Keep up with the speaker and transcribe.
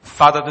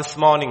Father, this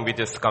morning we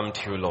just come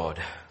to you,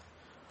 Lord.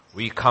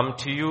 We come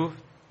to you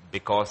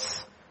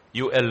because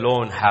you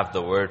alone have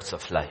the words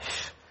of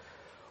life.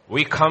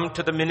 We come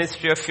to the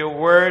ministry of your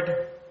word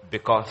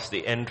because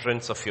the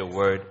entrance of your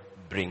word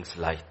brings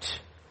light.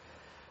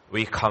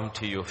 We come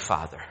to you,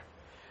 Father,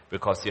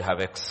 because you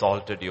have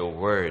exalted your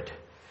word.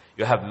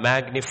 You have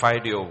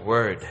magnified your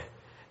word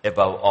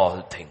above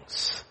all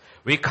things.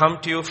 We come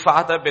to you,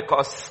 Father,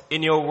 because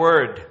in your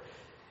word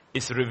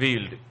is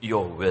revealed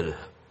your will.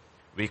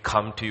 We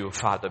come to you,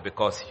 Father,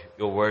 because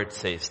your word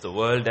says the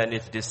world and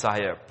its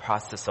desire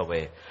passes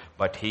away,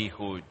 but he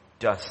who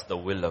does the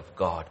will of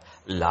God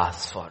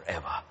lasts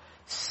forever.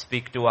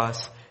 Speak to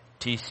us,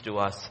 teach to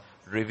us,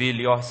 reveal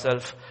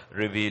yourself,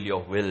 reveal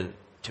your will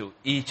to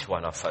each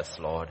one of us,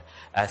 Lord,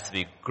 as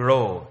we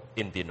grow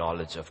in the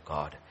knowledge of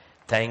God.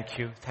 Thank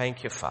you,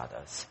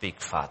 Father. Speak,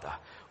 Father.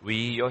 We,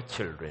 your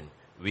children,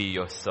 we,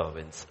 your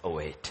servants,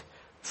 await.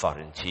 For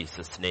in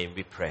Jesus' name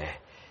we pray.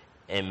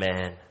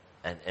 Amen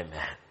and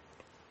amen.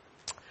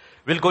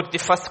 We'll go to the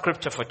first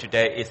scripture for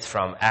today. It's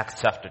from Acts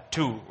chapter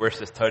 2,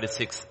 verses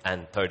 36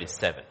 and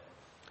 37.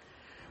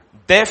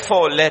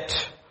 Therefore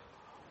let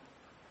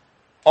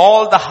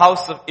all the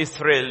house of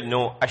Israel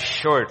know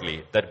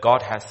assuredly that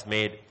God has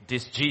made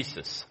this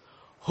Jesus,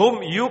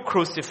 whom you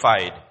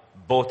crucified,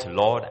 both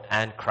Lord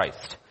and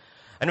Christ.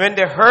 And when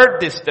they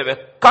heard this, they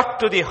were cut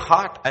to the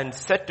heart and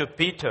said to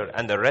Peter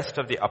and the rest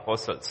of the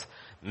apostles,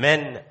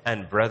 Men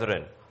and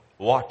brethren,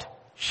 what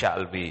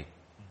shall we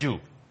do?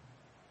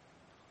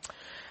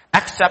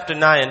 Acts chapter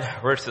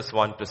 9, verses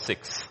 1 to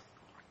 6.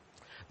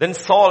 Then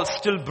Saul,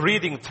 still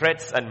breathing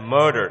threats and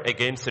murder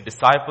against the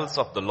disciples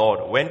of the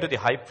Lord, went to the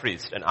high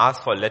priest and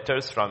asked for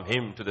letters from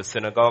him to the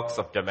synagogues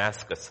of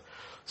Damascus,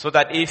 so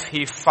that if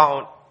he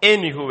found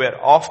any who were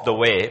off the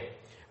way,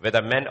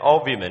 whether men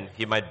or women,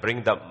 he might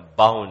bring them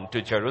bound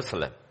to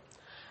Jerusalem.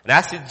 And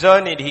as he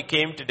journeyed, he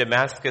came to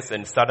Damascus,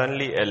 and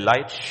suddenly a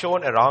light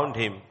shone around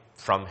him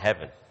from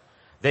heaven.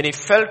 Then he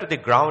fell to the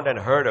ground and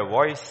heard a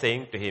voice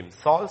saying to him,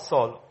 Saul,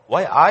 Saul,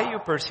 why are you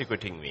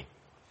persecuting me?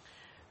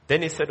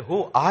 Then he said,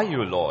 Who are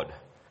you, Lord?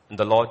 And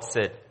the Lord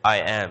said, I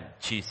am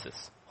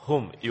Jesus,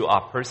 whom you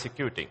are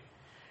persecuting.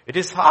 It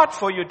is hard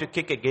for you to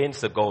kick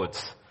against the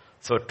goads.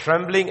 So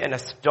trembling and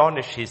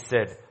astonished, he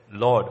said,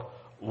 Lord,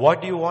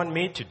 what do you want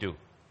me to do?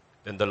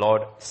 Then the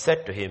Lord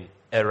said to him,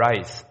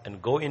 Arise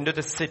and go into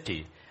the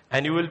city,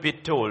 and you will be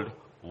told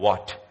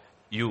what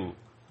you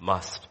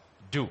must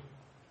do.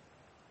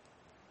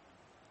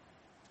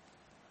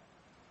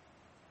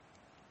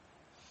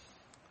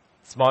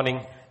 This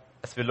morning,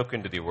 as we look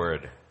into the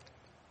word,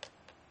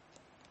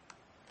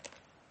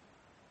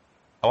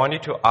 I want you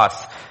to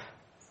ask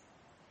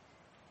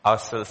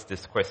ourselves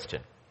this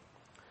question.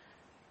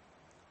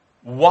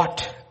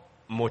 What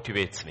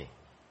motivates me?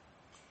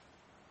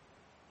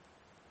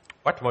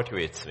 What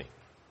motivates me?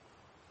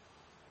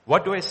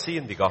 What do I see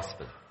in the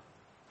gospel?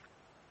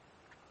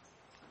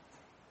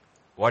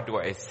 What do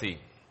I see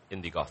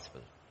in the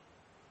gospel?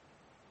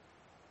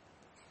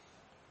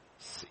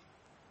 See,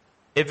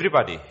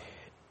 everybody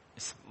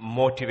is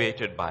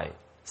motivated by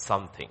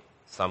something,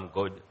 some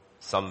good,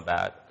 some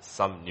bad,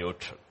 some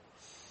neutral.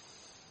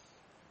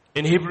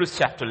 In Hebrews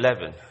chapter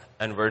 11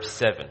 and verse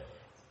 7,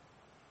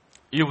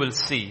 you will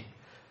see,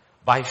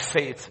 by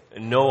faith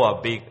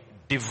Noah, being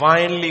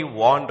divinely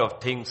warned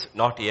of things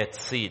not yet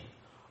seen,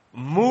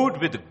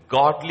 moved with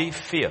godly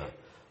fear,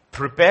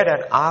 prepared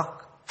an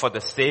ark for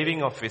the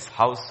saving of his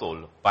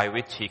household, by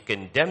which he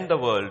condemned the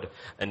world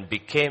and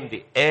became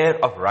the heir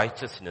of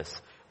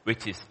righteousness,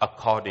 which is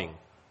according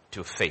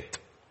to faith.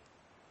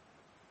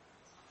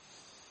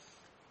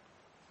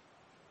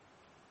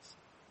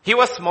 He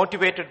was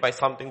motivated by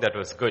something that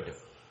was good. It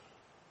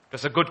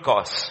was a good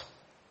cause.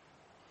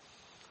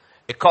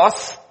 A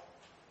cause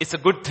is a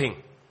good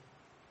thing.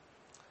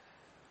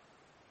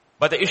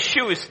 But the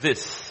issue is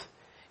this.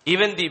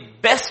 Even the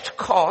best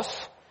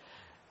cause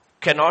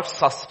cannot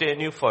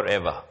sustain you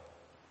forever.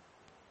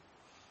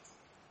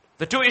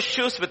 The two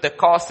issues with the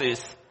cause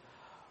is,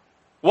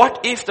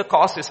 what if the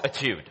cause is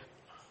achieved?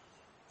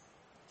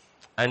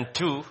 And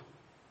two,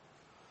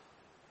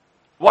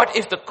 what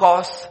if the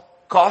cause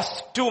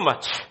costs too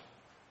much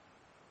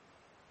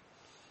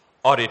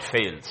or it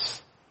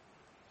fails?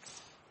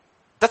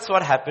 That's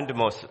what happened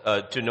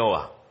to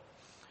Noah.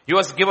 He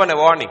was given a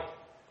warning.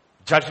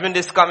 Judgment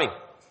is coming.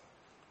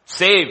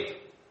 Save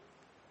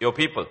your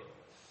people.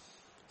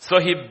 So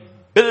he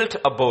built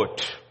a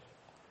boat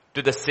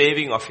to the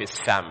saving of his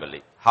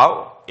family.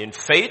 How? In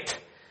faith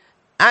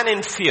and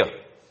in fear.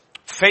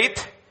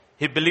 Faith,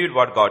 he believed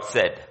what God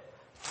said.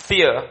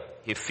 Fear,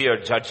 he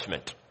feared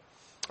judgment.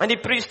 And he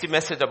preached the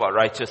message about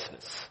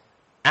righteousness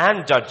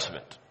and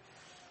judgment.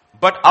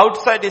 But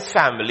outside his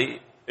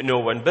family, no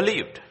one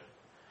believed.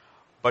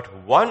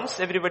 But once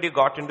everybody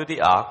got into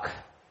the ark,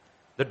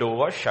 the door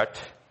was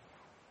shut,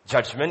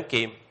 judgment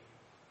came,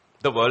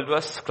 the world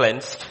was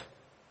cleansed,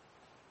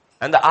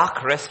 and the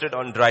ark rested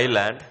on dry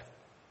land.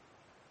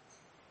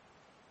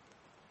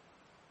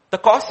 The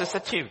cause is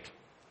achieved.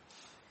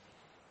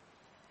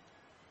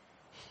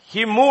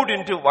 he moved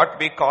into what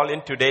we call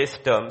in today's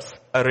terms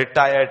a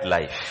retired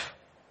life.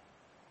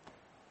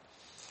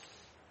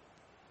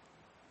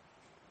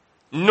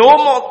 No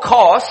more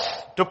cause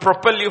to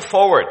propel you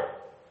forward.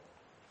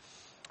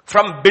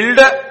 From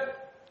builder,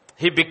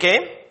 he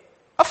became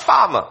a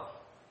farmer.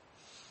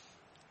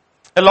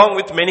 Along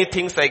with many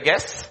things, I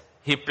guess,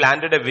 he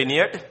planted a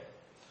vineyard.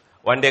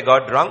 One day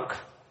got drunk,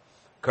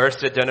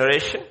 cursed a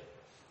generation,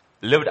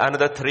 lived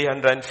another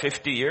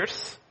 350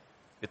 years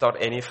without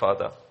any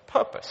further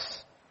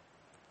purpose.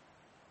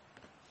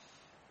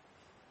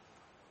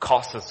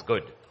 Cause is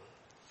good,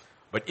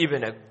 but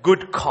even a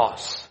good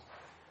cause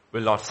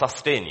will not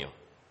sustain you.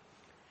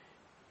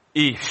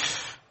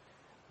 If,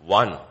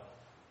 one,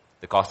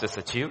 the cause is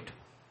achieved,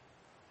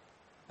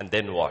 and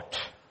then what?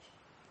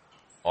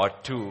 Or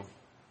two,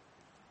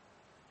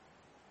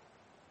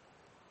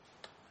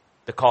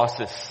 the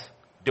cause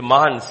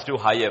demands too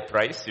high a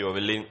price you are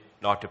willing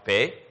not to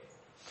pay.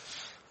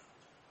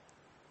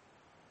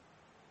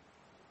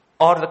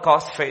 Or the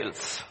cause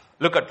fails.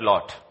 Look at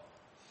Lot.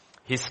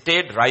 He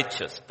stayed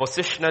righteous.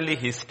 Positionally,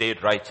 he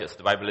stayed righteous.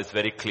 The Bible is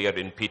very clear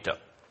in Peter.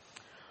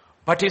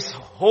 But his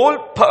whole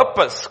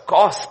purpose,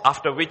 cause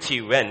after which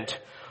he went,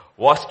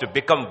 was to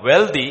become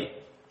wealthy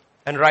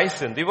and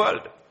rise in the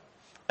world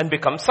and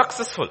become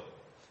successful.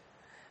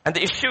 And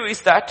the issue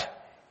is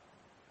that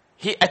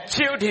he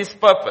achieved his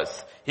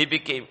purpose. He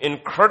became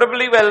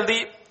incredibly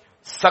wealthy,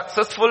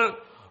 successful,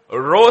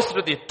 rose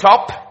to the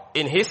top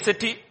in his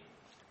city,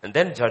 and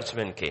then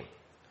judgment came.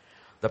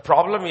 The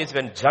problem is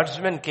when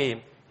judgment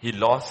came, he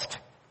lost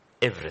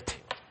everything.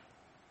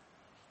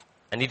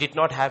 And he did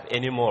not have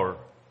any more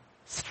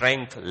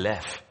strength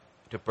left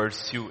to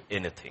pursue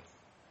anything.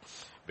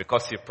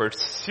 Because he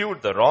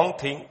pursued the wrong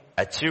thing,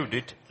 achieved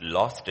it,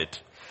 lost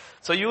it.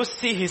 So you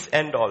see his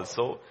end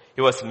also.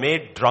 He was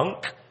made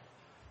drunk.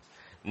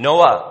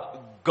 Noah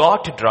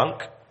got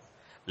drunk.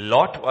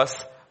 Lot was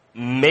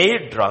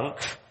made drunk,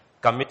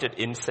 committed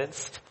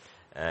incest,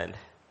 and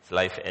his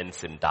life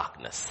ends in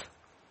darkness.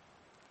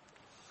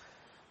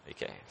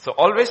 Okay. So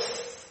always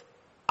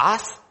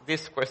ask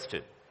this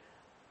question.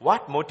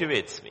 What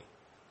motivates me?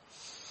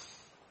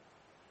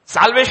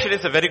 Salvation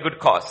is a very good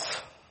cause.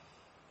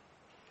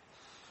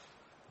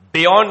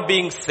 Beyond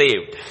being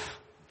saved,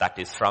 that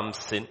is from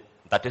sin.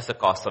 That is the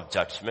cause of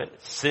judgment.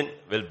 Sin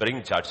will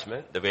bring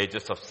judgment. The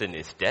wages of sin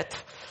is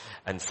death.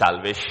 And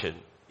salvation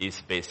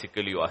is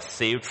basically you are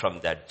saved from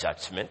that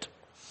judgment.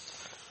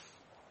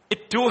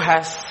 It too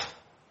has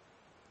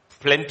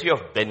plenty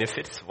of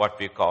benefits, what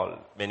we call,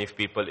 many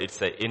people, it's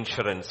an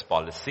insurance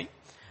policy.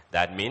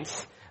 That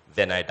means,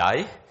 then I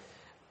die,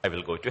 I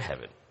will go to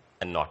heaven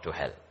and not to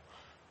hell.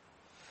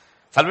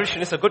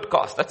 Salvation is a good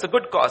cause. That's a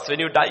good cause. When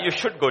you die, you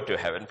should go to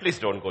heaven. Please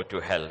don't go to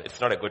hell. It's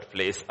not a good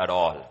place at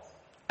all.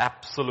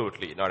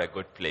 Absolutely not a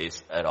good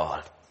place at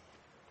all.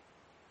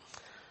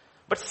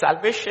 But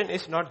salvation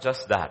is not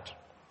just that.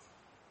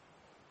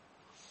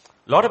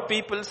 A lot of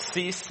people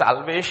see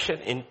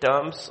salvation in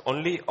terms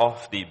only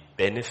of the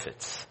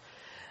benefits.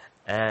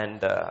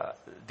 And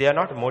they are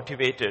not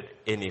motivated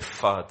any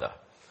further.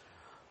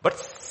 But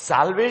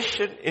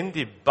salvation in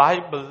the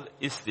Bible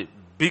is the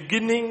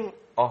beginning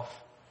of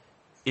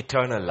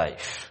eternal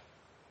life.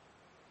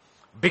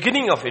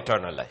 Beginning of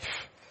eternal life.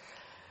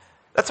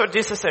 That's what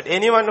Jesus said.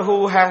 Anyone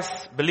who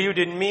has believed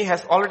in me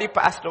has already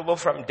passed over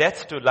from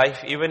death to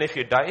life. Even if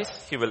he dies,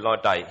 he will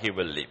not die. He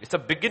will live. It's the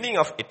beginning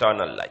of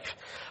eternal life.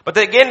 But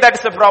again, that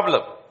is the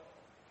problem.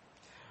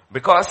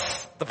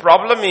 Because the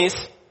problem is,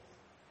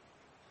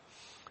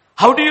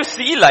 how do you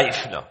see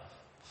life now?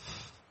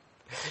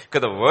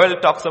 Because the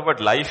world talks about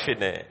life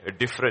in a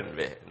different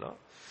way, you know.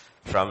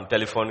 From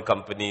telephone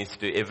companies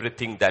to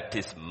everything that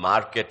is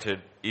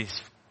marketed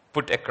is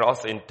put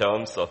across in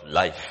terms of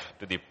life,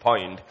 to the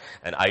point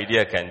an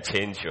idea can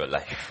change your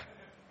life.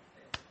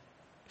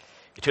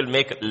 It will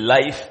make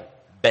life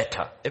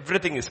better.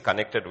 Everything is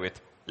connected with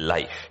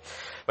life.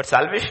 But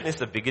salvation is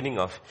the beginning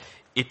of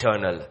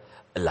eternal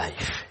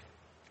life.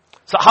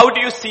 So how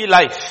do you see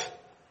life?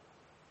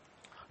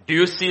 Do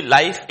you see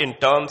life in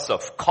terms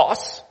of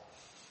cause?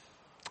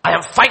 I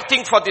am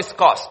fighting for this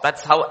cause.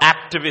 That's how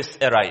activists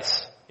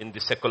arise in the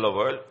secular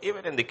world,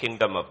 even in the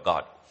kingdom of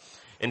God.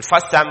 In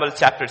 1 Samuel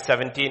chapter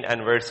 17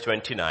 and verse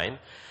 29,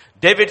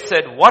 David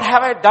said, what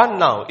have I done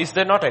now? Is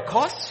there not a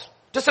cause?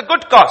 It is a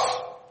good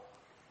cause.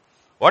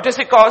 What is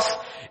the cause?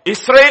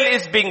 Israel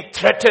is being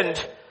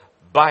threatened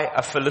by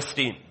a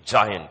Philistine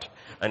giant.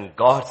 And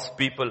God's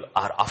people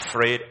are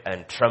afraid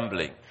and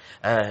trembling.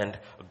 And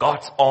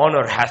God's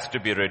honor has to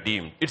be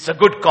redeemed. It's a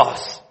good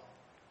cause.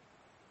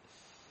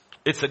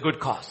 It's a good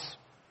cause.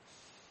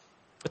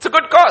 It's a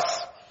good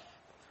cause.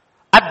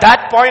 At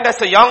that point,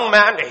 as a young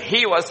man,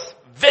 he was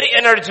very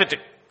energetic.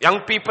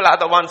 Young people are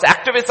the ones,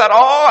 activists are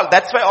all.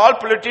 That's why all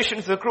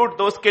politicians recruit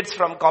those kids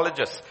from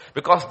colleges.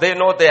 Because they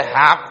know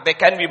they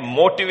can be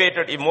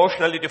motivated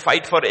emotionally to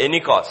fight for any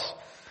cause.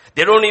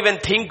 They don't even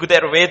think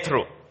their way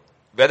through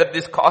whether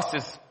this cause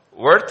is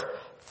worth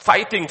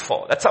fighting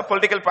for. That's how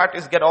political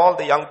parties get all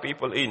the young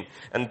people in.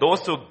 And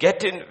those who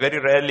get in very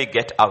rarely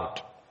get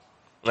out.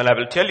 And I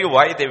will tell you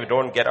why they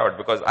don't get out,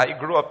 because I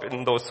grew up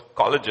in those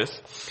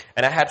colleges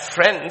and I had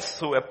friends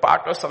who were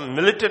part of some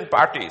militant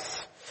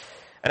parties.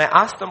 And I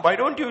asked them, why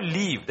don't you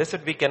leave? They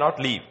said, we cannot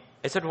leave.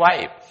 I said,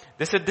 why?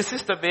 They said, this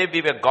is the way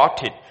we were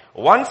got in.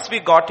 Once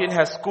we got in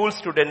as school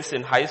students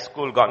in high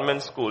school,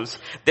 government schools,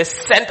 they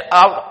sent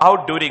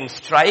out during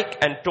strike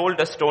and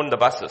told us stone the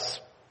buses.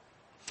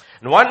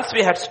 And once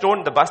we had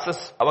stoned the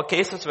buses, our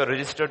cases were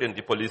registered in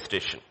the police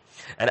station.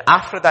 And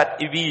after that,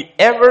 if we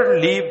ever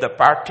leave the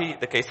party,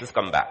 the cases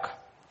come back.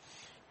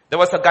 There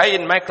was a guy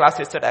in my class,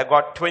 he said, I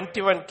got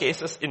 21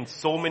 cases in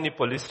so many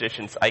police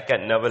stations, I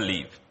can never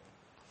leave.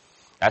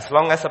 As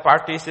long as the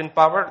party is in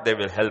power, they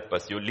will help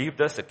us. You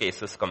leave us, the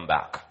cases come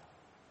back.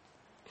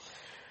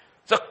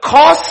 So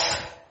cause,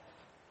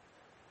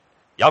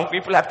 young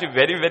people have to be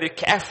very, very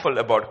careful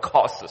about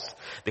causes.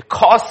 The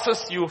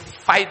causes you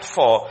fight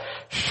for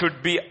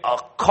should be a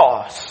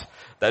cause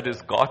that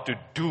is got to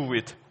do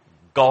with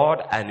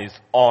God and His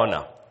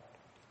honor.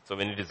 So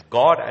when it is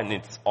God and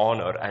its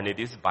honor and it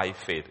is by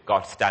faith,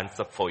 God stands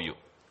up for you.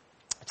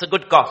 It's a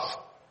good cause.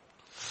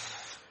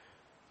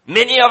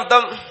 Many of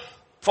them,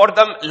 for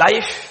them,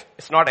 life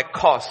is not a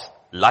cause.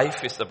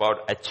 Life is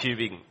about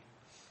achieving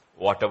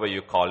whatever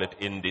you call it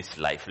in this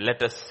life.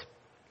 Let us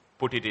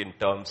put it in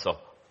terms of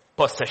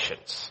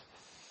possessions.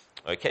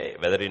 Okay,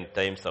 whether in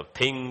terms of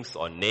things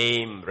or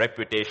name,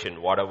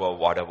 reputation, whatever.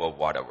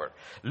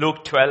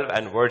 Luke 12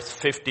 and verse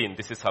 15,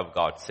 this is how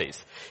God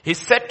says. He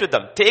said to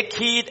them, take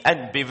heed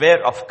and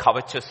beware of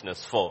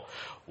covetousness, for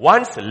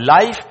one's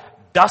life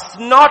does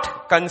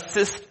not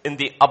consist in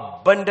the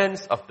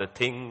abundance of the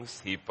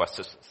things he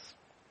possesses.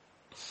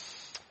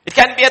 It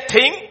can be a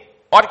thing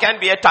or it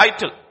can be a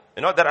title.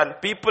 You know, there are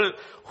people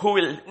who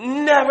will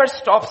never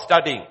stop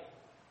studying.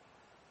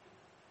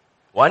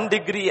 One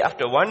degree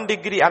after one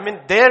degree. I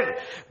mean,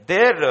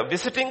 their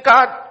visiting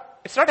card,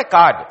 it's not a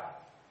card.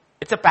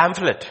 It's a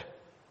pamphlet.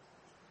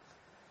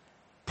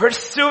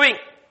 Pursuing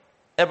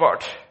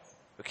about.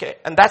 Okay.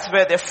 And that's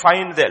where they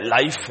find their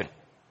life in.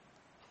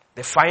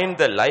 They find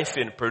their life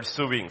in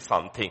pursuing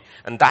something.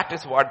 And that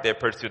is what they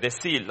pursue. They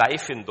see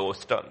life in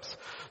those terms.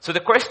 So the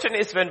question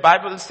is, when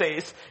Bible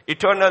says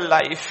eternal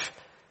life,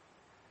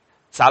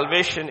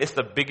 salvation is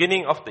the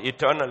beginning of the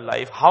eternal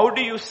life, how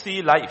do you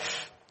see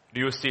life? Do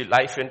you see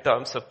life in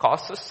terms of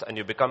causes and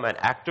you become an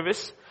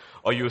activist?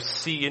 Or you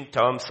see in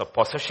terms of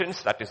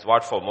possessions? That is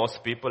what for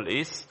most people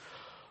is.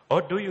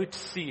 Or do you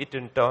see it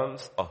in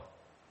terms of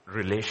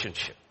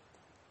relationship?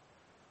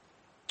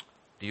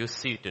 Do you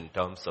see it in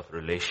terms of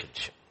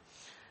relationship?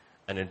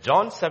 And in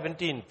John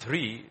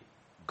 17:3,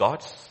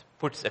 God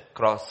puts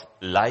across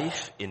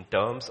life in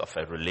terms of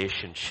a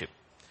relationship.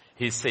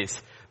 He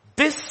says,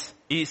 this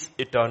is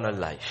eternal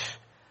life,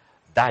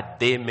 that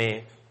they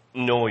may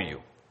know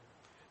you,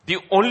 the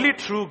only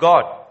true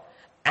God,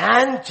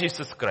 and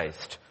Jesus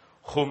Christ,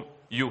 whom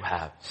you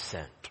have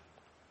sent.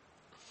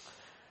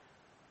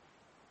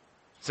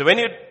 So when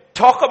you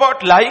talk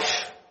about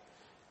life,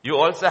 you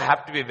also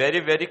have to be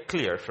very, very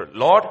clear. So,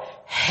 Lord,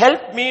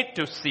 help me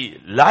to see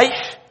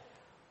life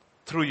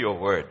through your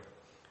word.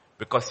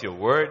 Because your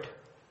word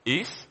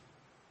is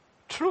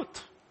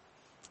truth.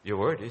 Your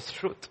word is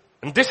truth.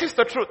 And this is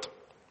the truth.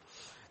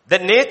 The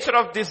nature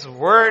of this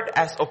word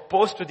as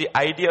opposed to the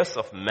ideas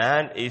of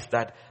man is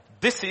that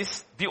this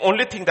is the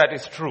only thing that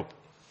is true.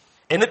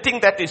 Anything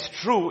that is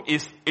true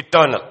is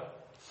eternal.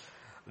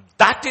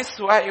 That is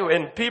why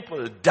when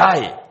people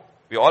die,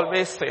 we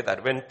always say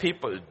that when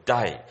people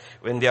die,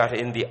 when they are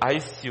in the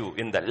ICU,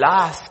 in the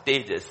last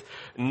stages,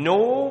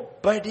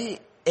 nobody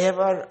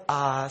ever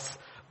asks,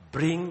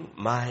 bring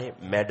my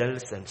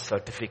medals and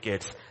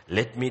certificates,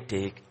 let me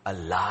take a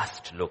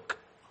last look.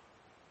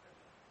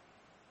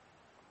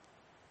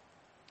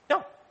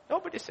 No,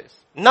 nobody says.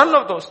 None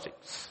of those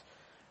things.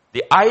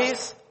 The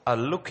eyes are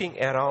looking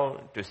around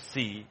to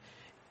see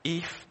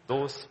if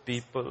those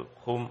people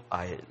whom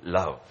I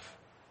love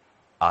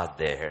are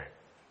there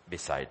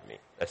beside me.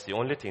 That's the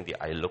only thing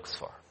the eye looks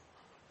for.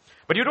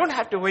 But you don't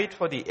have to wait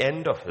for the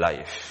end of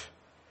life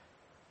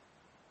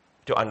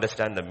to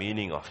understand the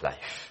meaning of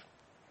life.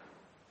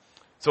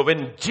 So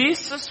when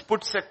Jesus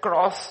puts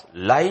across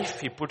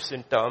life, He puts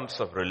in terms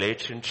of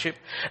relationship.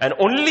 And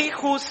only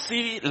who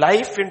see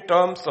life in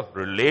terms of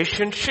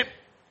relationship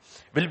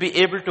will be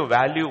able to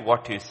value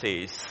what He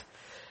says.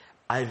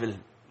 I will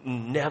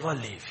never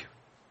leave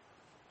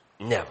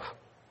you. Never.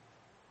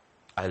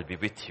 I'll be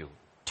with you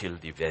till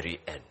the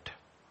very end.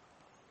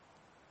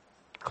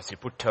 Because He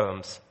put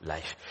terms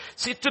life.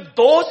 See, to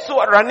those who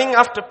are running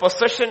after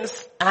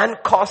possessions and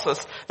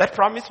causes, that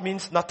promise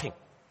means nothing.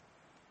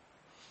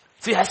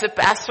 See, as a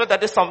pastor,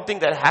 that is something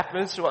that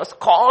happens to us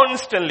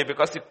constantly,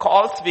 because the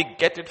calls we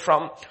get it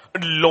from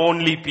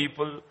lonely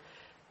people,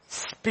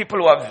 people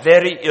who are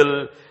very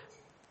ill,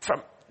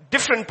 from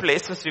different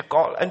places we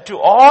call. And to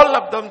all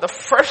of them, the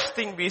first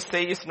thing we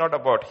say is not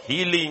about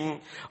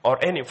healing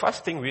or any.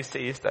 First thing we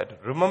say is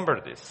that,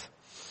 remember this.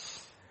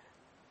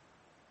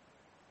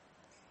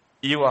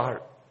 You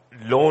are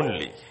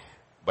lonely,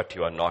 but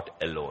you are not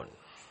alone.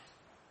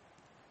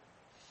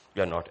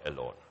 You are not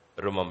alone.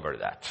 Remember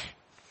that.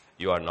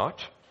 You are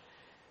not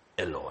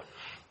alone.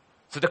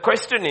 So the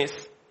question is,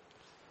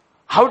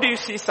 how do you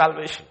see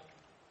salvation?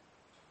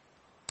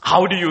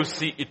 How do you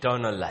see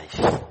eternal life?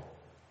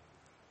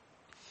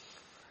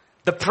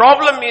 The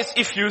problem is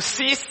if you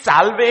see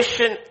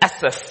salvation as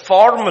a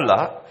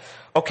formula,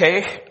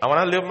 okay, I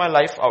want to live my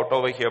life out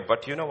over here,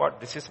 but you know what?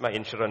 This is my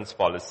insurance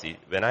policy.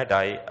 When I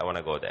die, I want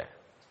to go there.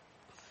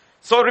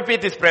 So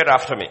repeat this prayer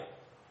after me.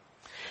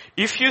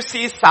 If you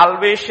see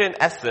salvation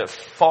as a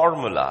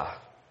formula,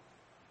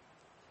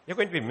 you're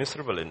going to be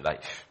miserable in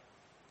life.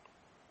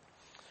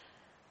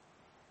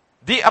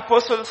 The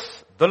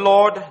apostles, the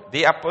Lord,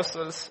 the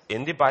apostles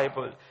in the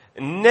Bible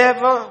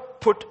never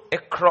put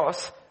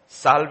across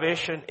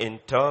salvation in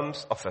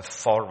terms of a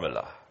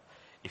formula.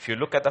 If you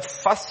look at the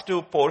first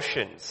two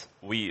portions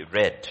we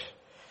read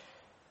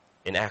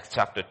in Acts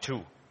chapter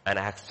 2 and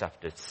Acts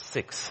chapter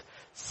 6,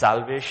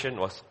 salvation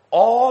was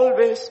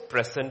always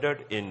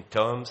presented in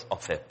terms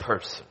of a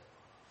person.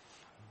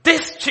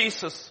 This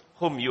Jesus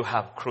whom you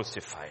have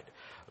crucified,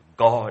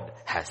 God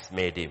has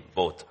made him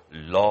both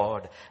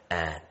Lord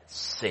and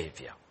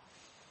Savior.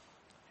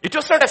 It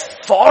was not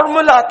a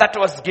formula that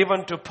was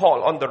given to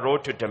Paul on the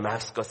road to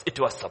Damascus. It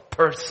was a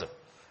person.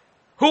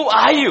 Who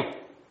are you?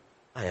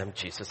 I am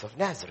Jesus of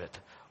Nazareth.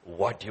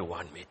 What do you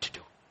want me to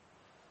do?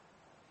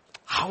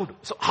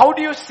 How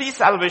do you see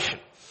salvation?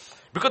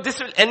 Because this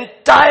will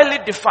entirely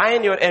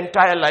define your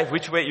entire life,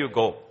 which way you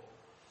go.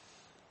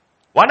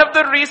 One of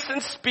the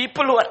reasons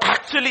people who are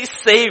actually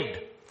saved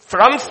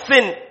from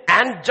sin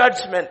and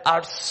judgment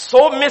are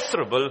so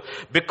miserable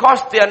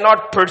because they are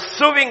not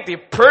pursuing the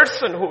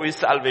person who is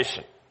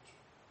salvation.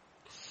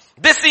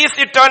 This is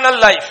eternal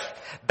life,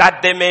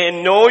 that they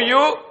may know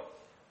you,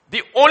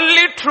 the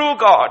only true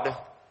God,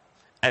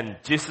 and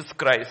Jesus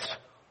Christ,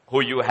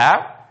 who you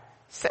have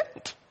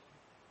sent.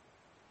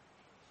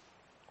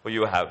 Who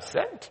you have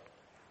sent.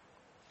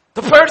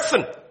 The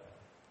person.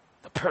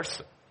 The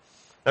person.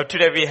 Now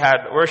today we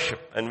had worship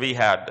and we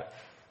had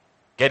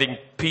getting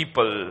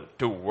people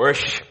to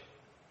worship.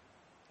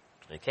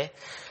 Okay?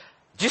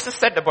 Jesus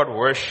said about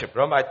worship.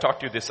 Remember I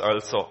taught you this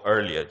also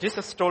earlier.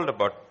 Jesus told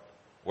about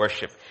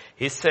worship.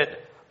 He said,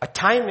 a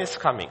time is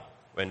coming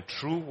when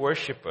true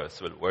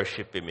worshippers will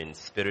worship him in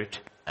spirit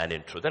and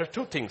in truth. There are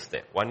two things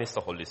there. One is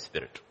the Holy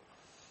Spirit.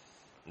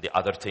 The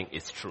other thing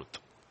is truth.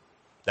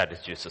 That is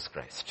Jesus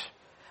Christ.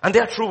 And they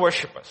are true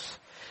worshippers.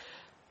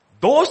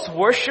 Those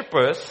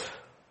worshippers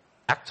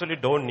actually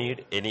don't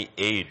need any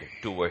aid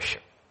to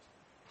worship.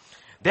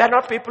 They are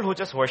not people who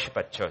just worship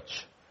at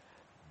church.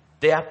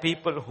 They are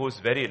people whose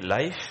very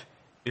life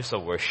is a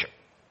worship.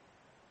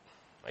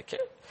 Okay?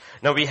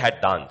 Now we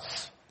had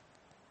dance,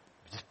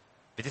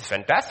 which is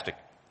fantastic.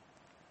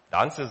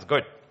 Dance is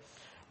good.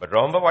 But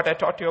remember what I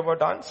taught you about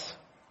dance?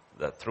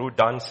 The through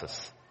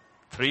dances.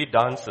 3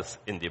 dances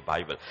in the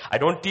Bible. I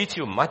don't teach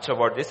you much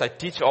about this. I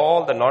teach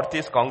all the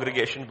Northeast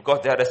congregation because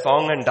they are a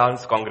song and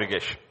dance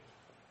congregation.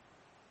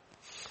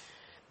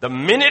 The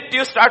minute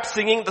you start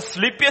singing, the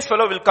sleepiest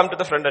fellow will come to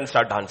the front and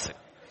start dancing.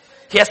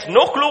 He has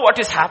no clue what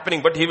is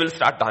happening, but he will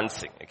start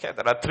dancing. Okay,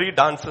 there are 3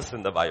 dances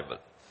in the Bible.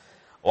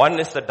 One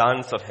is the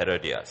dance of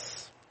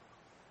Herodias.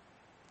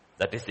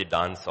 That is the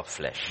dance of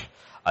flesh.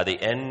 At the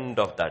end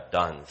of that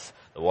dance,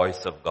 the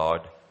voice of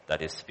God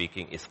that is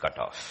speaking is cut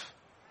off.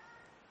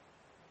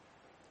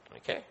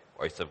 Okay?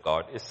 Voice of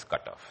God is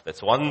cut off.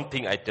 That's one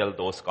thing I tell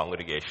those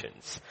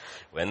congregations.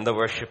 When the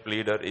worship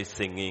leader is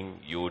singing,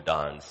 you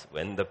dance.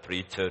 When the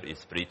preacher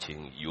is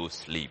preaching, you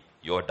sleep.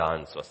 Your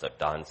dance was the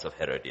dance of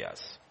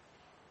Herodias.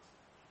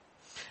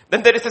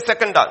 Then there is a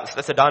second dance.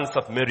 That's the dance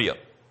of Miriam.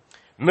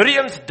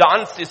 Miriam's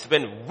dance is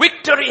when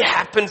victory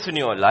happens in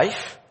your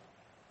life,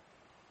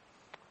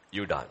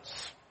 you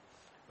dance.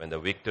 When the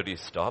victory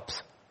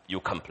stops,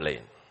 you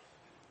complain.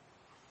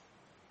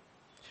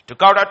 She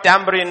took out a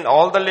tambourine,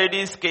 all the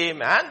ladies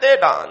came and they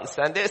danced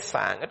and they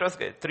sang. It was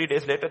good. 3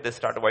 days later they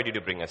started, why did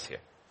you bring us here?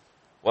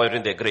 Why are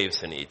in their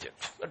graves in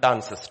Egypt? The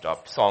dance has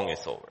stopped, song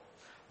is over.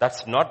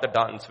 That's not the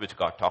dance which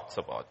God talks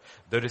about.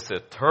 There is a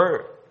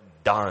third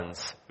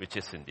dance which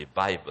is in the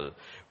Bible,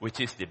 which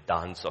is the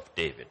dance of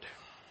David.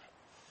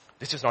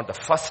 This is not the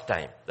first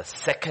time, the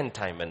second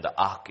time when the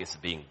ark is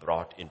being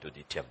brought into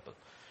the temple,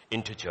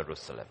 into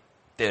Jerusalem.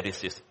 There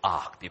is this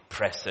ark, the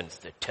presence,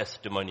 the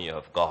testimony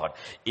of God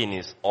in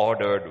his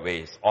ordered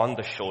ways on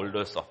the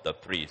shoulders of the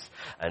priest.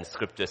 And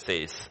scripture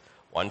says,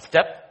 1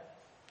 step,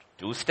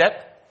 2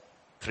 steps,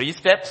 3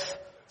 steps,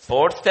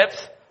 4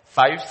 steps,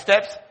 5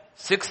 steps,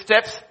 6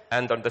 steps,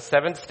 and on the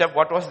 7th step,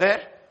 what was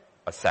there?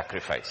 A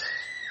sacrifice.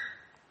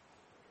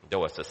 There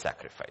was a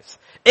sacrifice.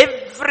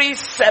 Every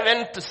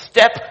 7th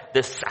step,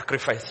 they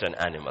sacrificed an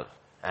animal.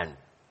 And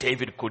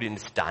David couldn't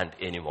stand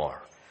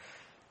anymore.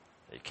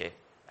 Okay.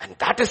 And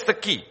that is the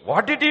key.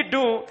 What did he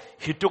do?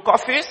 He took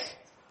off his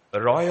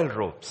royal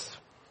robes.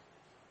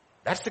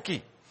 That's the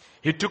key.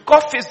 He took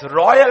off his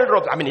royal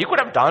robes. I mean, he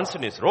could have danced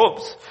in his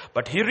robes,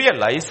 but he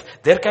realized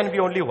there can be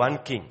only one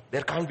king.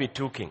 There can't be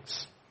 2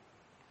 kings.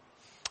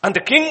 And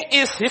the king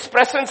is, his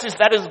presence is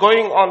that is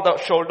going on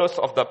the shoulders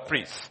of the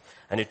priests.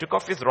 And he took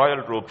off his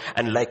royal robe,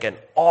 and like an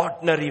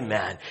ordinary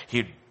man,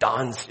 he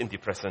danced in the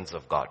presence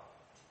of God.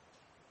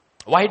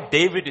 Why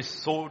David is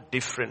so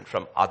different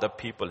from other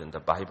people in the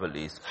Bible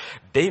is,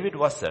 David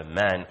was a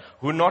man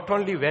who not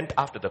only went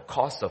after the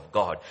cause of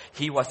God,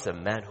 he was a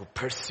man who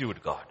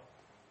pursued God.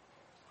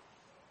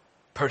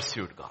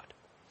 Pursued God.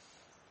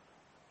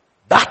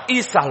 That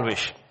is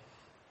salvation.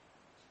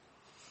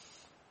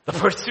 The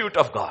pursuit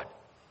of God.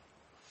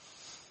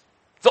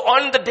 So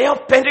on the day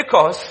of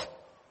Pentecost,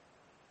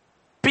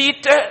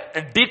 Peter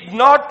did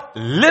not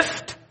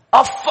lift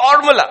a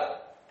formula.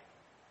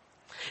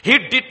 He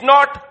did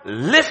not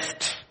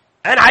lift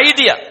an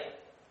idea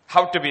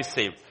how to be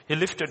saved. He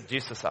lifted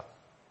Jesus up.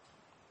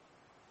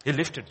 He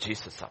lifted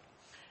Jesus up.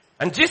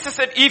 And Jesus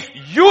said, if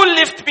you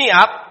lift me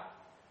up,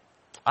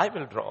 I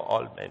will draw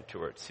all men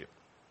towards you.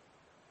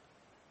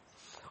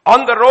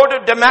 On the road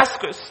to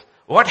Damascus,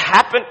 what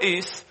happened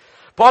is,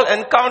 Paul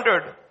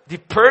encountered the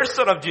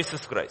person of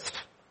Jesus Christ.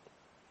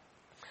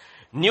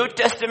 New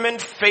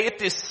Testament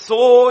faith is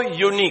so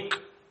unique,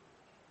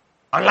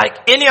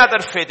 unlike any other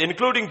faith,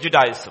 including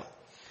Judaism,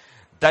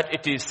 that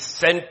it is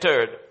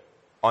centered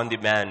on the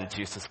man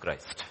Jesus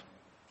Christ.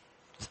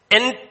 It's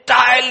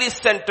entirely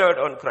centered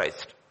on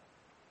Christ.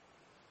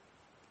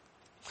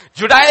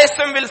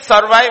 Judaism will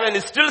survive and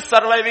is still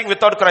surviving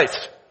without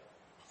Christ,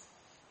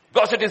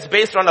 because it is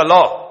based on a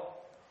law.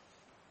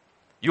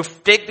 You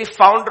take the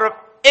founder of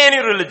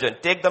any religion,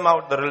 take them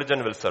out, the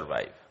religion will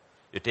survive.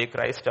 You take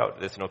Christ out,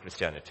 there's no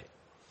Christianity.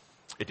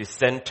 It is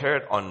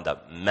centered on the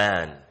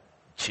man,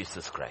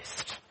 Jesus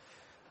Christ,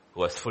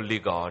 who was fully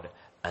God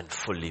and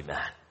fully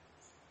man.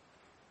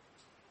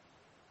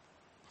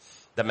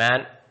 The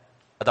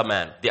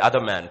other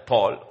man,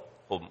 Paul,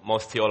 whom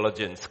most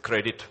theologians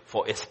credit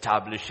for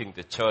establishing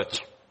the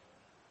church,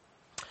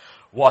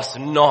 was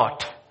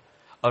not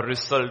a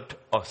result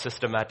of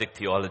systematic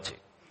theology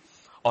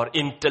or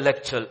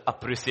intellectual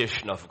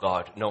appreciation of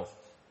God. No.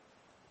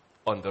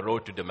 On the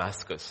road to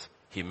Damascus,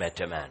 he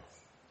met a man.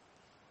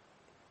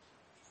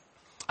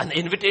 And the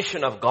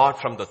invitation of God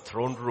from the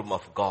throne room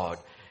of God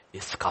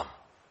is, come,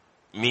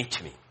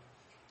 meet me,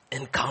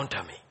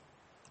 encounter me,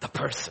 the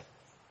person.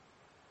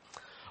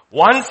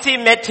 Once he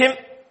met him,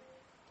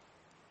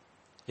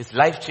 his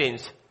life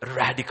changed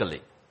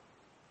radically.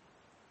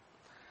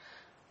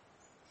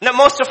 Now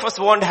most of us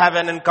won't have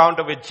an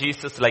encounter with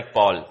Jesus like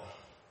Paul.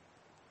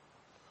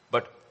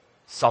 But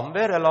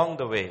somewhere along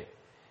the way,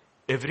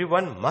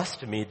 everyone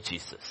must meet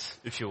Jesus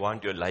if you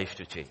want your life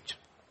to change.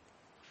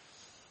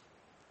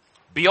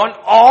 Beyond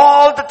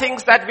all the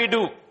things that we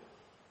do,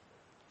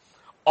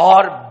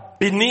 or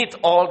beneath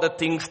all the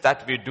things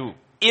that we do,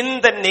 in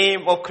the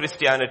name of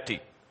Christianity,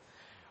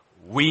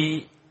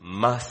 we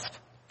must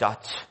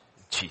touch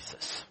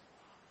Jesus.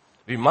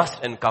 We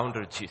must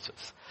encounter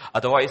Jesus.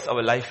 Otherwise,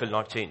 our life will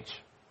not change.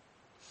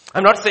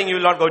 I'm not saying you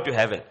will not go to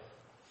heaven,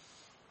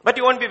 but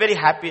you won't be very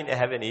happy in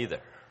heaven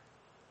either.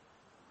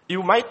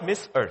 You might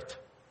miss earth.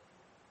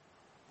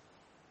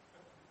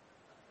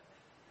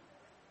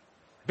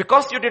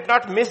 Because you did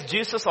not miss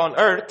Jesus on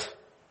earth,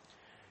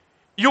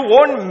 you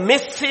won't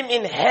miss him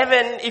in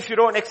heaven if you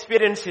don't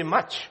experience him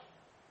much.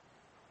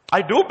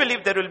 I do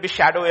believe there will be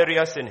shadow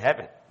areas in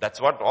heaven.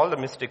 That's what all the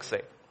mystics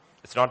say.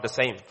 It's not the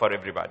same for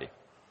everybody.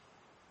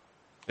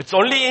 It's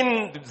only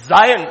in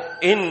Zion,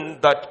 in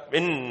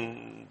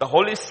the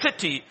holy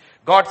city,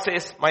 God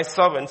says, my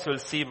servants will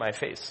see my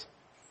face.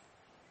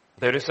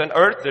 There is an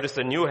earth, there is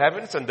a new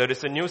heavens, and there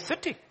is a new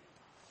city.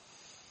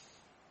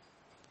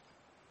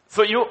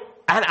 So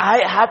and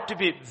I have to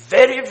be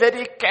very,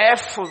 very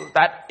careful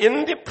that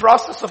in the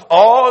process of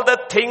all the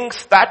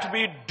things that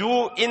we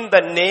do in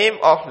the name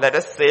of, let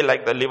us say,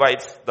 like the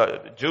Levites,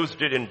 the Jews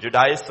did in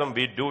Judaism,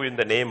 we do in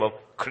the name of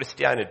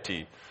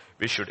Christianity,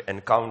 we should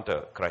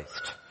encounter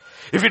Christ.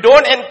 If we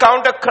don't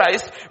encounter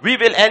Christ, we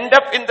will end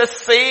up in the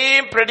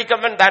same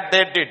predicament that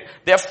they did.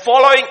 They are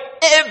following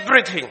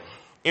everything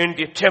in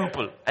the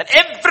temple, and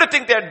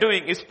everything they are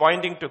doing is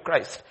pointing to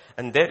Christ.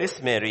 And there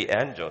is Mary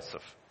and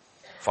Joseph,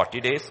 40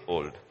 days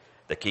old.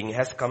 The king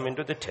has come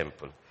into the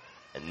temple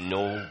and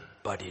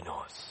nobody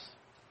knows.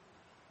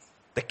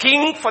 The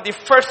king for the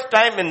first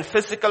time in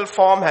physical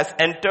form has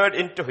entered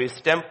into his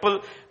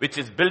temple, which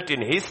is built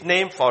in his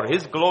name for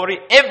his glory.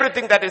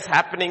 Everything that is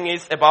happening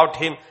is about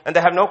him, and they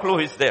have no clue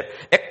he's there,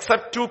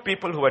 except two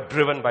people who are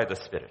driven by the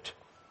Spirit.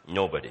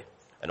 Nobody.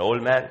 An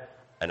old man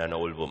and an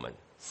old woman,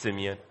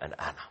 Simeon and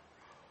Anna.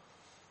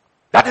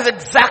 That is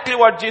exactly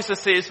what Jesus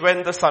says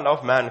when the Son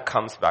of Man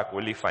comes back.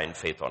 Will he find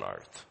faith on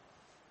earth?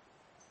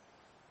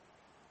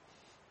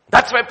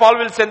 That's why Paul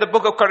will say in the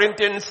book of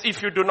Corinthians,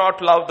 if you do not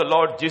love the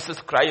Lord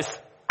Jesus Christ,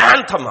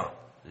 anathema,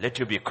 let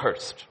you be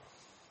cursed.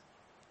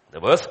 The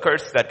worst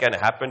curse that can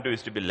happen to you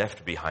is to be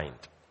left behind.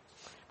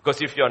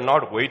 Because if you are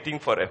not waiting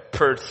for a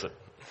person,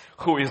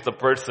 who is the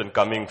person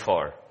coming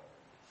for?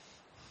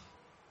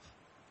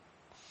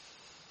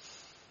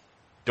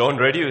 Don't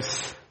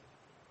reduce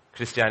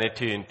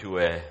Christianity into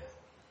a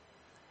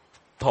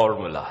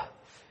formula.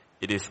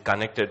 It is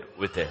connected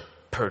with a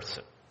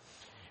person.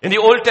 In the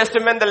Old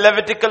Testament, the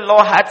Levitical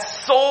law had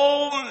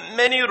so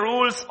many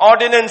rules,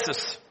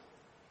 ordinances.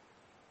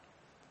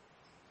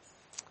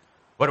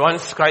 But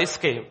once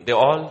Christ came, they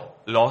all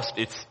lost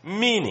its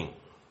meaning.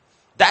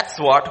 That's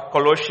what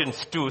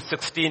Colossians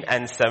 2:16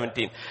 and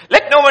 17.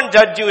 Let no one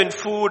judge you in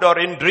food or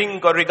in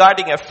drink or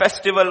regarding a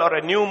festival or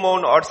a new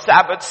moon or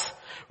Sabbaths,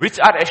 which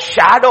are a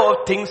shadow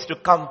of things to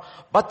come,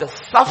 but the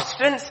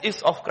substance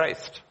is of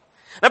Christ.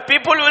 Now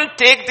people will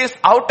take this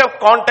out of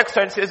context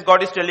and says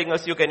God is telling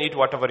us you can eat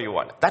whatever you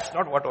want. That's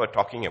not what we're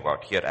talking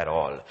about here at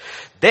all.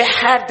 They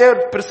had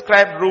their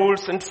prescribed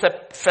rules and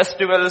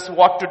festivals,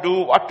 what to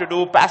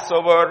do,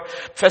 Passover,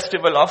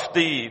 festival of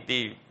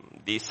the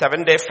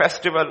 7-day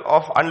festival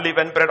of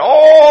unleavened bread,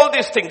 all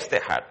these things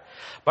they had.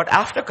 But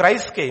after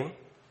Christ came,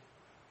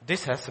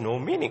 this has no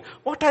meaning.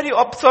 What are you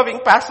observing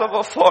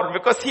Passover for?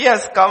 Because he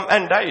has come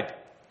and died.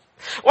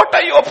 What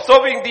are you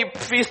observing the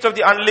feast of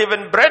the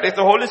unleavened bread? It's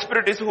the Holy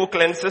Spirit is who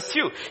cleanses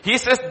you. He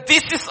says,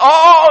 this is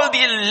all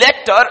the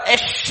letter, a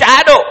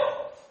shadow.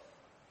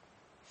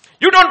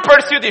 You don't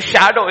pursue the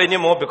shadow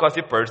anymore because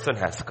the person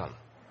has come.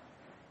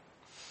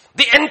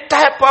 The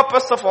entire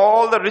purpose of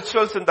all the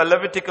rituals in the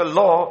Levitical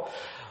law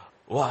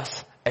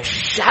was a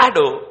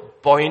shadow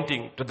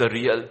pointing to the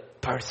real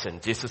person,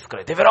 Jesus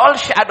Christ. They were all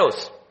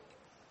shadows.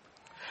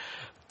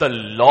 The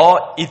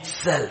law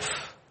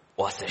itself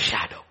was a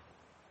shadow,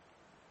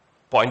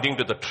 pointing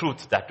to the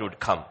truth that would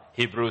come.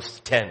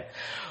 Hebrews 10.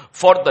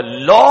 For the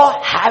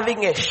law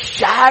having a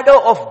shadow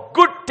of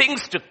good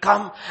things to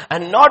come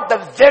and not the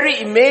very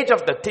image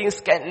of the things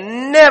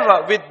can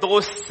never with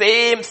those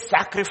same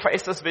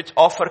sacrifices which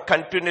offer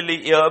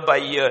continually year by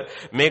year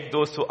make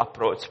those who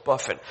approach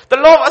perfect. The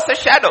law was a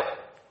shadow.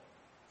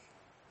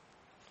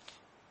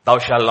 Thou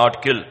shalt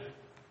not kill.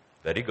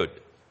 Very good.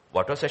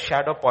 What was a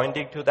shadow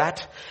pointing to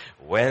that?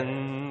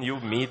 When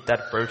you meet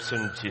that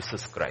person,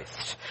 Jesus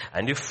Christ,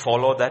 and you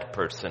follow that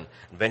person,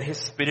 when his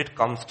spirit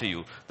comes to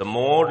you, the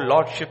more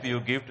lordship you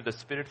give to the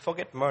spirit,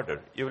 forget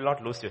murder. You will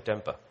not lose your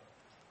temper.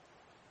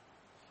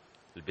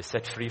 You'll be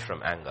set free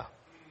from anger.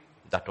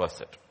 That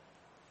was it.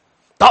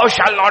 Thou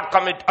shalt not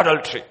commit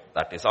adultery.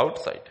 That is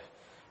outside.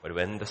 But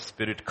when the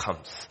spirit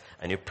comes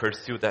and you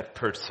pursue that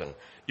person,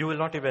 you will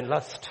not even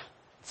lust.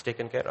 It's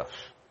taken care of.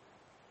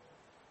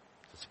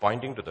 It's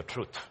pointing to the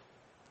truth.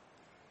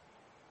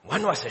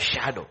 One was a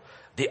shadow.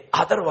 The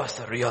other was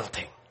a real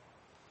thing.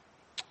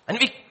 And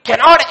we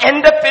cannot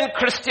end up in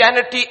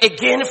Christianity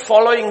again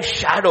following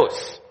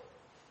shadows.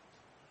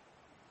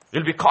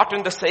 We'll be caught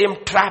in the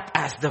same trap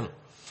as them.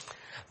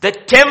 The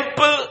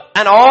temple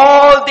and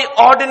all the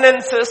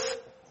ordinances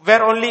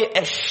were only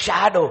a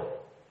shadow.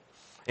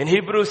 In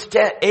Hebrews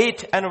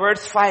 8 and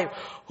verse 5,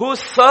 who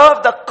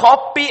serve the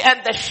copy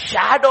and the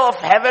shadow of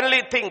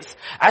heavenly things,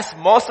 as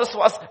Moses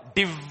was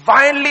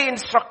divinely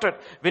instructed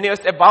when he was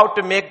about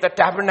to make the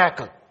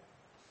tabernacle.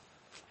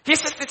 He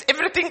says it's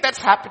everything that's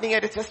happening here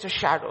is just a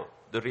shadow.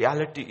 The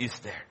reality is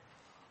there.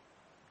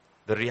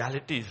 The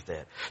reality is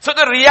there. So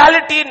the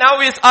reality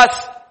now is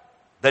us,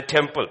 the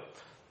temple.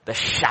 The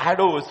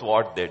shadow is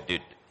what they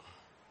did.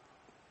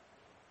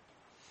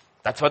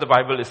 That's what the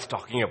Bible is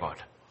talking about.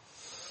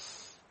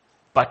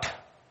 But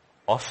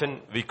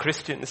often we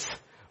Christians,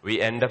 we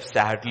end up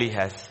sadly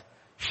as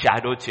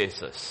shadow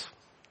chasers.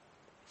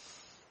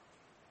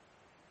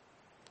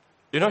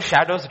 You know,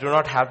 shadows do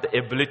not have the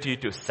ability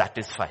to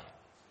satisfy.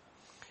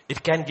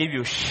 It can give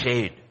you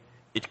shade.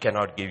 It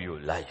cannot give you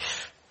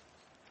life.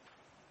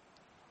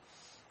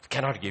 It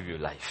cannot give you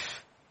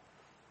life.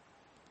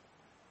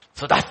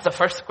 So that's the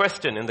first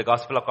question in the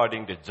Gospel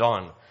according to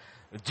John.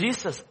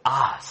 Jesus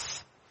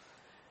asks,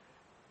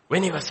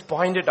 when he was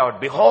pointed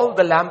out, behold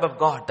the Lamb of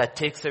God that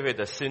takes away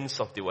the sins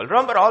of the world.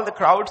 Remember all the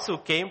crowds who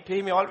came to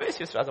him, he always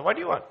used to ask them, what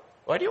do you want?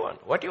 What do you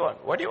want? What do you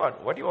want? What do you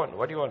want? What do you want?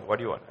 What do you want? What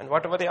do you want? And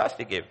whatever they asked,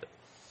 he gave them.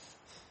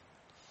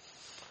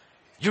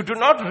 You do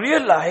not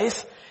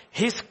realize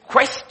his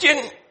question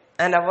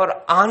and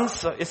our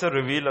answer is a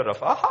revealer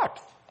of our heart.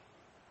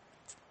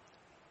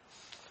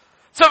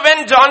 So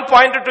when John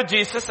pointed to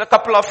Jesus, a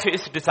couple of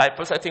his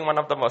disciples, I think one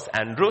of them was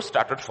Andrew,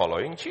 started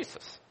following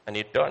Jesus. And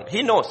he turned.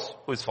 He knows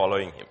who is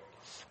following him.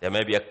 There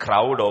may be a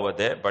crowd over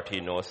there, but he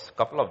knows a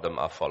couple of them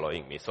are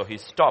following me. So he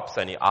stops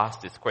and he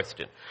asks this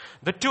question.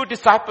 The two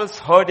disciples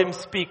heard him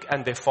speak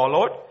and they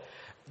followed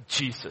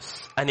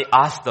Jesus. And he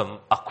asked them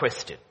a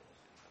question.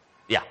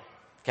 Yeah.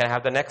 Can I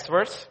have the next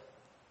verse?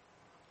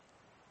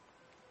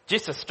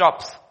 Jesus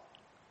stops.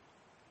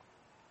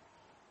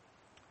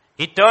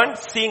 He turned,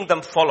 seeing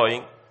them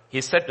following. He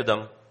said to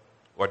them,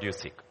 what do you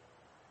seek?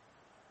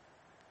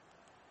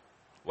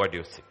 What do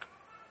you seek?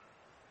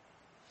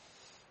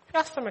 He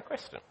asked them a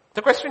question.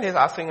 The question he's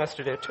asking us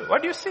today too.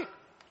 What do you seek?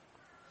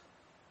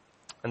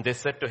 And they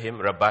said to him,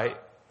 Rabbi,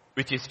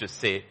 which is to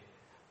say,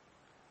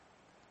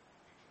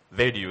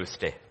 where do you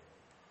stay?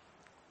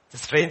 It's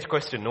a strange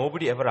question.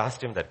 Nobody ever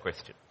asked him that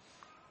question.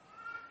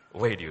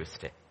 Where do you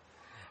stay?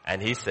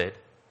 And he said,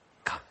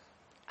 come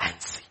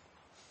and see.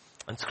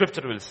 And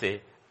scripture will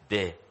say,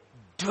 they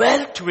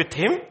dwelt with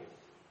him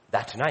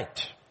that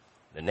night.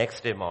 The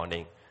next day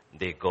morning,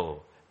 they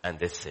go and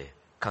they say,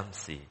 come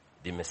see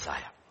the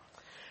Messiah.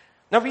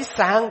 Now we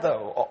sang the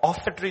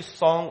offertory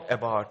song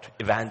about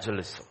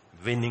evangelism,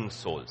 winning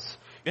souls.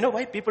 You know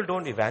why people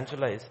don't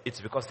evangelize? It's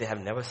because they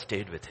have never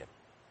stayed with him.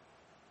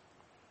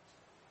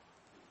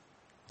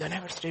 They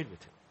never stayed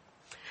with him.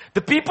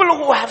 The people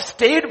who have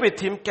stayed with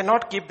him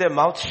cannot keep their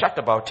mouths shut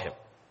about him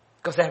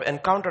because they have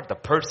encountered the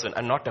person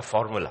and not a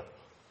formula.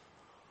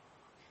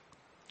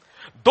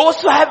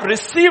 Those who have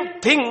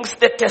received things,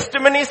 their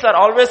testimonies are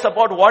always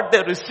about what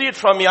they received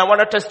from me. I want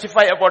to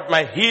testify about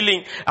my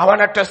healing. I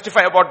want to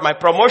testify about my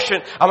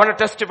promotion. I want to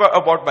testify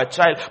about my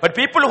child. But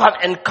people who have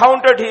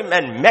encountered him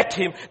and met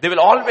him, they will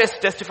always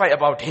testify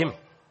about him.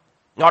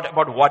 Not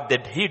about what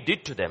that he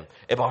did to them,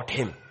 about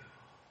him.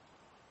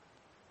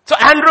 So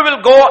Andrew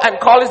will go and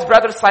call his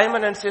brother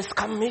Simon and says,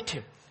 come meet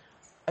him.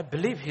 I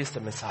believe he is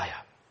the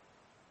Messiah.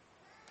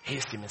 He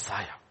is the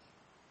Messiah.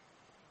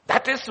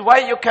 That is why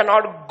you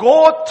cannot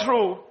go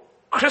through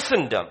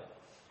Christendom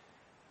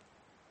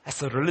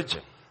as a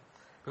religion.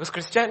 Because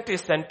Christianity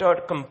is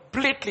centered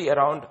completely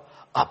around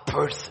a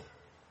person.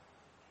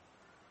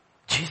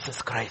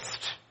 Jesus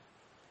Christ.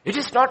 It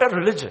is not a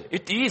religion.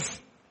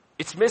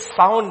 It may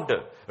sound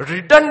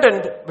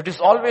redundant, but it's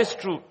always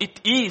true.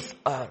 It is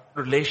a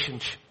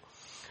relationship.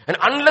 And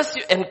unless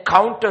you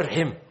encounter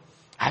him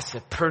as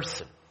a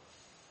person,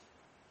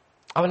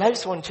 our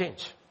lives won't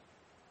change.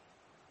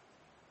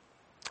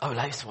 Our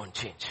lives won't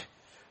change.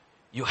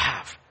 You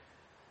have.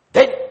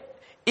 Then,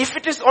 if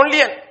it is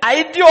only an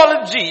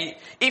ideology,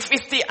 if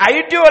it's the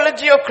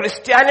ideology of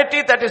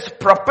Christianity that is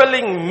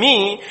propelling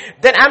me,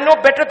 then I'm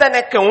no better than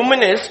a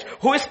communist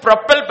who is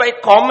propelled by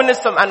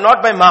communism and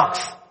not by Marx.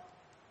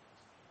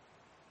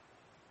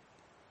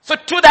 So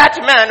to that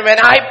man, when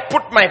I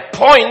put my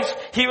points,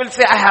 he will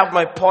say, I have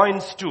my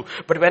points too.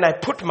 But when I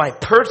put my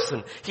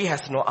person, he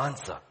has no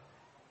answer.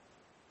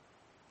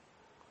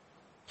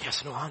 He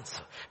has no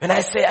answer. When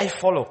I say I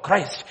follow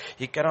Christ,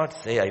 he cannot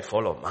say I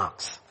follow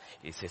Marx.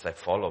 He says I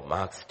follow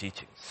Marx's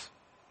teachings.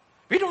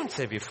 We don't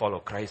say we follow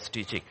Christ's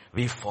teaching.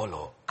 We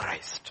follow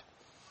Christ.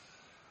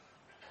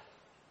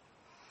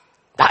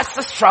 That's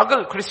the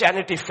struggle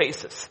Christianity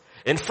faces.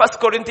 In 1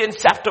 Corinthians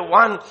chapter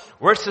 1,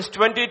 verses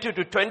 22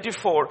 to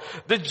 24,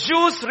 the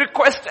Jews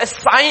request a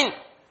sign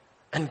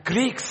and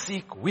Greeks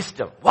seek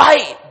wisdom. Why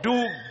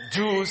do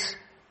Jews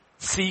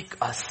seek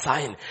a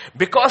sign?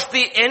 Because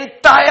the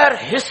entire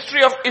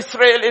history of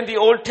Israel in the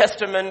Old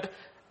Testament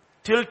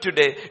till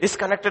today is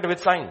connected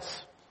with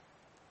signs.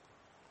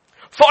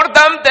 For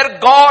them, their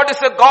God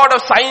is a God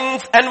of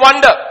signs and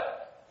wonder.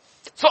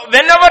 So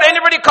whenever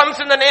anybody comes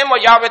in the name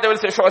of Yahweh, they will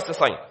say, show us a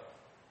sign.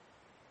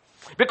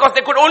 Because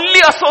they could only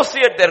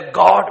associate their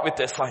God with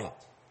a sign.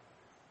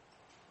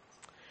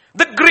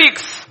 The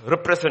Greeks,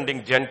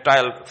 representing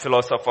Gentile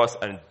philosophers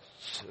and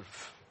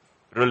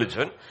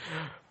religion,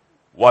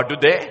 what do?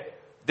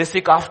 They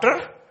seek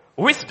after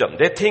wisdom.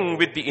 They think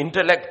with the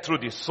intellect, through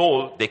the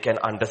soul, they can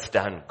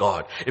understand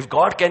God. If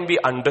God can be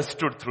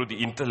understood through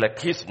the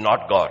intellect, He is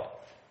not God.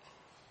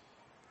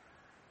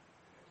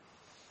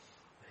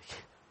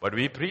 But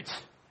we preach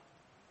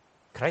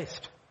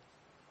Christ.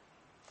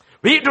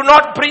 We do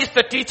not preach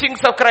the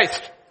teachings of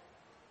Christ.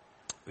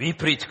 We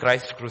preach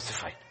Christ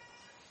crucified.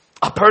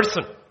 A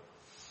person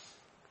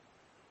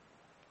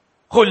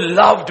who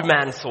loved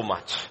man so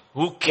much,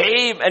 who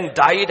came and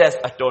died as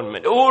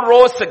atonement, who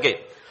rose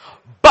again.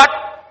 But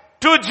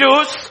to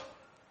Jews,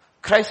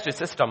 Christ is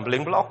a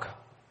stumbling block.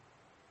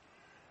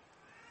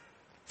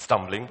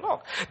 Stumbling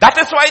block. That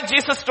is why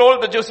Jesus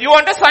told the Jews, you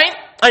want a sign?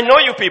 I know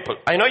you people.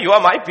 I know you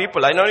are my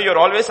people. I know you're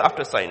always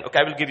after sign. Okay,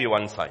 I will give you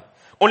one sign.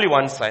 Only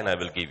one sign I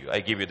will give you. I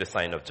give you the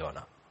sign of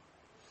Jonah.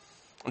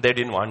 They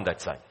didn't want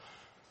that sign.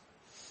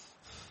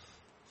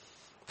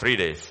 3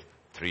 days,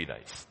 3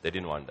 nights. They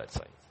didn't want that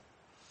sign.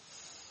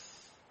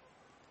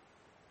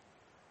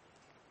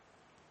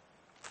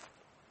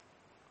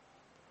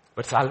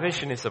 But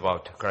salvation is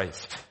about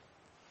Christ.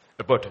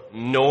 About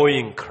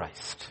knowing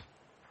Christ.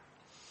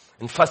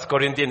 In 1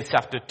 Corinthians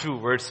chapter 2,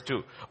 verse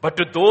 2. But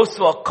to those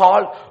who are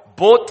called,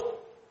 both,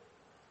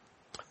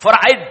 for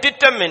I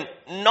determined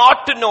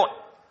not to know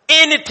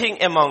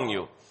anything among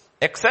you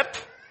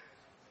except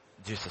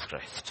Jesus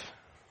Christ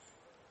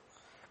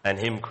and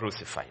Him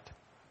crucified.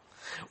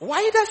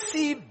 Why does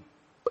He,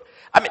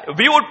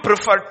 we would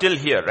prefer till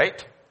here,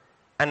 right?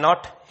 And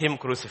not Him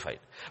crucified.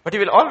 But He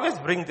will always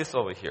bring this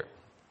over here.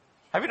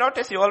 Have you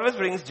noticed? He always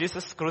brings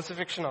Jesus'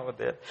 crucifixion over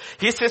there.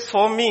 He says,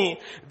 for me,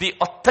 the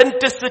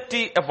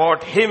authenticity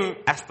about Him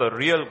as the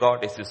real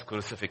God is His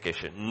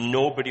crucifixion.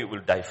 Nobody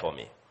will die for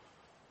me.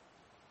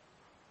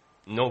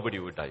 Nobody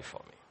will die for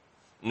me.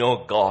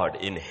 No God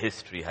in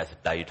history has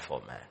died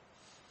for man.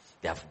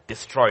 They have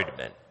destroyed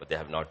man, but they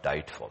have not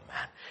died for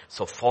man.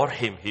 So for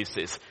Him, He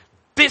says,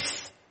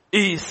 this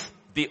is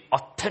the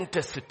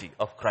authenticity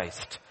of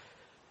Christ.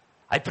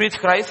 I preach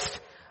Christ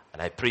and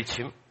I preach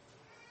Him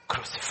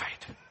crucified.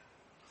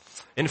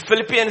 In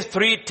Philippians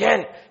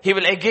 3:10, He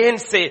will again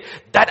say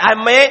that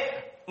I may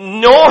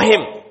know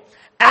Him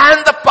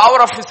and the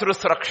power of His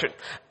resurrection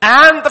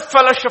and the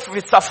fellowship of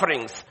His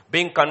sufferings,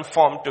 being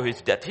conformed to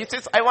His death. He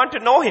says, I want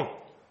to know Him.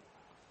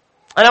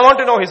 And I want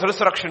to know His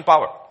resurrection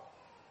power.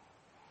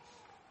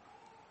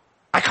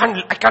 I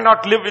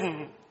cannot live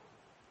in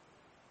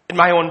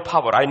my own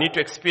power. I need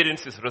to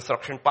experience his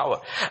resurrection power.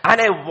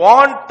 And I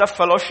want the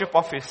fellowship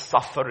of his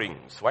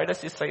sufferings. Why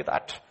does he say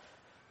that?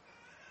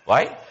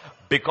 Why?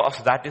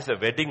 Because that is a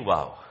wedding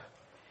vow.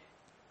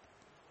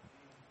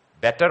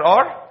 Better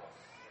or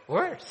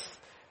worse?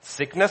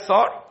 Sickness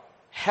or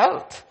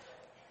health?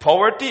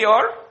 Poverty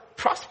or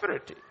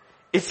prosperity?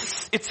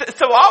 It's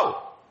a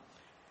vow.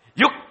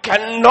 You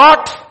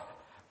cannot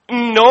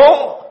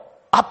know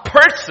a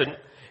person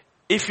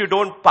if you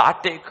don't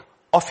partake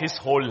of his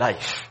whole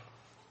life.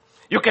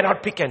 You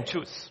cannot pick and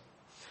choose.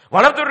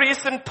 One of the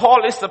reasons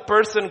Paul is the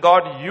person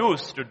God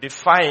used to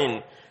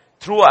define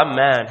through a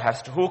man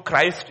as to who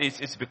Christ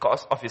is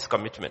because of his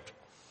commitment.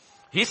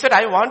 He said,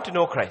 I want to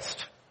know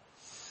Christ.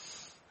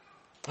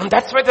 And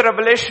that's why the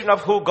revelation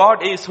of who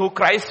God is, who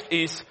Christ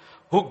is,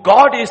 who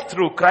God is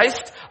through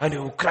Christ, and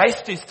who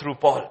Christ is through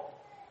Paul.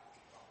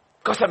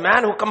 Because a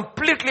man who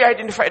completely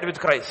identified with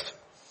Christ.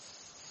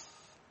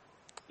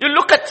 You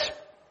look at,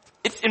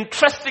 it's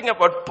interesting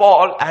about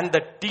Paul and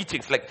the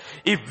teachings. Like,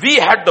 if we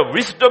had the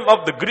wisdom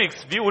of the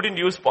Greeks, we wouldn't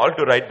use Paul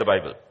to write the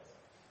Bible.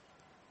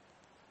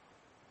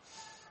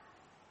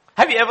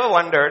 Have you ever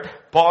wondered,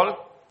 Paul,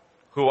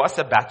 who was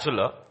a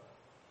bachelor,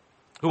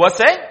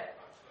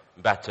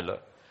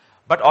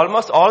 but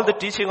almost all the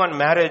teaching on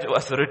marriage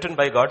was written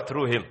by God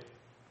through him.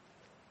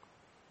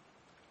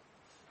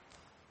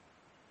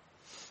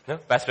 No?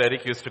 Pastor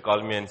Eric used to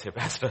call me and say,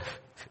 Pastor,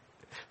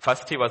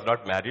 first he was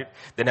not married,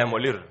 then I'm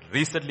only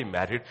recently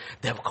married.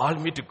 They have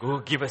called me to go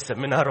give a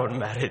seminar on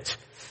marriage.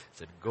 I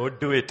said, go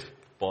do it.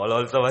 Paul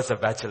also was a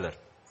bachelor.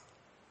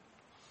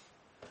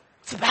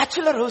 It's a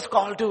bachelor who's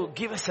called to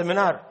give a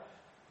seminar.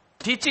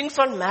 Teachings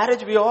on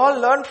marriage we all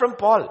learn from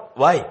Paul.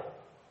 Why?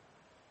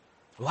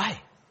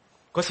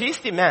 Because he's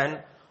the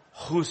man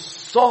who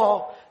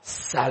saw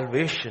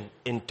salvation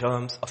in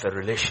terms of a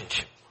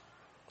relationship.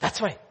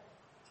 That's why.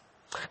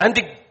 And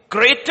the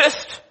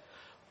greatest,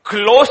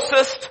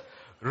 closest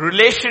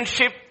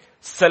relationship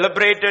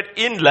celebrated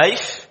in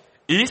life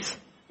is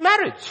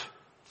marriage.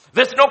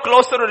 There's no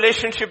closer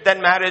relationship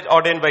than marriage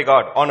ordained by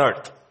God on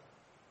earth.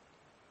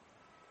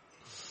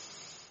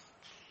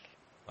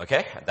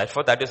 Okay?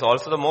 Therefore, that is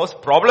also the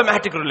most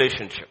problematic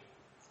relationship.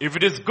 If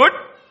it is good,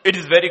 it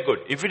is very good.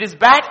 If it is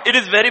bad, it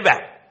is very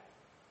bad.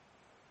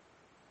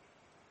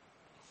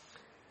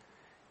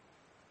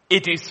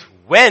 It is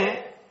when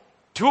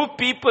two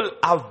people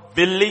are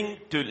willing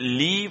to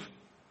leave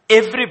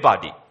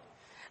everybody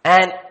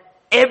and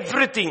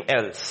everything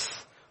else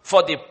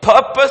for the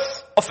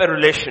purpose of a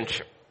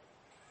relationship.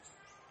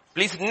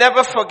 Please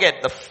never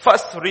forget, the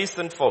first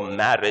reason for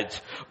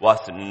marriage was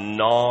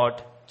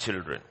not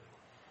children.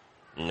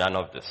 None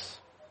of this.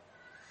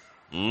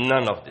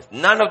 None of this.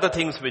 None of the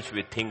things which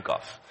we think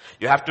of.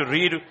 You have to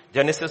read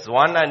Genesis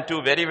 1 and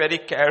 2 very, very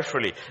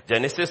carefully.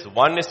 Genesis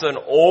 1 is an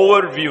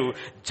overview.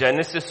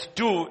 Genesis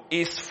 2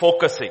 is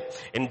focusing.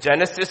 In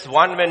Genesis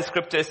 1, when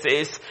scripture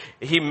says,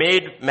 he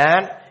made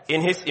man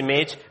in his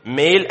image,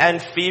 male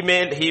and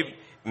female, he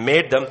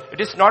made them.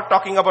 It is not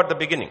talking about the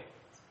beginning.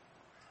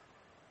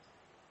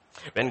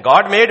 When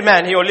God made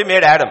man, he only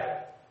made Adam.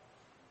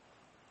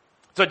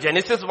 So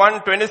Genesis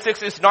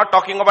 1:26 is not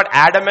talking about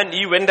Adam and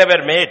Eve when they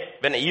were made,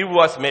 when Eve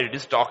was made. It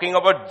is talking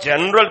about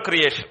general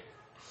creation.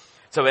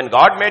 So when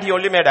God made, he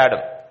only made Adam.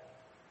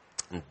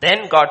 And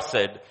then God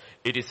said,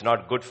 it is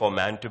not good for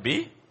man to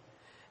be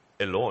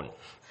alone.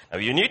 Now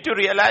you need to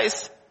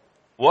realize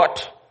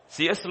what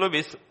C.S.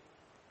 Lewis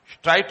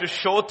tried to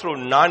show through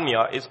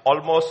Narnia is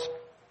almost,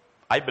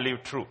 I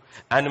believe, true.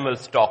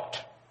 Animals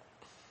talked.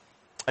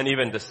 And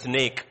even the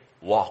snake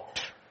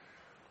walked.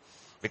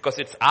 Because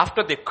it's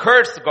after the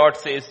curse, God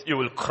says, you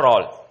will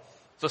crawl.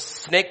 So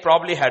snake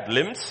probably had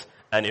limbs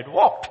and it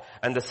walked.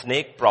 And the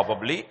snake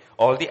probably,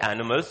 all the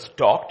animals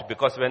talked,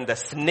 because when the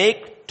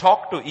snake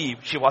talked to Eve,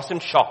 she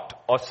wasn't shocked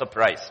or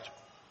surprised.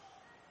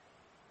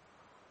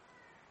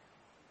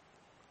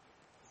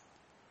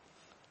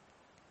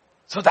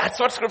 So that's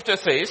what scripture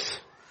says.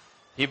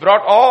 He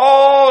brought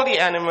all the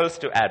animals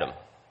to Adam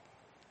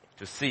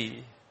to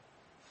see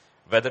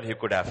whether he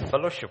could have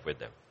fellowship with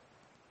them.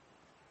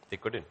 They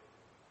couldn't.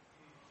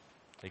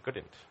 They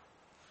couldn't.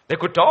 They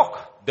could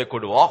talk, they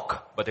could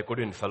walk, but they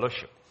couldn't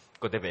fellowship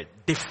because they were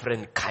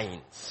different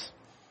kinds.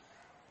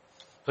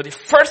 So the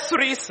first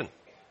reason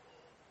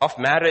of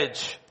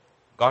marriage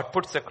God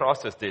puts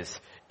across is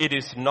this: it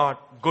is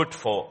not good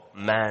for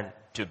man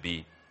to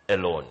be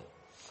alone.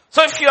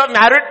 So if you are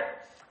married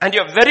and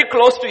you are very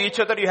close to each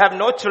other, you have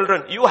no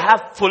children, you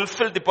have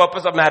fulfilled the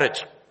purpose of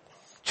marriage.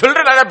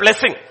 Children are a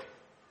blessing.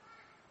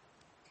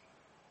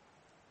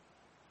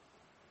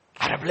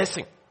 Are a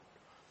blessing.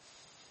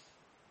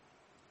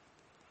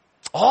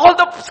 All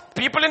the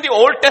people in the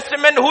Old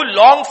Testament who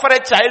longed for a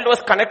child was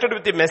connected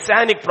with the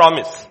messianic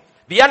promise.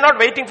 We are not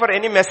waiting for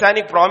any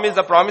messianic promise.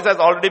 The promise has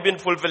already been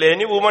fulfilled.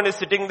 Any woman is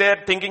sitting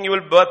there thinking you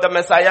will birth the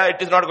Messiah. It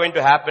is not going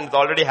to happen. It's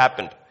already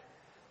happened.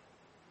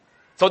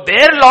 So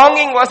their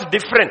longing was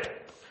different.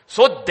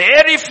 So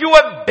there, if you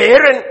are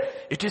barren,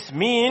 it is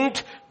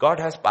meant God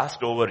has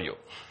passed over you.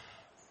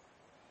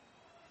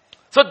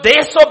 So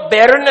they saw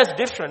barrenness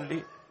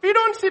differently. We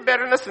don't see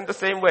barrenness in the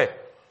same way.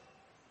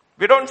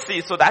 We don't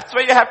see. So that's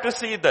why you have to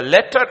see the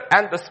letter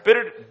and the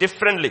spirit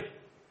differently.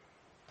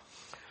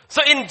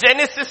 So in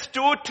Genesis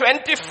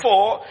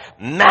 2:24,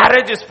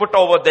 marriage is put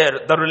over there.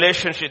 The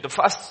relationship, the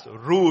first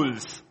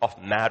rules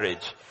of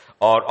marriage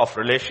or of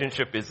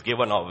relationship is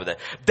given over there.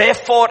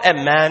 Therefore a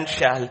man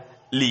shall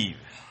leave.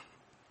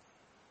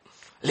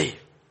 Leave.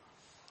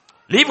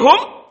 Leave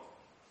whom?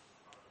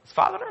 His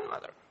father and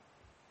mother.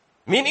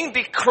 Meaning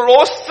the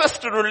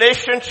closest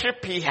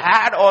relationship he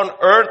had on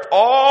earth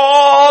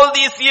all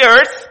these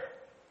years,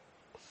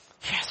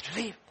 he has to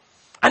leave.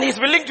 And he's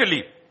willing to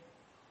leave.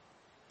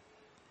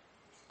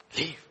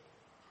 Leave.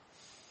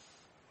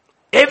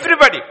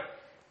 Everybody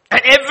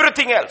and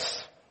everything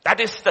else. That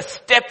is the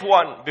step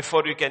one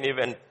before you can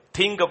even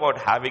think about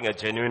having a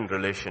genuine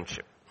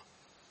relationship.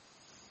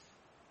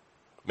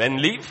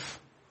 Men leave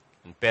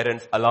and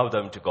parents allow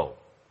them to go.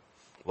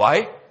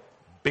 Why?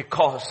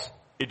 Because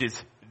it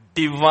is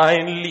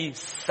divinely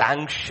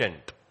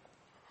sanctioned.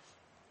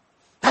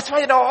 That's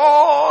why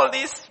all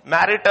these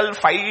marital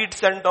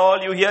fights and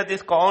all, you hear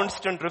this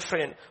constant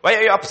refrain. Why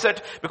are you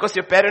upset? Because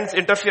your parents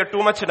interfere too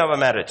much in our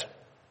marriage.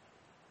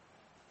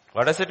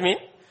 What does it mean?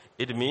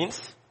 It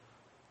means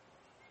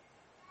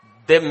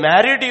they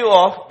married you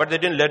off, but they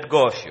didn't let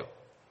go of you.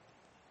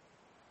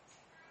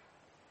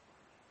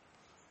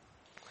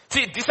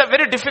 See, these are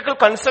very difficult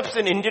concepts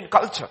in Indian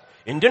culture.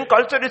 Indian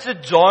culture is a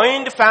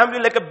joint family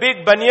like a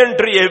big banyan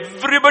tree.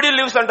 Everybody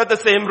lives under the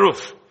same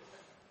roof.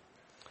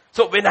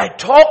 So when I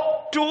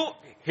talk to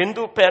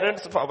Hindu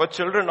parents of our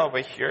children over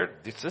here,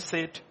 this is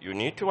it. You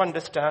need to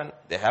understand.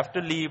 They have to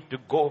leave, to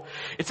go.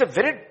 It's a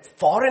very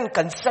foreign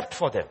concept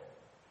for them.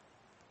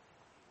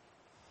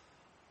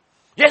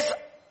 Yes,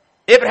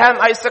 Abraham,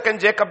 Isaac and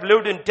Jacob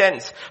lived in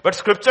tents. But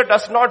scripture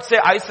does not say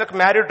Isaac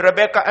married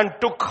Rebekah and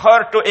took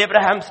her to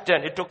Abraham's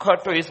tent. It took her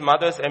to his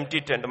mother's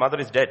empty tent. The mother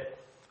is dead.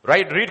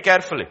 Right? Read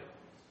carefully.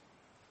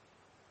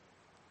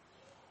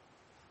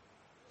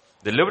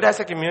 They lived as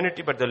a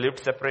community, but they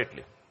lived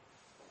separately.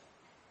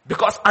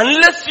 Because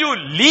unless you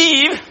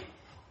leave,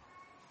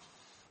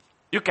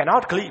 you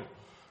cannot cleave.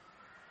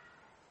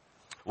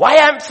 Why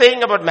I'm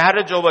saying about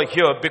marriage over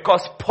here?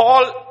 Because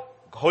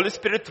Holy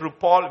Spirit through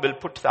Paul will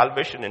put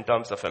salvation in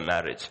terms of a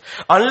marriage.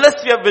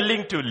 Unless we are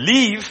willing to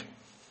leave,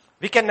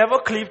 we can never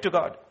cleave to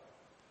God.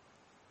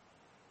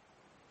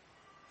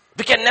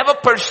 We can never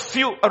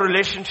pursue a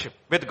relationship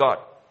with God.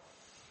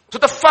 So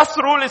the first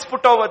rule is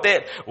put over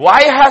there.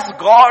 Why has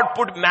God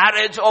put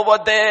marriage over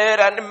there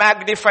and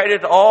magnified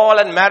it all?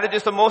 And marriage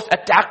is the most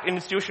attacked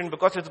institution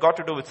because it's got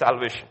to do with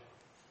salvation.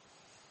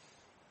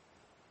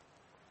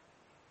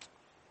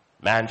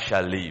 Man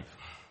shall leave.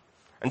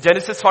 And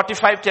Genesis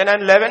 45:10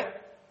 and 11.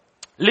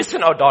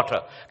 Listen, O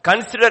daughter,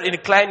 consider,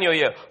 incline your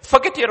ear.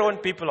 Forget your own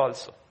people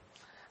also.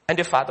 And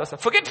your father said,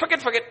 forget.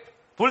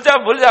 Bhul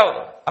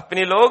jao.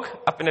 Apne log,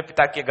 apne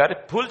pita ke ghar,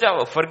 bhul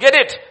jao. Forget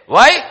it.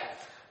 Why?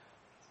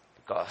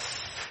 Because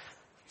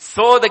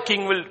so the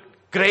king will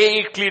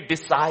greatly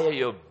desire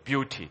your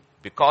beauty.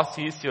 Because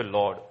he is your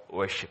Lord,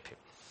 worship him.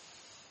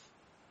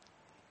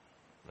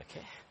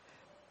 Okay.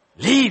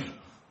 Leave.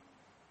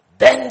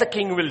 Then the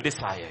king will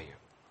desire you.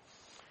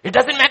 It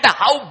doesn't matter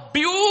how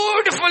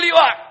beautiful you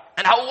are.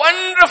 And how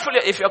wonderful,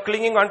 if you're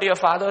clinging onto your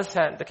father's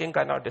hand, the king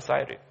cannot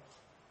desire you.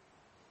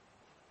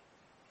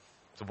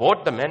 So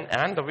both the men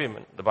and the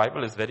women, the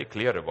Bible is very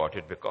clear about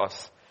it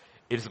because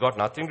it's got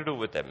nothing to do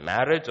with a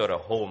marriage or a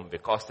home,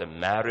 because the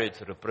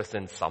marriage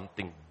represents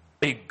something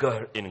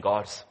bigger in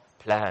God's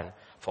plan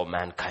for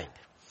mankind.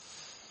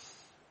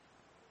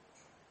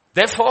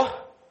 Therefore,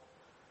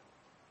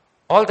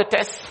 all the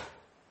tests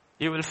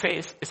you will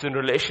face is in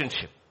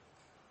relationship.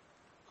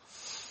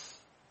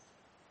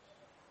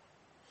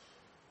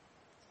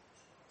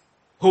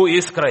 Who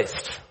is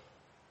Christ?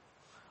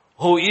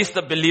 Who is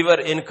the believer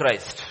in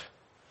Christ?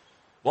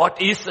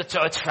 What is the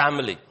church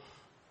family?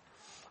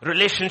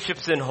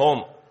 Relationships in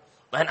home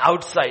and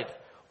outside.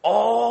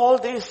 All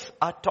these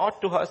are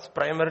taught to us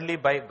primarily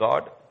by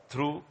God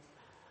through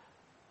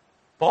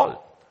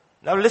Paul.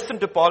 Now listen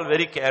to Paul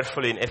very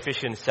carefully in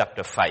Ephesians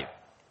chapter 5.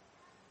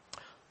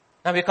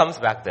 Now he comes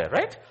back there,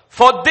 right?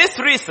 For this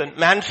reason,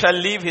 man shall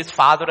leave his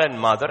father and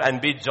mother and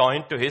be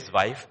joined to his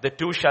wife. The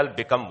two shall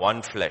become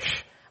one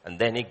flesh. And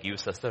then he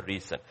gives us the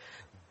reason.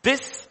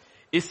 This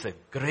is a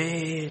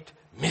great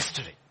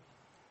mystery.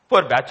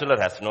 Poor bachelor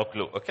has no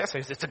clue. Okay, so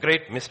it's a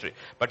great mystery.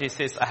 But he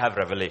says, I have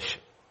revelation.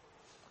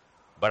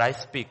 But I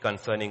speak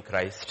concerning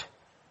Christ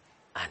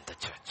and the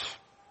church.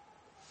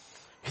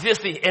 He says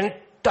the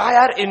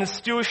entire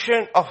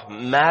institution of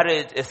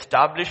marriage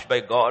established by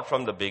God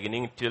from the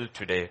beginning till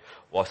today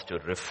was to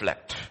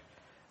reflect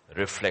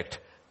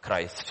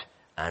Christ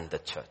and the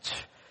church.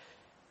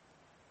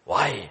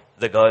 Why?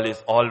 The girl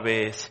is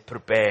always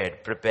prepared,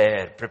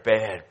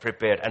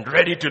 and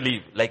ready to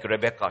leave, like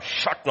Rebekah,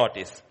 short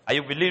notice.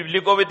 Will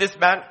you go with this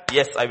man?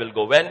 Yes, I will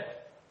go. When?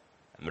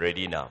 I'm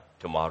ready now,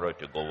 tomorrow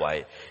to go.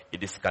 Why?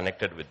 It is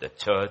connected with the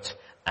church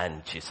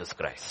and Jesus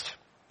Christ.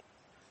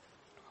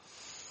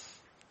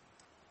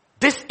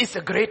 This is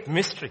a great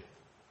mystery.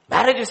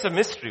 Marriage is a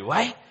mystery.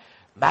 Why?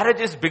 Marriage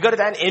is bigger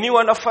than any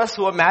one of us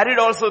who are married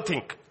also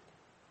think.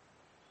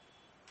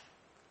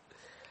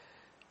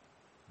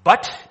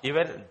 But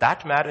even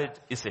that marriage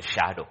is a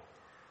shadow.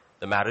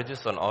 The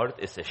marriages on earth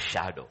is a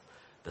shadow.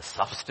 The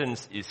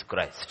substance is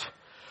Christ.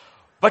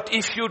 But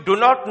if you do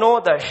not know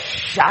the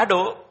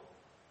shadow,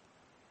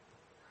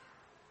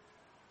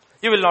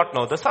 you will not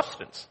know the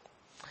substance.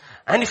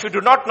 And if you do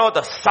not know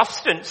the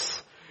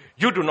substance,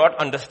 you do not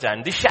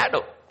understand the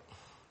shadow.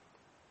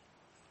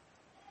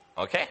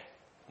 Okay?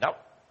 Now,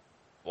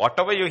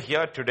 whatever you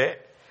hear today,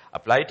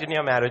 apply it in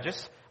your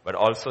marriages, but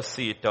also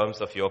see in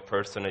terms of your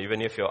person.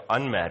 Even if you're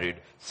unmarried,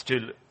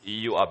 still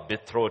you are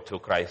betrothed to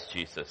Christ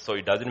Jesus. So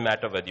it doesn't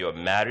matter whether you're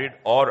married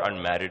or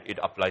unmarried, it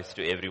applies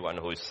to everyone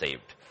who is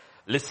saved.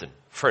 Listen,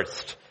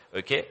 first,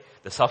 okay,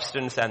 the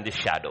substance and the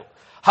shadow.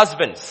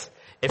 Husbands,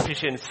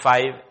 Ephesians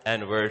 5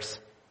 and verse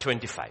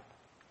 25.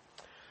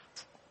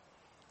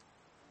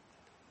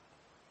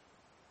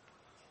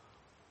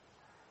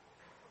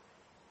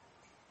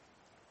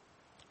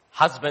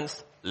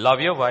 Husbands, love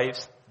your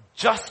wives,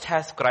 just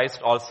as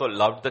Christ also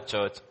loved the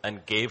church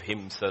and gave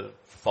himself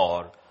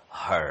for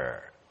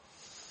her.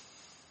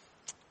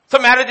 So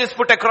marriage is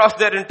put across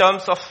there in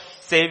terms of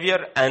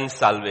Savior and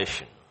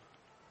salvation.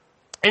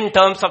 In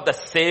terms of the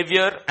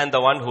Savior and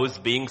the one who is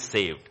being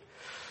saved.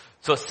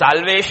 So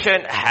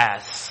salvation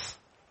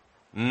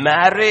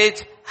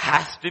marriage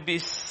has to be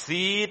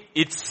seen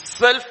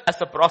itself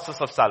as a process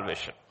of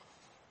salvation.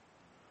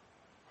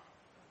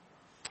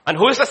 And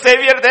who is the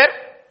Savior there?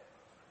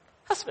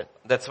 Husband.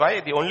 That's why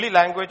the only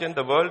language in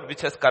the world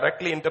which has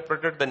correctly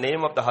interpreted the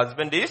name of the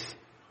husband is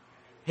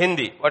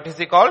Hindi. What is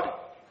he called?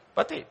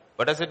 Pati.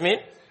 What does it mean?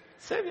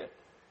 Savior.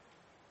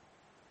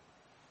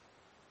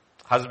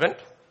 Husband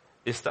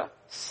is the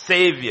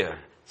Savior.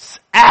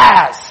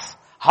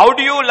 How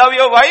do you love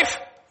your wife?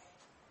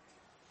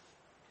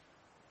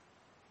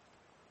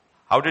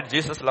 How did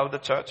Jesus love the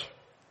church?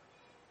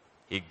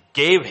 He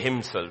gave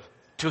himself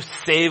to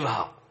save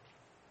her.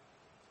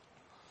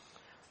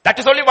 That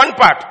is only one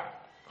part.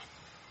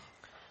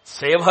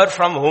 Save her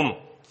from whom?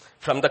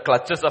 From the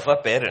clutches of her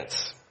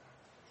parents.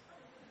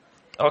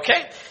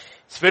 Okay?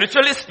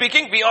 Spiritually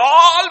speaking, we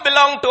all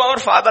belong to our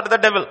father, the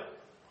devil.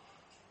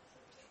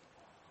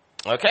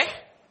 Okay?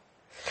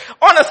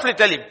 Honestly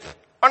tell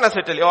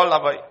you, all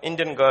our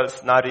Indian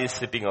girls, Nari is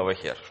sitting over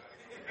here.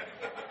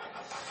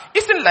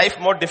 Isn't life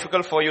more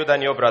difficult for you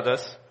than your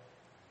brothers?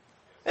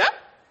 Yeah?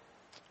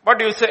 What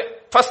do you say?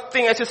 First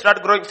thing as you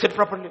start growing, sit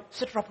properly,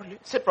 sit properly,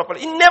 sit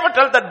properly. You never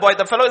tell that boy.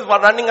 The fellow is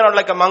running around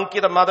like a monkey.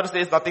 The mother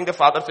says nothing, the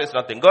father says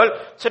nothing. Girl,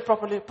 sit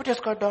properly, put your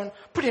skirt down,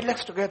 put your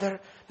legs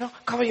together. No,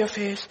 cover your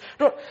face.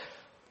 No.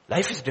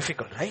 Life is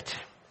difficult, right?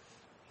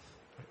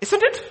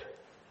 Isn't it?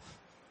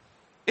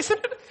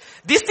 Isn't it?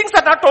 These things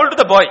are not told to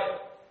the boy.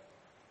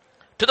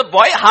 To the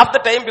boy, half the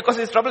time, because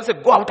he's trouble, say,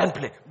 go out and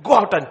play. Go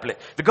out and play.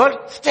 The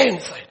girl, stay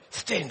inside.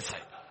 Stay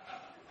inside.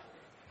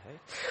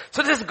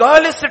 So this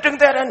girl is sitting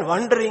there and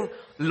wondering,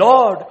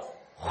 Lord,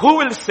 who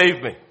will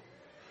save me?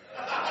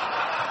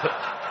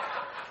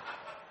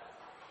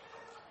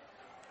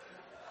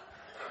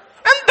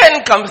 And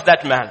then comes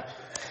that man.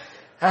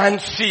 And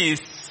she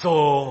is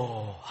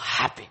so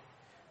happy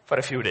for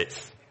a few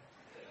days.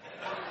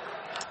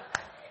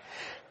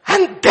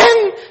 And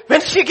then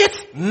when she gets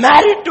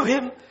married to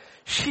him,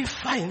 she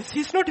finds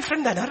he's no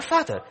different than her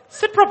father.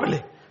 Sit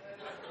properly.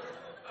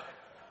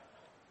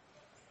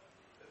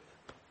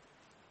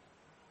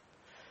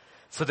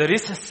 So there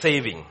is a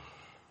saving.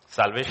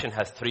 Salvation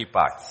has three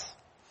parts.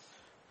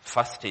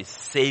 First, he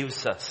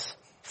saves us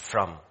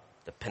from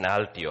the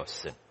penalty of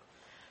sin.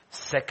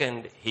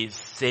 Second, he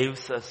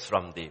saves us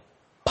from the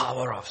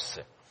power of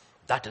sin.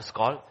 That is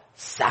called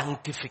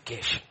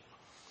sanctification.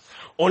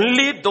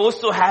 Only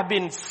those who have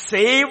been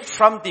saved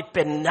from the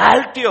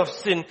penalty of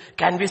sin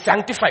can be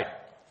sanctified.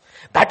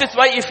 That is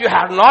why if you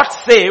have not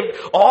saved,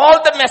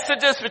 all the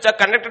messages which are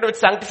connected with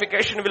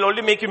sanctification will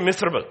only make you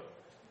miserable.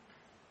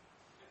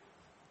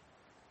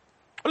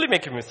 Only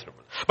make you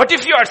miserable. But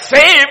if you are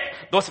saved,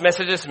 those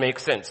messages make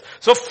sense.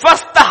 So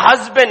first the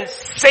husband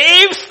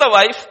saves the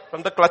wife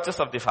from the clutches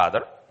of the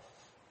father.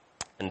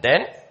 And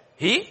then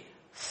he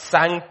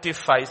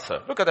sanctifies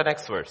her. Look at the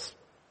next verse.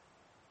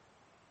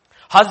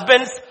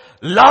 Husbands,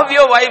 love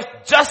your wife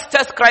just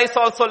as Christ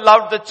also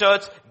loved the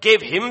church,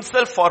 gave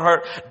himself for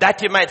her,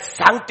 that he might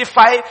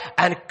sanctify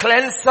and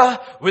cleanse her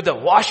with the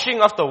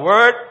washing of the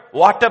word,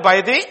 water by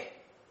the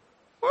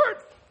word.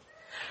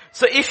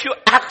 So if you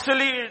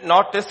actually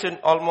notice in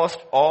almost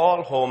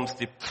all homes,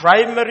 the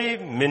primary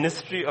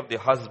ministry of the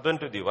husband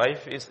to the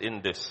wife is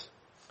in this.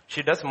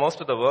 She does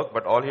most of the work,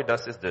 but all he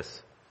does is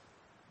this.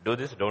 Do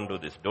this, don't do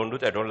this. Don't do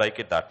that, I don't like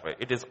it that way.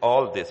 It is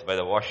all this, by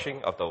the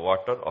washing of the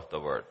water of the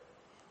word.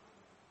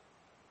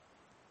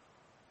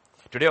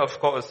 Today, of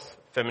course,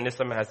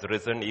 feminism has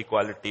risen,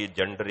 equality,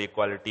 gender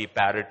equality,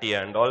 parity,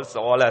 and also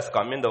all has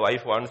come in. The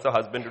wife wants the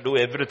husband to do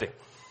everything.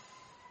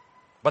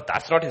 But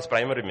that's not his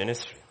primary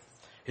ministry.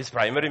 His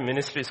primary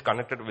ministry is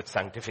connected with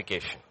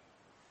sanctification.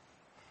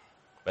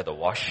 By the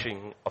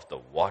washing of the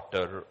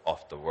water of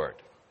the word.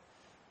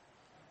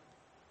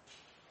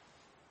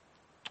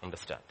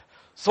 Understand?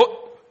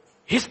 So,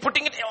 he's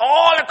putting it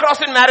all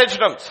across in marriage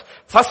terms.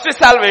 First is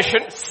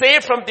salvation,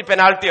 saved from the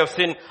penalty of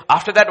sin.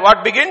 After that,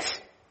 what begins?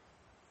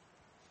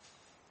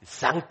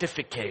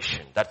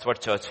 Sanctification. That's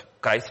what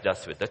Christ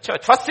does with the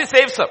church. First he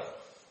saves her.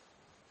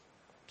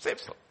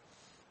 Saves her.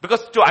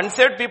 Because to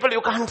unsaved people,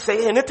 you can't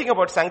say anything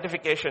about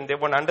sanctification. They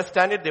won't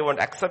understand it, they won't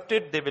accept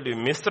it, they will be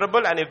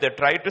miserable, and if they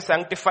try to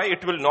sanctify,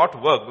 it will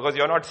not work because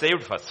you're not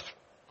saved first.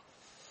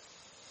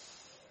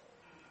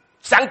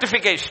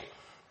 Sanctification.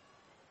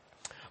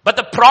 But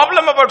the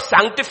problem about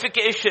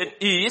sanctification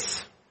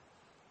is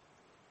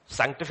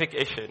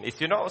sanctification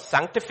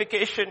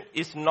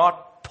is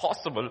not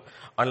possible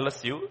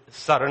unless you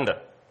surrender.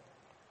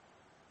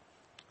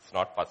 It's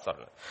not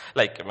possible.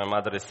 Like my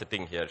mother is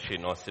sitting here, she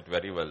knows it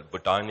very well.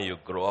 Bhutani, you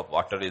grow up,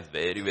 water is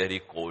very, very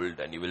cold,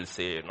 and you will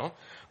say,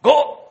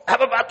 go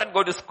have a bath and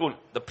go to school.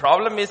 The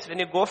problem is when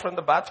you go from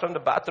the bathroom,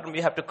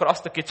 you have to cross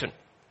the kitchen.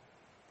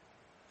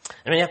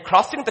 And when you're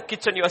crossing the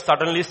kitchen, you are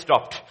suddenly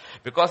stopped.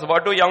 Because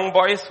what do young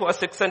boys who are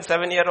 6 and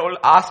 7 year old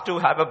asked to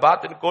have a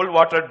bath in cold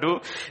water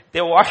do?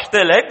 They wash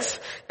their legs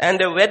and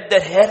they wet their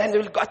hair and they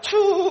will go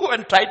choo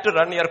and try to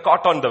run. You're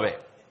caught on the way.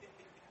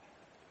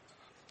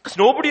 Because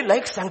nobody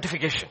likes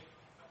sanctification.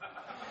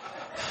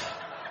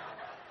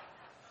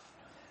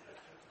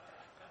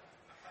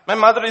 My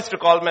mother used to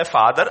call my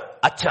father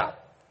Acha,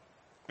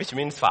 which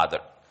means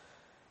father.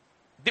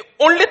 The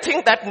only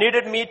thing that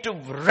needed me to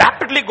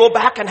rapidly go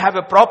back and have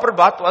a proper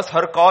bath was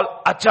her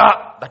call,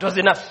 Acha. That was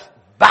enough.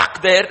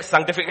 Back there,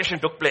 sanctification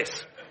took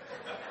place.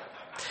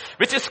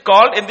 Which is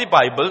called in the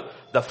Bible,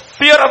 the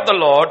fear of the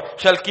Lord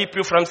shall keep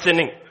you from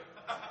sinning.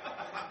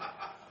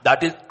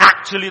 That is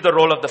actually the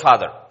role of the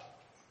father.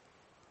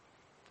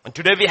 And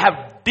today we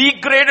have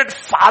degraded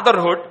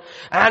fatherhood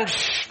and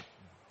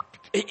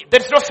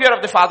there's no fear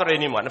of the father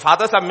anymore. The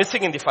fathers are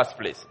missing in the first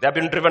place. They have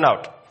been driven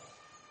out.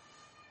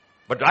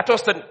 But that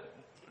was the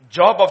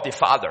job of the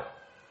father,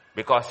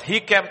 because he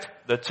kept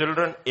the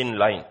children in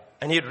line.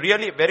 And he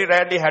really, very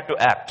rarely had to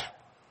act.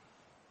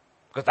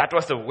 Because that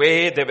was the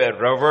way they were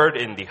revered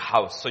in the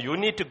house. So you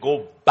need to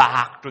go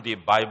back to the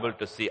Bible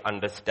to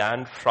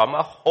understand from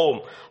a home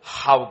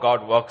how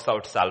God works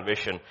out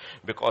salvation.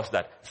 Because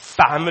that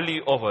family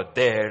over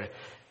there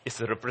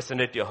is a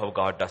representative of how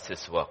God does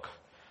his work.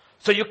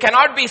 So you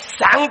cannot be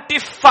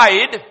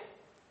sanctified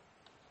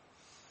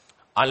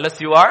unless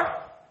you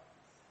are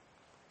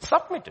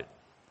submitted.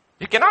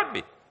 You cannot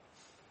be.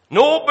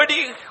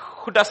 Nobody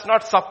who does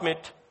not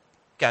submit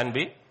can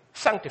be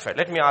sanctified.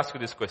 Let me ask you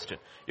this question.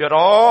 You're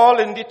all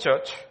in the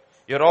church.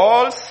 You're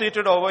all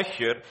seated over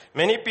here.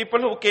 Many people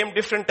who came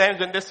different times,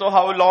 when they saw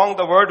how long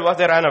the word was,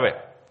 they ran away.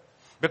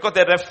 Because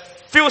they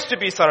refused to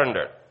be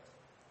surrendered.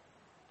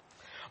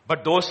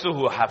 But those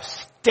who have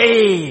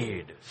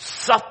stayed,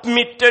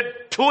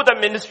 submitted to the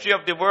ministry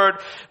of the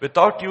word,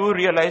 without you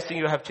realizing,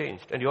 you have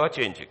changed. And you are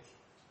changing.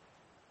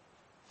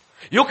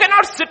 You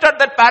cannot sit at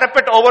that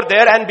parapet over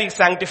there and be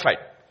sanctified.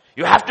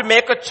 You have to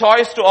make a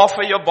choice to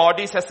offer your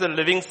bodies as a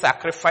living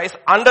sacrifice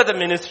under the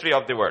ministry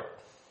of the word.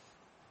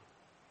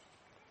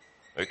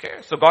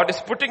 Okay, so God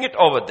is putting it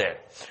over there.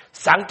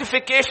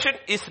 Sanctification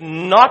is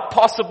not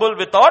possible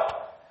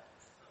without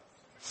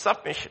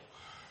submission.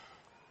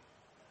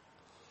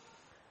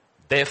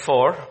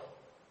 Therefore,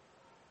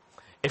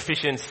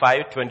 Ephesians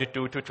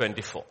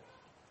 5:22-24.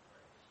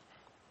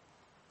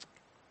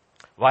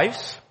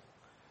 Wives,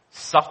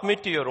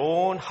 submit to your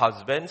own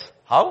husbands.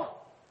 How?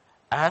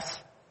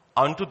 As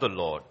unto the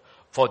Lord.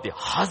 For the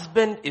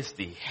husband is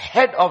the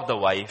head of the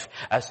wife,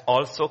 as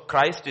also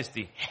Christ is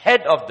the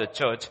head of the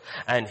church,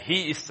 and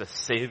he is the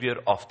savior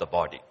of the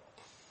body.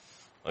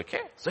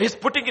 Okay? So he's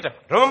putting it up.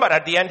 Remember,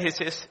 at the end he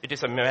says,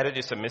 marriage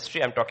is a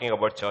mystery. I'm talking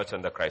about church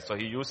and the Christ. So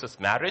he uses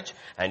marriage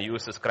and he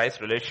uses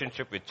Christ's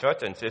relationship with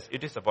church and says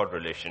it is about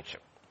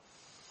relationship.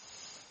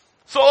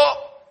 So,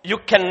 you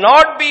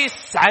cannot be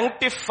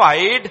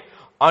sanctified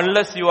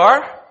unless you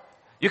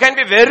can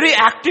be very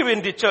active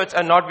in the church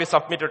and not be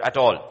submitted at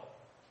all.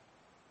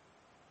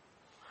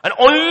 And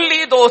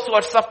only those who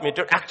are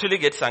submitted actually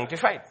get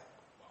sanctified.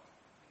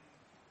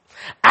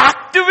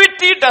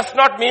 Activity does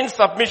not mean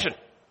submission.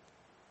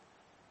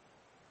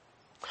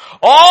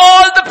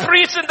 All the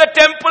priests in the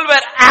temple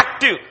were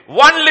active.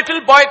 One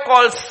little boy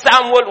called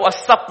Samuel was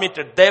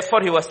submitted.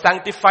 Therefore he was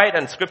sanctified,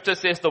 and scripture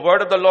says the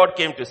word of the Lord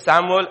came to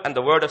Samuel and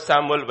the word of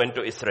Samuel went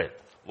to Israel.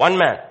 One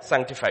man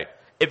sanctified.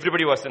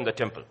 Everybody was in the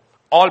temple.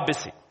 All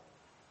busy.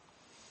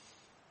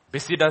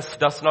 Busyness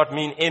does not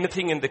mean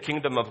anything in the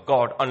kingdom of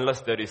God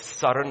unless there is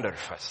surrender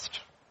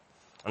first.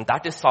 And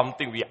that is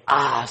something we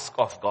ask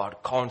of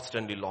God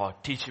constantly. Lord,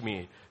 teach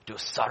me to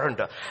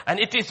surrender. And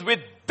it is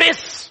with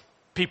this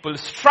people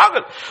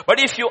struggle. But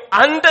if you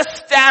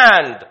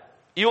understand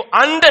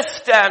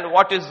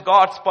what is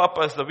God's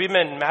purpose, the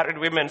women, married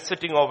women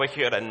sitting over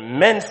here and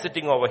men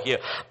sitting over here,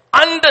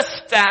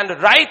 understand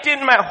right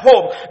in my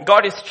home,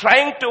 God is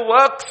trying to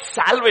work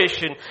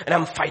salvation and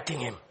I'm fighting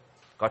him.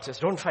 God says,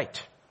 don't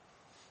fight.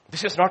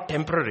 This is not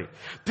temporary.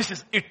 This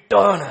is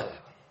eternal.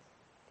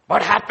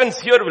 What happens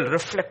here will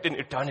reflect in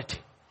eternity.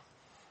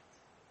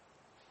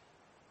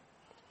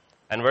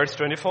 And verse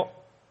 24.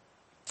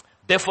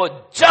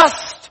 Therefore,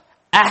 just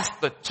as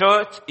the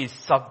church is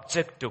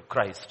subject to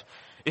Christ.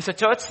 Is the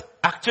church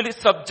actually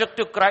subject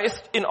to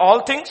Christ in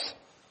all things?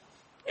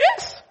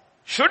 Yes,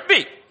 should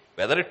be.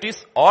 Whether it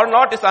is or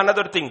not is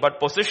another thing. But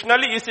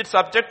positionally, is it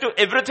subject to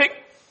everything?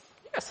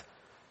 Yes.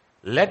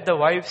 Let the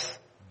wives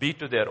be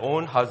to their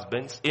own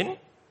husbands in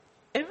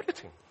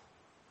everything.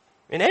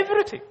 In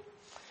everything.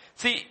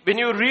 See, when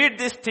you read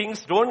these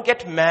things, don't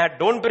get mad.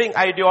 Don't bring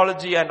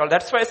ideology and all.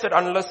 That's why I said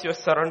unless you're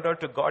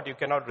surrendered to God, you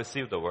cannot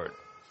receive the word.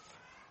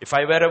 If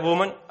I were a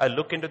woman, I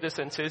look into this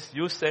and says,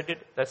 you said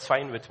it, that's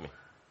fine with me.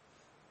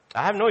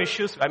 I have no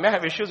issues. I may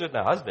have issues with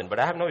my husband, but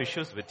I have no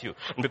issues with you.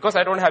 And because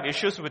I don't have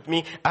issues with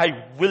me, I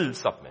will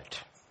submit.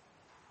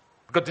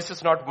 Because this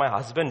is not my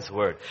husband's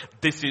word.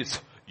 This is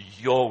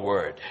your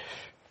word.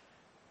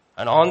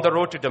 And on the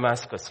road to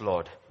Damascus,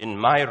 Lord, in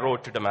my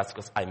road to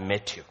Damascus, I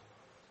met you.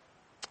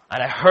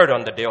 And I heard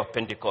on the day of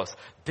Pentecost,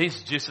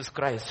 this Jesus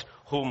Christ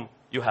whom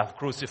you have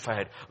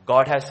crucified,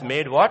 God has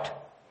made what?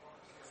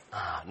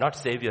 Not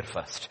Savior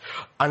first.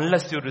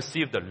 Unless you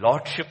receive the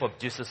Lordship of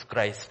Jesus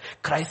Christ,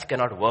 Christ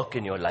cannot work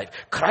in your life.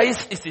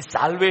 Christ is the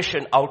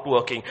salvation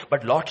outworking,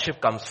 but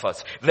Lordship comes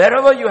first.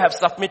 Wherever you have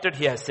submitted,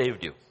 He has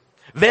saved you.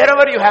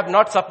 Wherever you have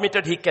not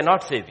submitted, He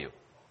cannot save you.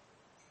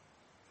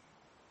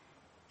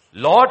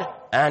 Lord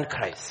and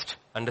Christ.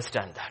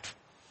 Understand that.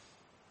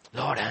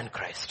 Lord and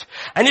Christ.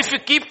 And if you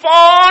keep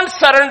on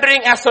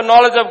surrendering as the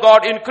knowledge of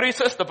God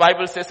increases, the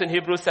Bible says in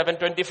Hebrews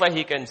 7:25,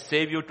 He can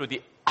save you to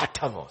the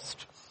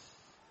uttermost.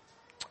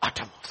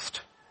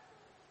 Uttermost.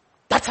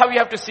 That's how you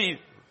have to see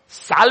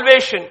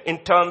salvation in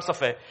terms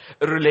of a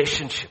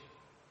relationship.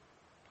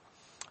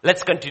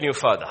 Let's continue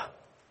further.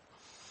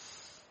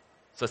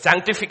 So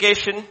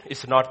sanctification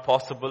is not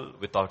possible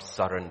without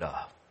surrender.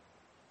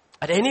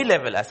 At any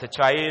level, as a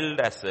child,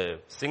 as a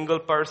single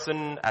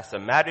person, as a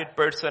married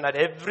person, at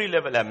every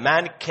level, a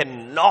man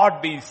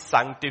cannot be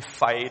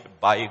sanctified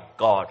by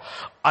God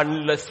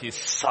unless he's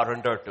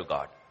surrendered to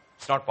God.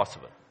 It's not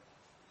possible.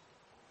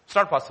 It's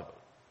not possible.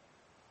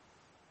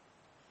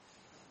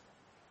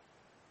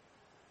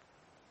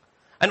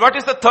 And what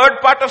is the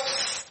third part of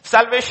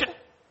salvation?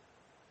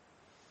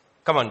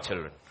 Come on,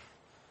 children.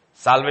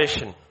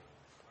 Salvation.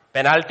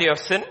 Penalty of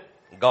sin,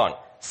 gone.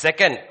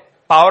 Second,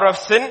 power of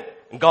sin,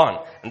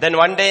 gone. And then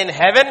one day in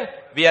heaven,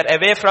 we are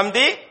away from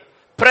the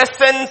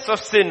presence of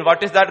sin.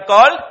 What is that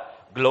called?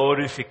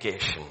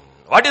 Glorification.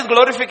 What is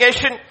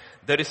glorification?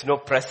 There is no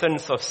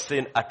presence of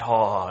sin at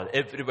all.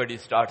 Everybody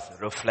starts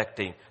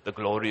reflecting the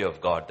glory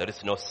of God. There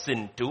is no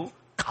sin to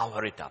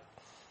cover it up.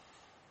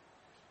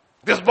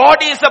 This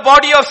body is the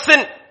body of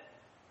sin.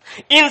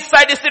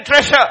 Inside is the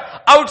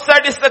treasure.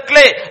 Outside is the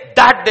clay.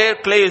 That there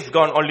clay is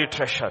gone. Only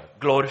treasure.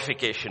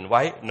 Glorification.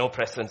 Why? No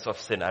presence of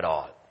sin at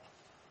all.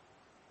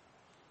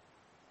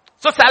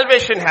 So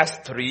salvation has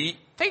three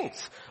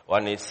things.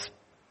 One is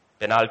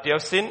penalty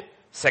of sin.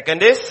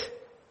 Second is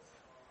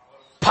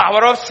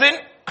power of sin.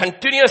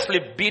 Continuously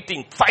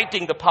beating,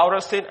 fighting the power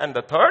of sin. And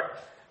the third,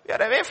 we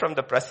are away from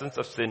the presence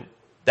of sin.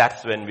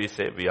 That's when we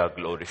say we are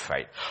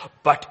glorified.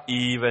 But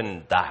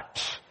even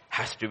that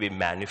has to be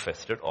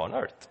manifested on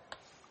earth.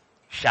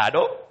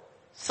 Shadow,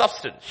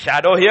 substance.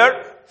 Shadow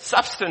here,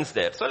 substance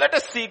there. So let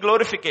us see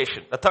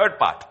glorification, the third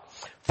part.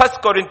 1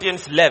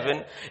 Corinthians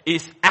 11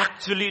 is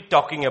actually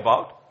talking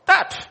about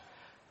that.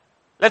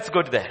 Let's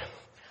go to there.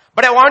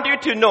 But I want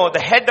you to know the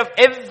head of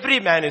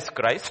every man is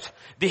Christ.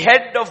 The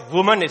head of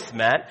woman is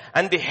man.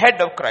 And the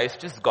head of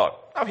Christ is God.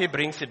 Now he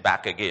brings it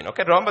back again.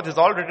 Okay, remember this is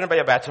all written by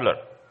a bachelor.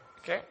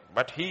 Okay,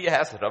 but he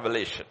has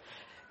revelation.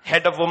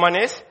 Head of woman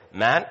is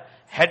man.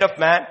 Head of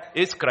man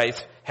is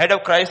Christ. Head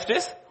of Christ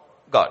is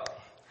God.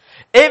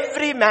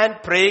 Every man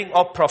praying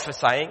or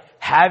prophesying,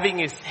 having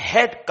his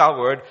head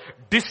covered,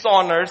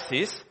 dishonors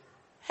his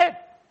head.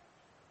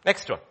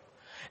 Next one.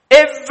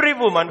 Every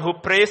woman who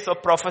prays or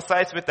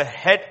prophesies with a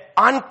head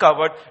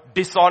uncovered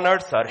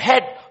dishonors her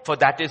head, for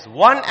that is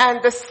one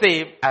and the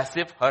same as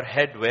if her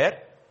head were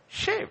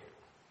shaved.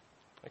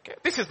 Okay,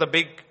 this is the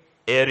big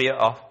area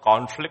of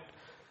conflict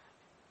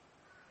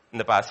in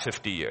the past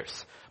 50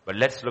 years. But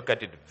let's look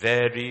at it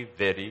very,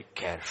 very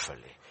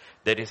carefully.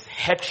 There is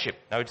headship.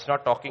 Now it's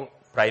not talking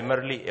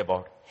primarily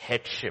about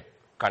headship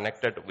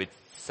connected with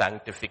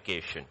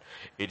sanctification.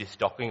 It is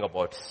talking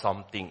about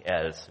something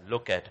else.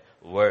 Look at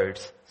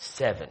verse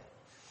 7.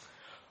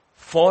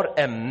 For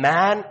a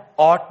man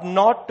ought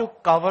not to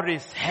cover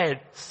his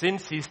head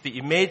since he is the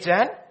image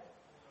and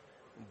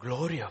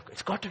glory of God.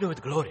 It's got to do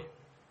with glory.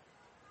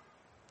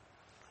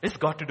 It's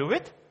got to do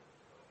with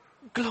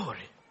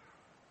glory.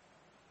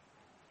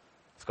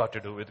 It's got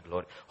to do with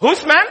glory.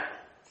 Whose man?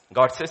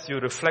 God says you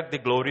reflect the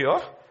glory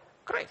of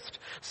Christ.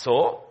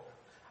 So,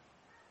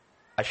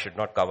 I should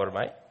not cover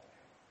my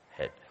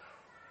head.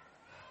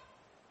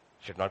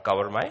 Should not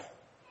cover my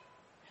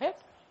head.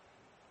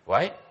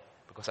 Why?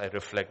 Because I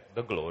reflect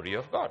the glory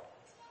of God.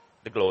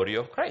 The glory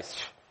of Christ.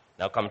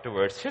 Now come to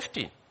verse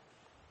 15.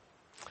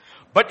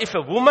 But if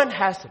a woman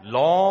has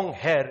long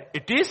hair,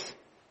 it is...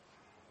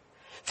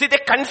 See, they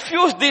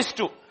confuse these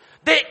two.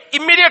 They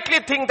immediately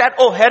think that,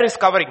 oh, hair is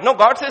covering. No,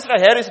 God says, no,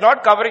 hair is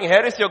not covering.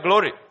 Hair is your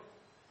glory.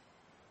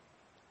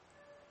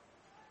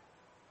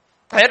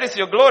 Hair is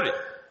your glory.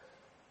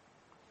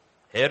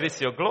 Hair is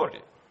your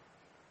glory.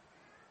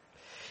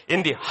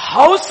 In the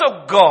house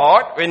of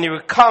God, when you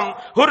come,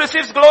 who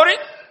receives glory?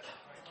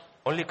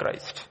 Only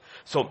Christ.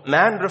 So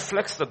man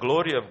reflects the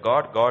glory of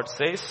God. God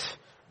says,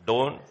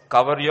 don't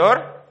cover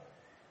your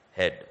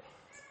head.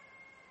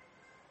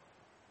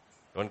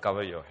 Don't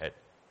cover your head.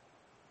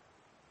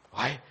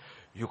 Why?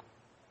 You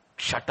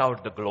shut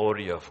out the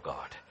glory of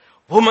God.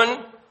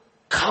 Woman,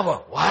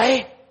 cover.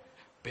 Why?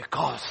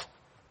 Because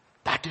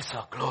that is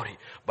her glory.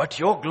 But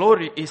your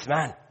glory is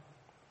man.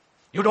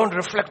 You don't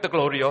reflect the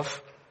glory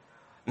of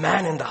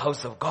man in the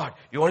house of God.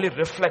 You only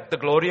reflect the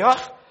glory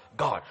of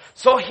God.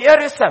 So here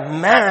is a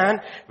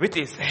man with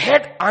his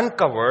head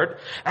uncovered,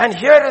 and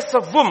here is a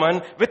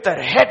woman with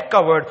her head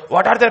covered.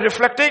 What are they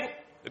reflecting?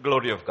 The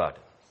glory of God.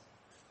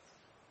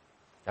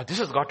 Now this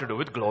has got to do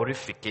with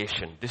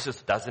glorification.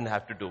 Doesn't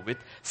have to do with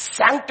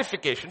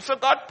sanctification. So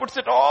God puts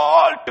it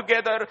all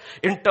together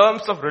in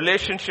terms of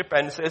relationship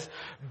and says,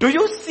 do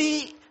you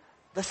see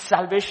the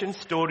salvation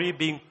story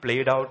being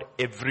played out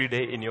every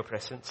day in your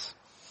presence?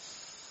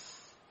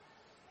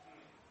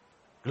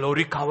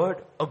 Glory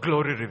covered or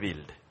glory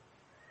revealed?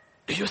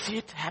 Do you see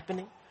it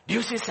happening? Do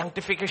you see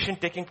sanctification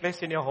taking place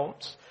in your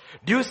homes?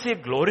 Do you see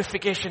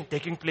glorification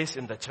taking place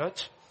in the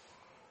church?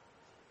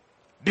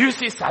 Do you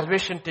see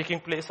salvation taking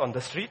place on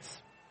the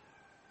streets?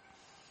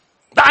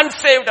 The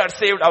unsaved are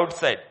saved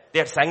outside. They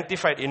are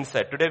sanctified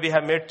inside. Today we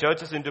have made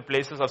churches into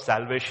places of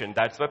salvation.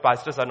 That's why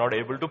pastors are not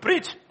able to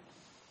preach.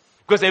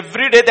 Because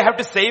every day they have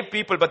to save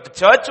people. But the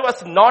church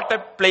was not a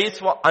place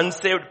for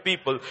unsaved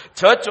people.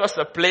 Church was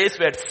a place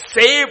where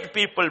saved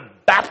people,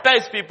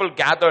 baptized people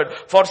gathered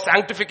for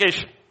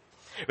sanctification.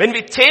 When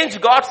we change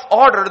God's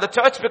order, the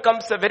church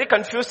becomes a very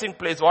confusing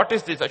place. What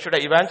is this? Should I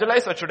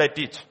evangelize or should I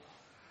teach?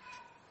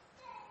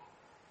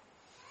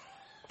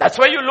 That's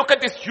why you look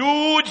at these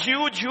huge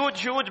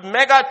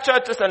mega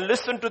churches and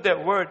listen to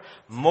their word.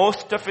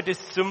 Most of it is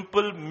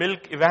simple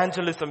milk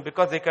evangelism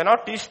because they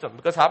cannot teach them.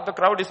 Because half the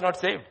crowd is not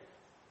saved.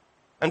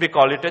 And we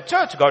call it a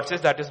church. God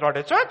says that is not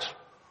a church.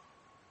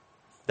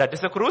 That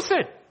is a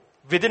crusade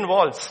within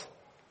walls.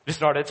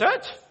 It's not a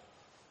church.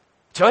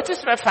 Church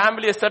is my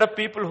family, a set of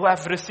people who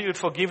have received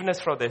forgiveness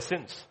for their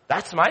sins.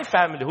 That's my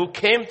family who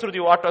came through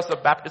the waters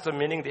of baptism,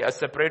 meaning they are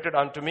separated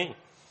unto me.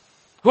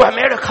 Who have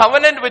made a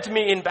covenant with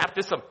me in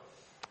baptism.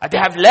 They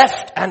have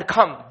left and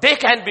come. They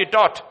can be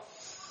taught.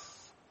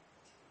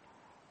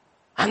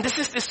 And this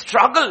is the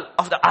struggle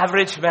of the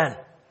average man.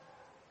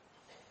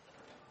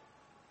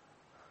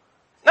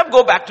 Now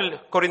go back to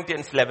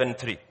Corinthians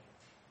 11:3.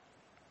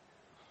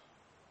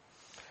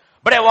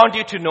 But I want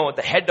you to know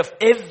the head of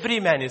every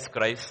man is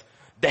Christ.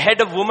 The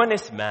head of woman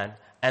is man.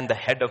 And the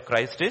head of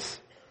Christ is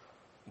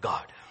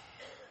God.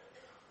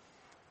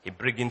 He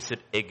brings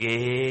it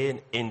again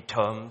in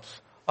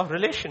terms of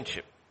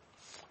relationship.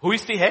 Who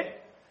is the head?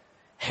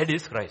 Head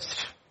is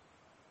Christ.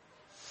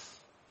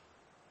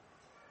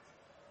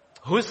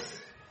 You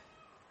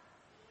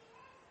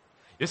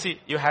see,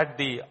 you had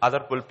the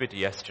other pulpit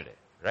yesterday,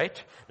 right?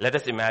 Let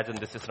us imagine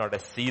this is not a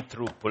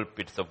see-through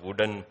pulpit. It's a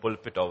wooden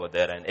pulpit over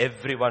there. And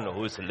everyone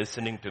who is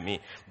listening to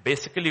me,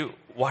 basically,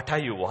 what are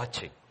you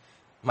watching?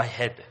 My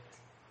head.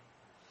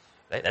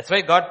 Right? That's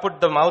why God put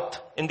the mouth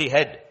in the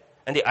head,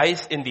 and the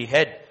eyes in the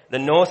head, the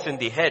nose in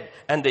the head,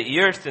 and the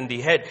ears in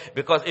the head.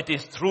 Because it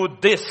is through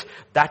this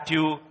that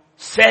you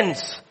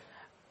sense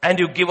and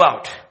you give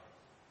out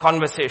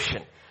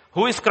conversation.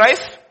 Who is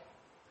Christ?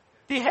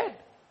 The head.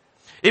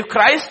 If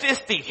Christ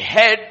is the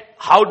head,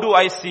 how do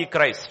I see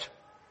Christ?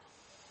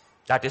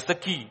 That is the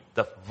key,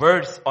 the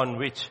verse on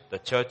which the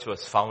church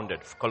was founded.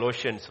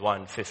 Colossians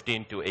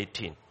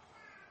 1:15-18.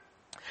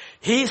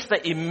 He is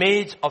the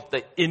image of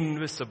the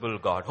invisible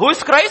God. Who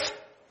is Christ?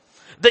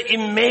 The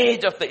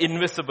image of the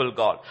invisible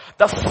God.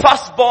 The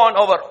firstborn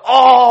over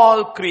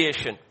all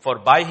creation. For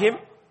by him,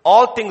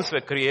 all things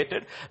were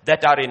created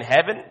that are in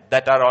heaven,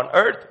 that are on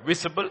earth,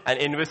 visible and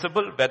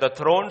invisible, whether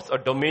thrones or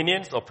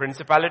dominions or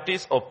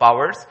principalities or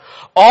powers.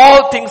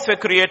 All things were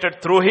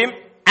created through him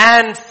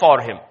and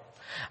for him.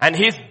 And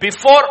he is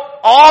before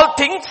all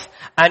things,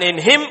 and in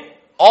him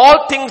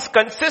all things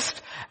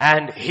consist,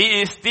 and he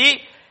is the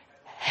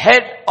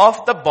head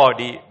of the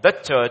body, the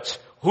church,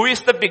 who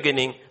is the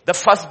beginning, the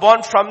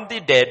firstborn from the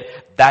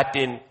dead, that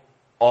in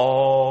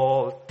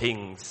all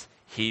things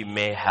he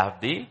may have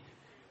the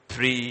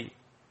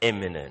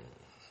preeminence.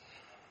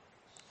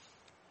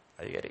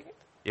 Are you getting it?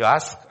 You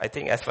ask, I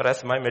think as far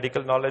as my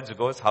medical knowledge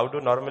goes, how do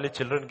normally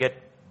children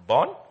get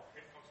born?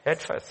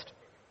 Head first.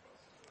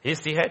 He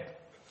is the head.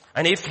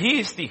 And if he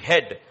is the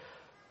head,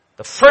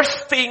 the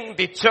first thing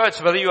the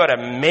church, whether you are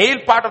a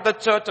male part of the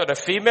church or a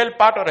female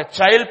part or a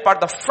child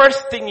part, the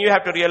first thing you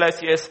have to realize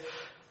is,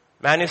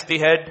 man is the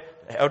head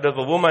of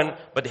a woman,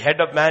 but the head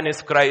of man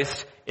is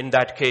Christ. In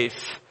that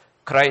case,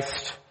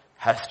 Christ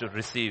has to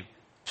receive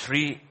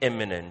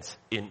preeminence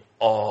in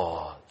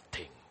all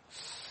things.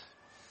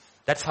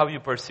 That's how you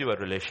pursue a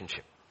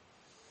relationship.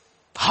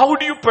 How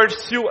do you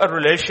pursue a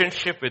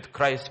relationship with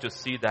Christ to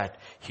see that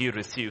he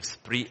receives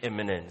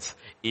preeminence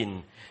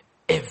in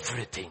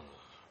everything?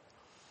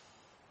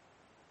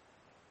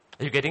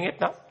 Are you getting it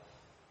now?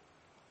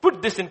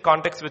 Put this in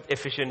context with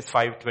Ephesians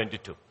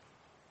 5:22.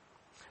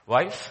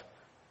 Wife,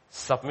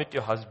 submit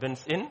your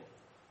husbands in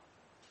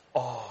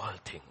all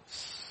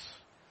things.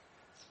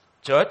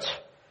 Church,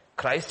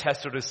 Christ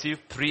has to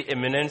receive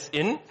preeminence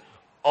in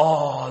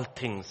all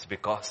things,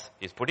 because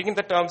he's putting in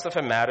the terms of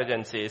a marriage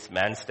and says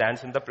man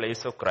stands in the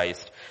place of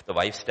Christ, the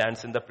wife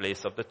stands in the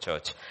place of the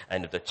church.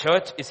 And if the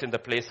church is in the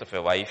place of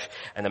a wife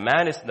and the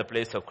man is in the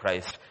place of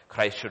Christ,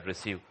 Christ should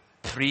receive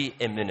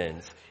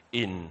preeminence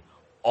in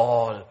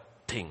all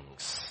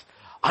things.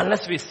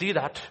 Unless we see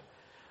that,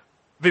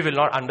 we will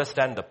not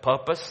understand the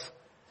purpose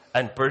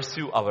and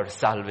pursue our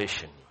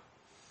salvation.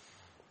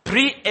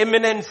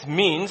 Preeminence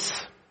means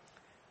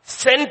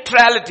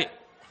centrality.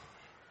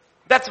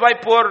 That's why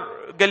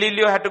poor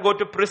Galileo had to go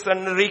to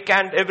prison,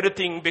 recant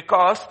everything,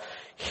 because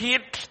he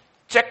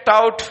checked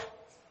out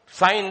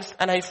science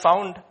and I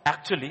found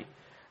actually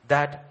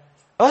that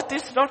Earth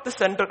is not the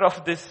center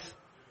of this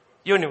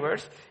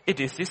universe. It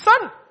is the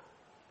sun.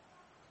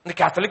 The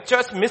Catholic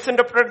Church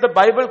misinterpreted the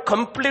Bible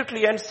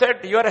completely and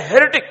said, you are a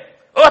heretic.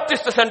 Earth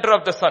is the center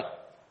of the sun.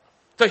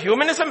 So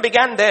humanism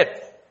began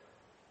there.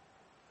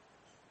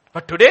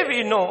 But today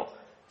we know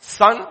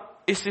sun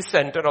is the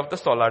center of the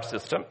solar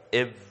system.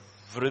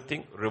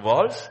 Everything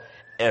revolves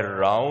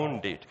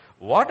around it.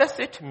 What does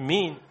it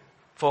mean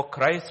for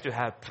Christ to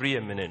have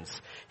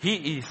preeminence?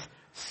 He is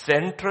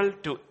central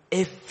to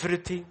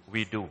everything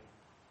we do.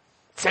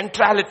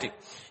 Centrality.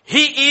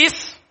 He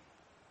is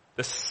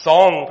the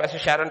song Pastor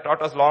Sharon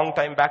taught us long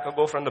time back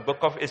ago from the book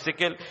of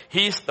Ezekiel.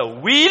 He is the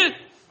wheel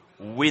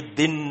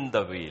within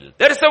the wheel.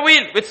 There is a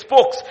wheel with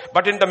spokes,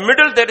 but in the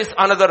middle there is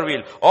another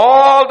wheel.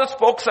 All the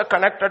spokes are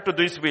connected to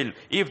this wheel.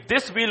 If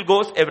this wheel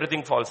goes,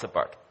 everything falls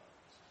apart.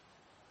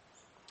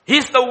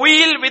 He's the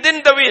wheel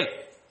within the wheel.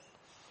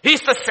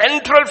 He's the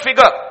central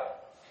figure.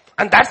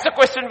 And that's the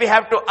question we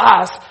have to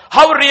ask.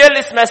 How real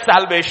is my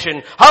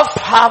salvation? How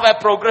have I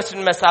progressed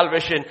in my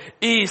salvation?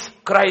 Is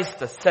Christ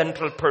the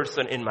central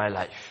person in my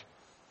life?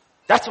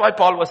 That's why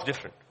Paul was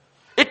different.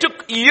 It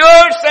took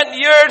years and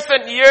years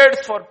and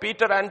years for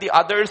Peter and the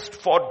others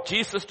for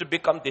Jesus to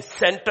become the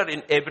center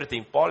in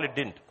everything. Paul, it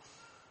didn't.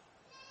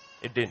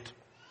 It didn't.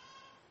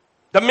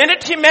 The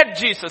minute he met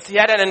Jesus, he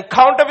had an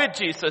encounter with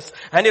Jesus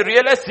and he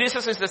realized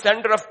Jesus is the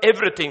center of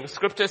everything.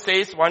 Scripture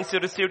says once he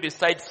received his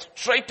sight,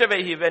 straight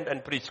away he went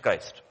and preached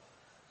Christ.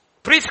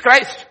 Preach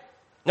Christ,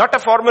 not a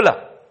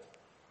formula.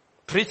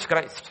 Preach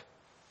Christ.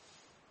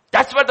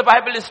 That's what the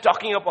Bible is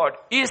talking about.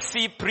 Is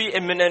he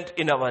preeminent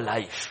in our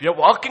life? We are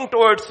walking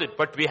towards it,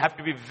 but we have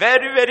to be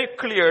very, very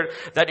clear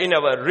that in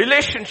our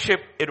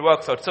relationship, it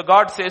works out. So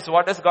God says,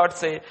 what does God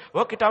say?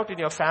 Work it out in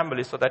your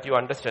family so that you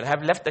understand. I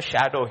have left the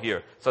shadow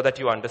here so that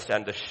you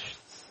understand the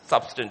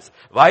substance.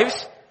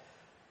 Wives,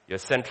 your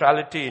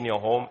centrality in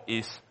your home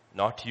is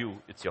not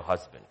you, it's your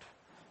husband.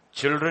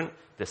 Children,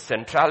 the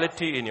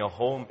centrality in your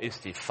home is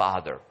the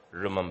father.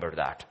 Remember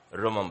that.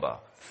 Remember,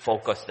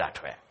 focus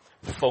that way.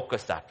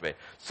 Focus that way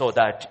so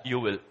that you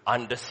will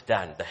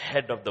understand the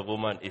head of the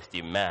woman is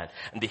the man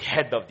and the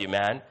head of the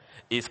man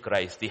is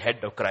Christ. The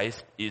head of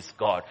Christ is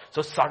God.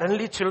 So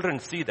suddenly children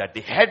see that the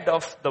head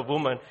of the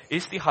woman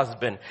is the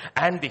husband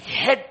and the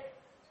head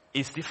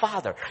is the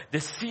father.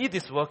 They see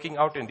this working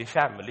out in the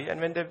family,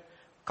 and when they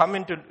come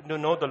in to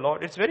know the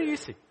Lord, it's very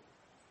easy.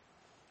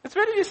 It's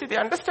very easy. They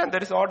understand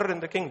there is order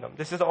in the kingdom.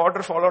 This is the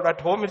order followed at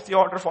home. It's the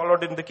order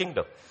followed in the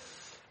kingdom.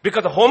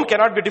 Because the home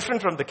cannot be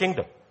different from the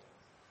kingdom.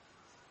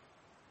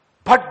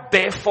 But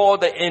therefore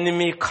the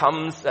enemy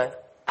comes and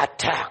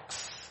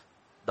attacks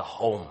the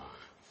home.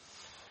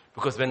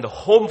 Because when the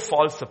home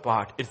falls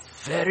apart, it's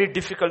very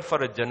difficult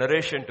for a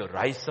generation to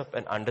rise up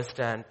and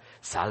understand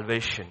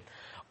salvation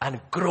and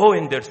grow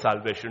in their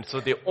salvation. So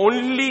they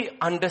only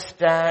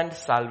understand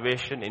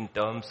salvation in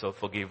terms of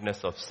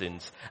forgiveness of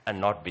sins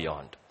and not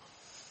beyond.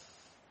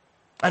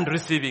 And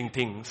receiving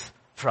things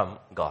from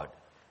God.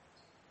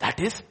 That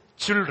is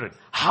children.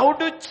 How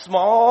do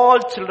small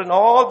children,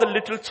 all the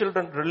little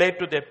children relate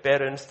to their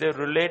parents? They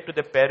relate to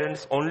their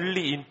parents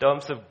only in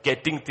terms of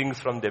getting things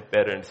from their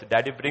parents.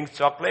 Daddy brings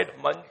chocolate,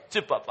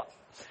 manchu papa.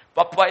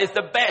 Papa is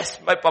the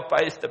best, my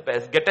papa is the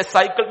best. Get a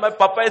cycle, my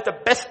papa is the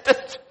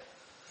bestest.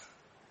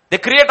 They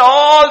create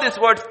all these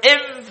words.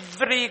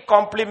 Every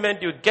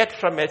compliment you get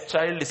from a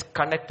child is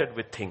connected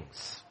with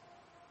things.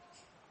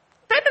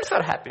 Parents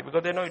are happy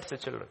because they know it's a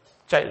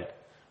child.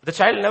 The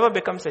child never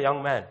becomes a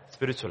young man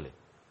spiritually.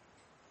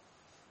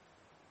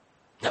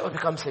 Never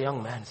becomes a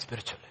young man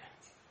spiritually.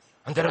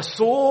 And there are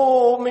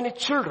so many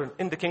children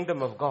in the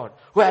kingdom of God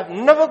who have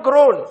never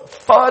grown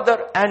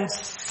further and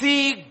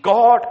see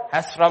God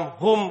as from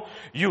whom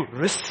you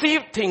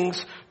receive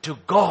things to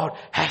God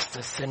as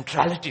the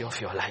centrality of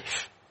your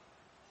life.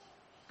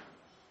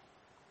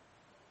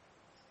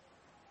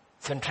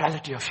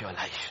 Centrality of your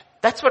life.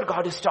 That's what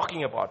God is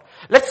talking about.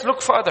 Let's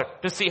look further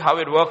to see how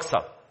it works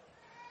out.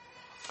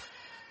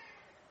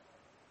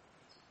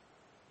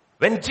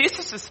 When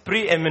Jesus is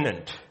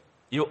preeminent,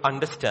 you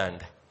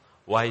understand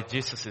why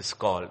Jesus is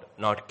called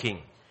not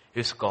king.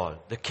 He's called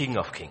the King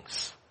of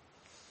Kings.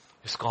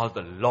 He's called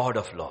the Lord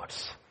of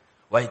Lords.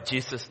 Why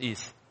Jesus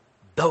is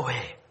the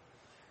way.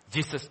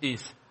 Jesus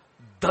is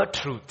the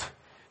truth.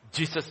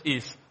 Jesus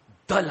is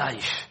the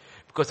life.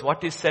 Because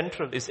what is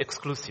central is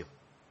exclusive.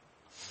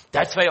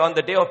 That's why on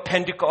the day of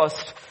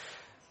Pentecost,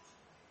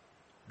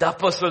 the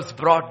apostles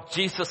brought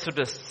Jesus to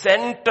the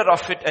center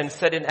of it and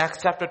said in Acts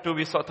chapter 2,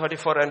 we saw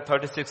 34 and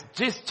 36,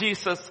 this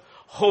Jesus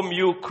whom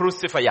you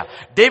crucify. Yeah.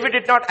 David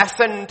did not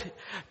ascend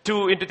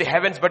into the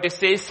heavens, but he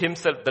says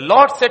himself, the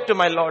Lord said to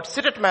my Lord,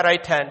 sit at my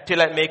right hand till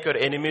I make your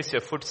enemies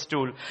your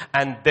footstool.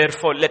 And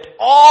therefore let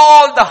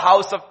all the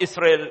house of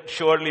Israel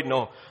surely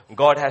know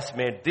God has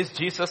made this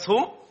Jesus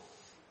whom?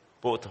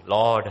 Both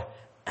Lord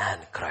and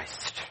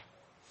Christ.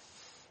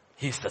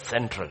 He's the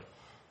central.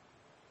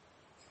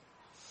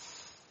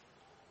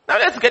 Now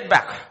let's get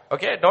back.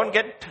 Okay, don't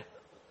get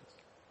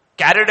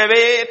carried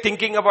away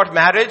thinking about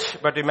marriage,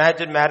 but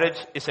imagine marriage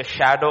is a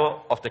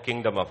shadow of the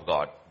kingdom of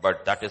God.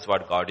 But that is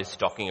what God is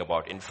talking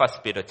about in 1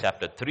 Peter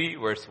chapter 3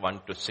 verse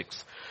 1 to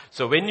 6.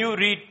 So when you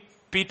read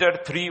Peter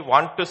 3,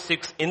 1 to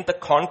 6 in the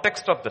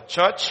context of the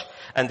church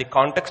and the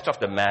context of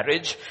the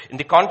marriage, in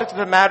the context of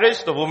the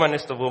marriage, the woman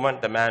is the woman,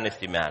 the man is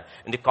the man.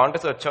 In the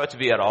context of the church,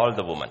 we are all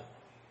the woman.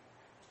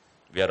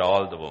 We are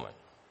all the woman.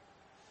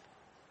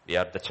 We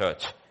are the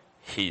church.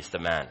 He is the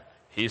man.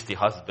 He is the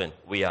husband.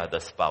 We are the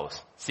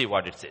spouse. See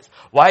what it says.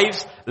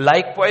 Wives,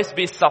 likewise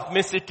be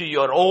submissive to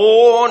your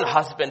own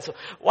husbands. So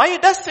why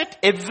does it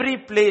every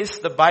place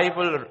the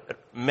Bible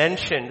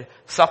mentioned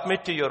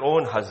submit to your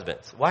own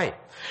husbands? Why?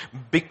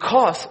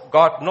 Because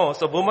God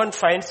knows a woman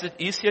finds it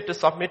easier to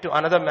submit to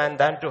another man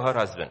than to her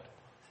husband.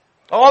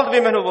 All the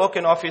women who work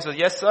in offices,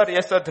 yes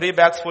sir, 3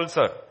 bags full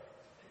sir.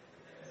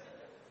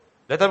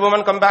 Let the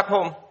woman come back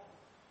home.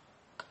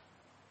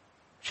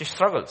 She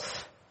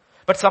struggles.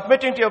 But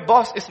submitting to your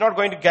boss is not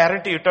going to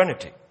guarantee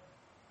eternity.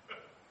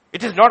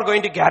 It is not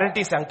going to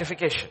guarantee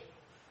sanctification.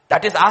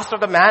 That is asked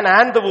of the man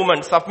and the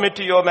woman. Submit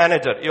to your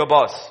manager, your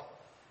boss.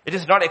 It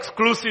is not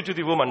exclusive to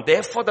the woman.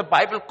 Therefore, the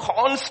Bible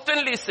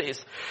constantly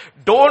says,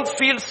 don't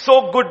feel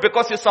so good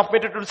because you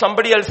submitted to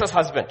somebody else's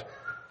husband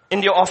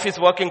in your office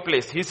working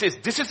place. He says,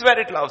 this is where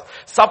it loves.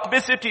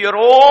 Submissive to your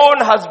own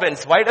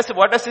husbands.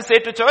 What does he say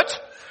to church?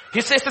 He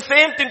says the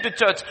same thing to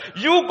church.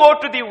 You go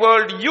to the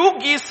world,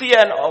 you see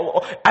an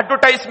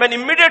advertisement,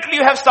 immediately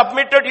you have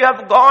submitted, you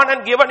have gone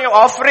and given your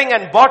offering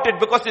and bought it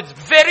because it's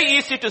very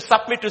easy to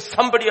submit to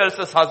somebody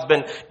else's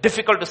husband,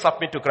 difficult to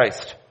submit to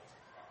Christ.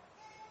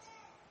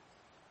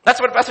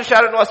 That's what Pastor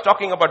Sharon was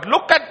talking about.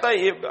 Look at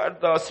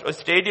the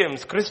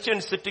stadiums,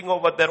 Christians sitting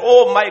over there.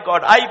 Oh my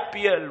God,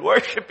 IPL,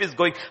 worship is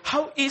going.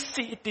 How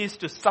easy it is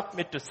to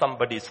submit to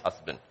somebody's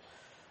husband.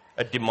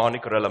 A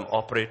demonic realm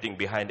operating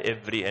behind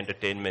every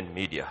entertainment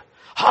media.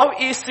 How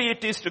easy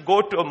it is to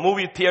go to a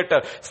movie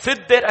theater,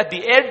 sit there at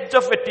the edge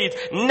of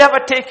it, never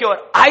take your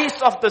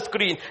eyes off the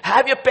screen,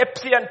 have your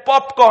Pepsi and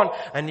popcorn,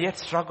 and yet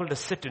struggle to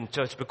sit in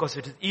church because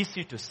it is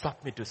easy to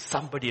submit to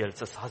somebody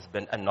else's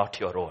husband and not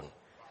your own.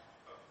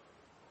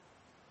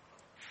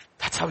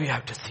 That's how you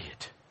have to see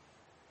it.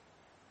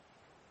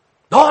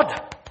 Lord,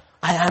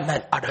 I am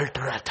an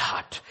adulterer at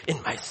heart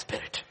in my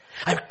spirit.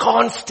 I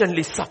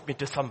constantly submit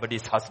to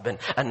somebody's husband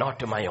and not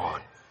to my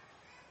own.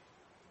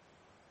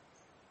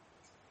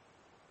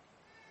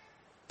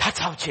 That's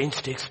how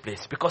change takes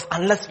place. Because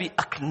unless we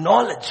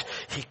acknowledge,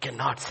 He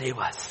cannot save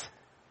us.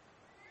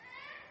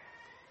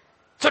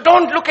 So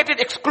don't look at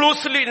it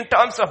exclusively in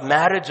terms of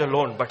marriage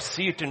alone, but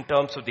see it in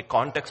terms of the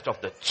context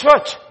of the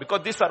church.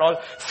 Because these are all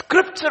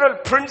scriptural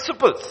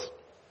principles.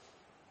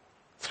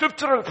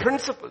 Scriptural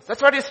principles.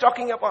 That's what He's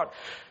talking about.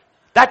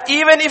 That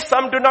even if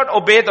some do not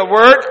obey the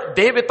word,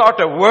 they without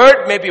a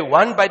word may be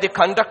won by the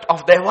conduct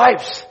of their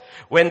wives.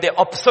 When they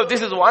observe,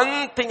 this is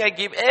one thing I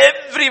give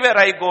everywhere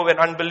I go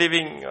when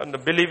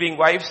believing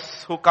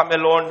wives who come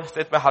alone,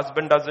 says my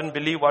husband doesn't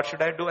believe, what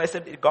should I do? I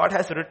said, God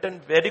has written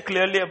very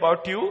clearly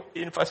about you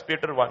in 1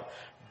 Peter 1.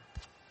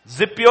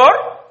 Zip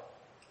your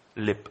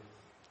lip.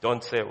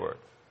 Don't say a word.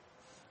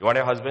 You want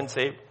your husband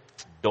saved?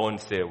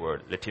 Don't say a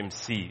word. Let him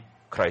see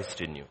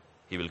Christ in you.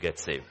 He will get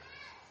saved.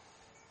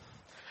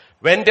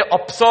 When they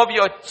observe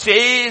your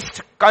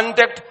chaste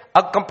conduct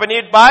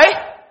accompanied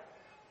by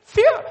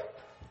fear.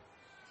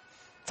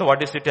 So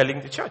what is he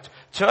telling the church?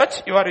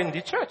 Church, you are in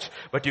the church,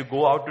 but you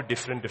go out to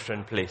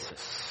different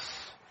places.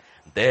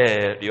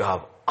 There you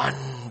have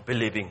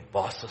unbelieving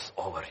bosses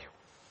over you.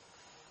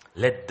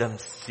 Let them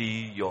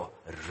see your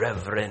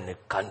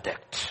reverent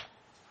conduct.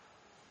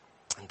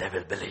 And they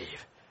will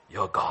believe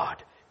your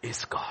God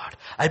is God.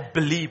 I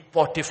believe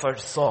Potiphar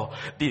saw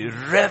the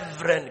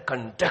reverent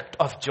conduct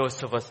of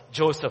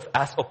Joseph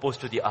as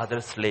opposed to the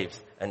other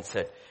slaves and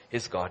said,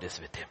 his God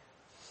is with him.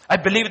 I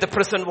believe the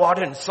prison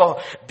warden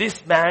saw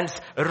this man's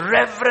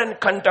reverent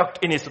conduct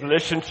in his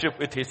relationship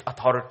with his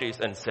authorities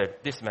and said,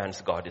 this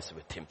man's God is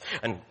with him.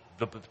 And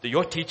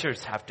your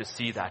teachers have to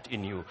see that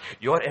in you.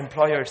 Your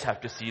employers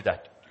have to see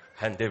that.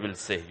 And they will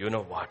say, you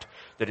know what?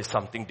 There is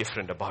something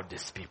different about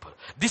these people.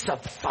 These are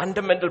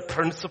fundamental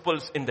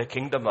principles in the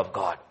kingdom of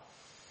God.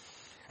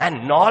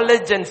 And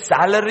knowledge and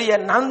salary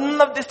and none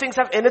of these things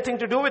have anything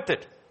to do with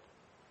it.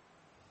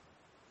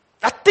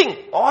 Nothing.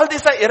 All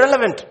these are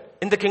irrelevant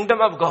in the kingdom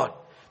of God.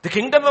 The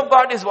kingdom of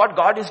God is what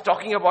God is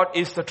talking about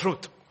is the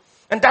truth.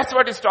 And that's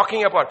what he's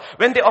talking about.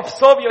 When they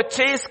observe your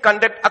chaste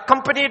conduct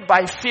accompanied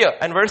by fear.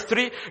 And verse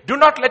 3, do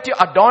not let your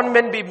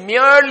adornment be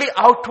merely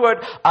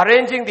outward,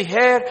 arranging the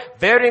hair,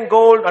 wearing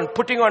gold, and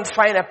putting on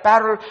fine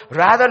apparel.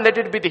 Rather, let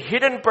it be the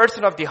hidden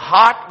person of the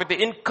heart with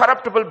the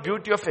incorruptible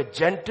beauty of a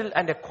gentle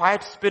and a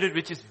quiet spirit,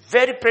 which is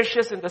very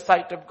precious in the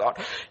sight of God.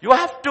 You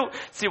have to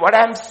see what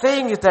I'm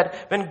saying is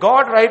that when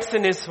God writes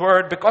in his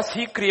word, because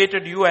he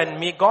created you and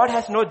me, God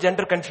has no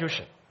gender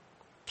confusion.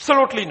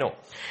 Absolutely no.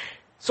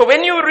 So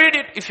when you read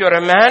it, if you're a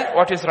man,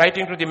 what is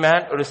writing to the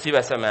man, receive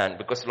as a man.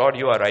 Because Lord,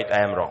 you are right,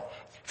 I am wrong.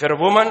 If you're a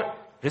woman,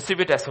 receive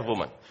it as a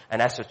woman.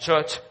 And as a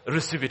church,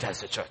 receive it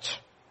as a church.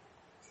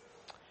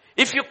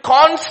 If you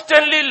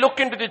constantly look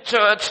into the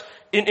church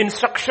in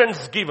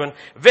instructions given,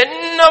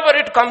 whenever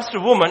it comes to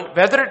woman,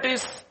 whether it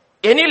is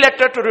any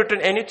letter to written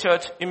any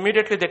church,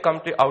 immediately they come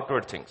to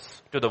outward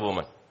things, to the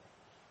woman.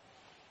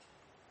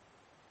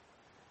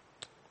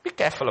 Be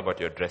careful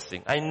about your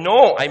dressing. I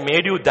know I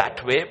made you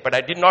that way, but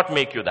I did not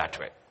make you that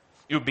way.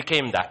 You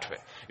became that way.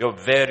 You're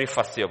very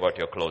fussy about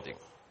your clothing.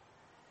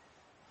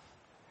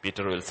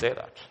 Peter will say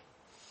that.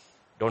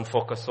 Don't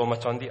focus so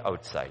much on the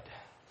outside.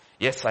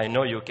 Yes, I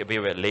know you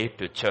were late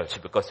to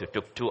church because you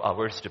took 2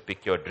 hours to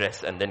pick your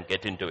dress and then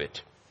get into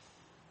it.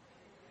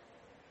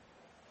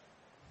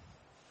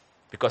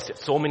 Because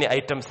so many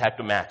items had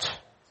to match.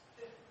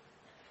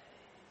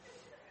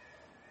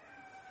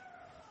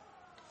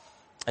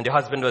 And your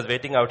husband was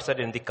waiting outside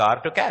in the car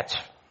to catch.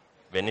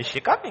 When is she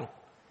coming?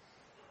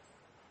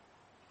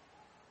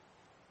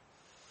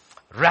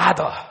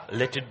 Rather,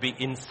 let it be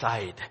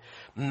inside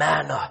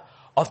manner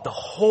of the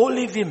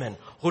holy women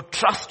who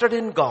trusted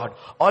in God,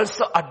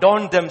 also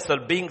adorned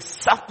themselves, being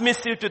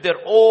submissive to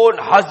their own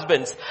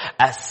husbands,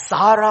 as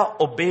Sarah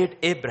obeyed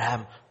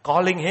Abraham,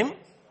 calling him.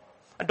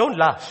 And don't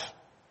laugh.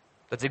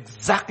 That's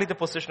exactly the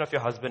position of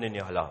your husband in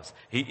your house.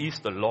 He is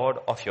the Lord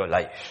of your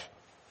life.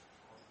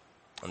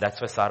 And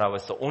that's why Sarah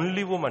was the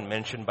only woman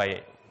mentioned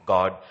by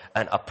God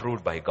and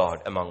approved by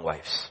God among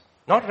wives.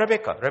 Not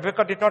Rebecca.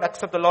 Rebecca did not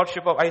accept the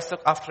lordship of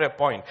Isaac after a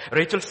point.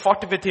 Rachel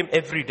fought with him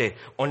every day.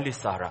 Only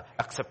Sarah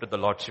accepted the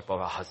lordship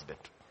of her husband.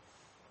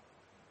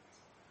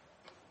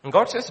 And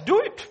God says, do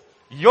it.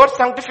 Your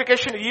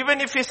sanctification, even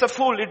if he's a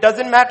fool, it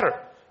doesn't matter.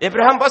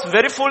 Abraham was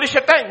very foolish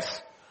at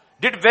times.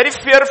 Did very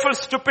fearful,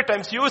 stupid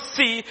times. You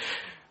see,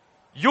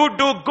 you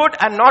do good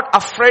and not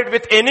afraid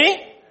with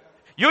any.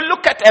 You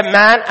look at a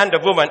man and a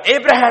woman.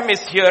 Abraham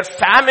is here.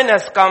 Famine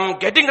has come.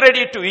 Getting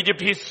ready to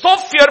Egypt. He's so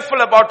fearful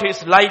about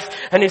his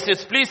life. And he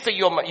says, please say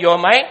you're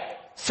my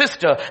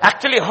sister.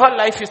 Actually, her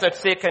life is at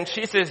stake. And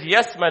she says,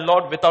 yes, my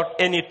Lord, without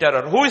any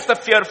terror. Who is the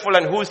fearful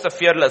and who is the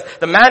fearless?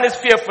 The man is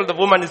fearful. The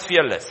woman is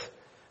fearless.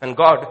 And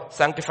God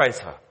sanctifies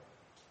her.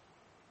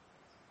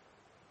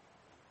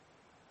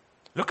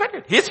 Look at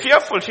it. He's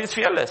fearful. She's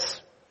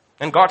fearless.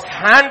 And God's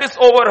hand is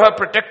over her,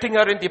 protecting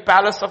her in the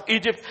palace of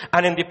Egypt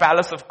and in the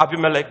palace of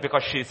Abimelech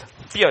because she is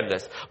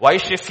fearless. Why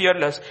is she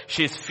fearless?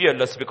 She is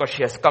fearless because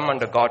she has come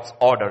under God's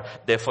order.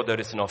 Therefore, there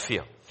is no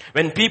fear.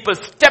 When people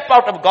step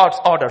out of God's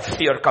order,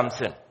 fear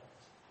comes in.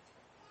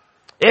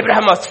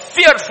 Abraham was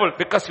fearful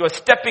because he was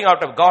stepping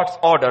out of God's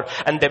order,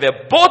 and they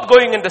were both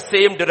going in the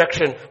same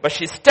direction, but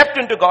she stepped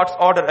into God's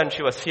order and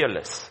she was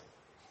fearless.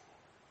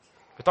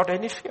 Without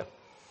any fear.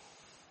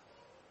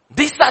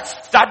 These are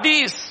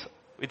studies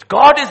which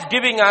God is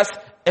giving us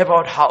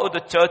about how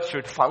the church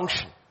should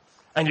function.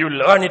 And you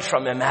learn it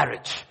from a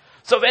marriage.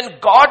 So when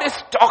God is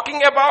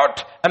talking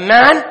about a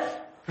man,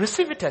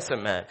 receive it as a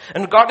man.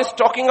 And God is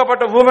talking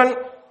about a woman,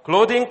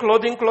 clothing.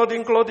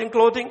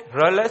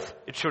 Realize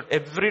it should,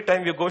 every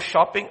time you go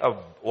shopping,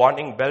 a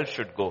warning bell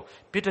should go.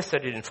 Peter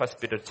said it in 1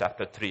 Peter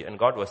chapter 3, and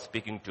God was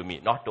speaking to me,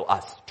 not to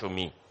us, to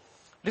me.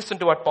 Listen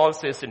to what Paul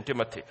says in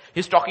Timothy.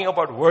 He's talking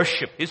about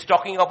worship. He's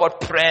talking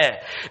about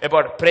prayer,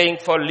 about praying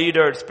for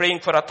leaders,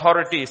 praying for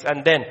authorities.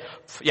 And then,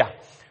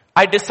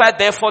 I decide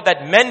therefore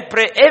that men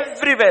pray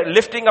everywhere,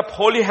 lifting up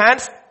holy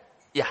hands.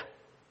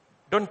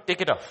 Don't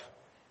take it off.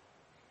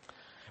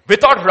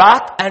 Without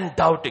wrath and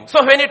doubting.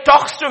 So when he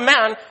talks to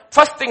man,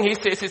 first thing he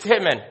says is, hey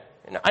man,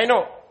 I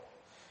know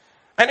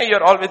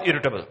you're always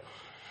irritable.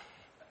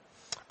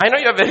 I know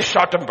you're very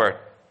short-tempered.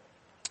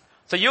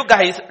 So you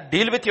guys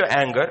deal with your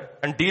anger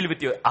and deal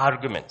with your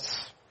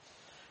arguments.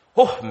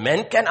 Oh,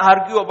 men can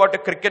argue about a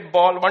cricket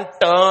ball, one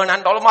turn,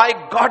 and oh my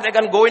God, they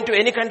can go into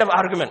any kind of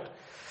argument.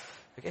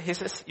 Okay, he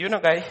says,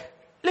 guy,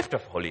 lift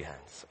up holy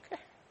hands. Okay.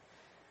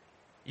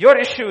 Your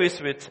issue is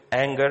with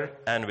anger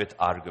and with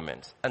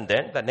arguments. And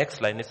then the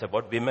next line is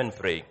about women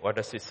praying. What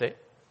does he say?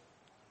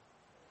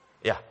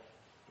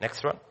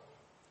 Next one.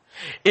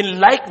 In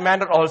like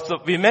manner also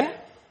women.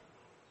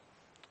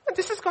 And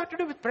this has got to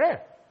do with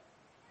prayer.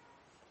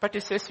 But he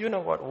says, you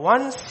know what?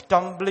 One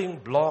stumbling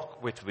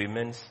block with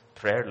women's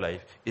prayer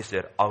life is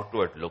their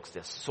outward looks.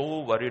 They're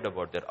so worried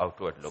about their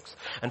outward looks.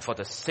 And for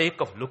the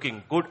sake of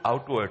looking good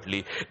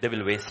outwardly, they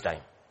will waste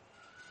time.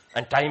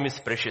 And time is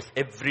precious.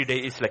 Every day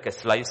is like a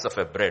slice of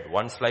a bread.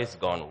 One slice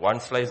gone, one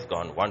slice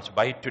gone. Once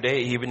by today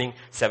evening,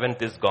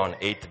 seventh is gone,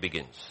 eighth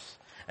begins.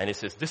 And he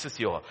says, this is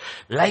your.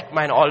 Like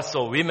mine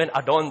also, women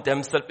adorn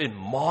themselves in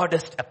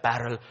modest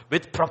apparel,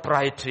 with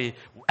propriety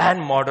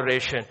and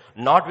moderation,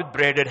 not with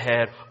braided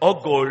hair,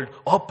 or gold,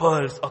 or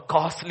pearls, or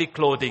costly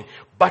clothing,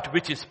 but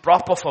which is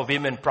proper for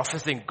women,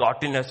 professing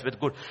godliness with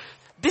good.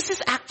 This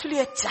is actually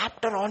a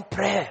chapter on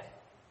prayer.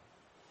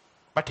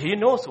 But he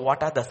knows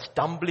what are the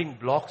stumbling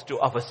blocks to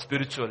our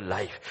spiritual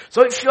life.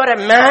 So if you are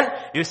a man,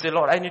 you say,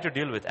 Lord, I need to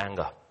deal with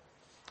anger.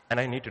 And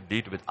I need to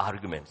deal with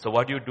argument. So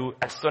what do?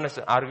 As soon as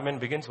an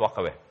argument begins, walk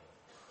away.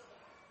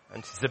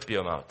 And zip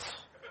your mouth.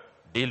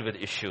 Deal with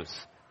issues.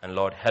 And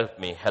Lord, help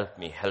me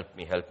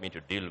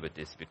to deal with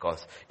this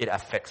because it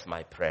affects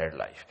my prayer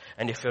life.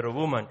 And if you're a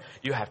woman,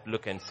 you have to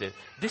look and say,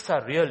 these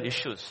are real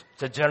issues.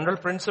 It's a general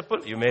principle.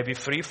 You may be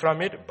free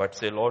from it, but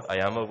say, Lord, I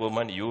am a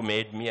woman. You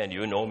made me and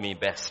you know me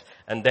best.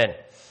 And then,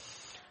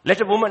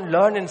 let a woman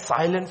learn in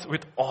silence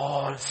with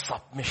all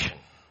submission.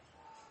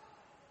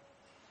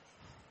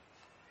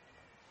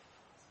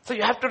 So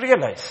you have to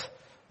realize,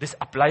 this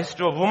applies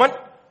to a woman.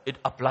 It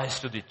applies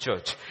to the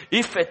church.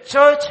 If a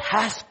church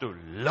has to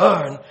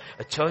learn,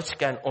 a church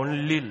can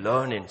only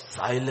learn in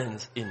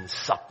silence, in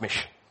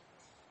submission.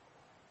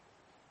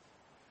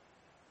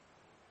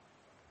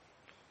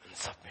 In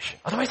submission.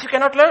 Otherwise you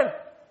cannot learn.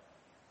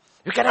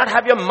 You cannot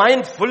have your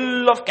mind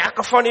full of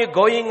cacophony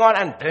going on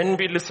and then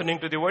be listening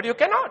to the word. You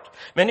cannot.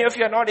 Many of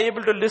you are not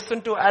able to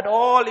listen to at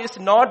all. It's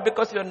not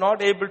because you are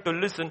not able to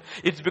listen.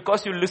 It's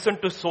because you listen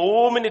to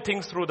so many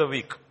things through the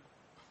week.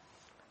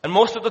 And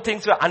most of the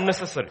things are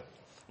unnecessary.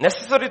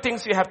 Necessary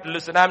things you have to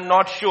listen. I'm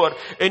not sure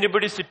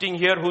anybody sitting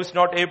here who's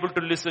not able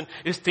to listen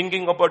is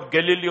thinking about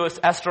Galileo's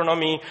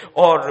astronomy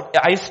or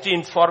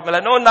Einstein's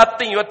formula. No,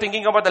 nothing. You're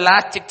thinking about the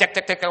last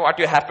check, what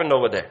happened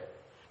over there.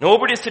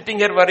 Nobody is sitting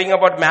here worrying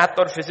about math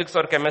or physics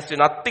or chemistry.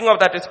 Nothing of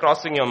that is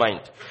crossing your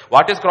mind.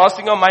 What is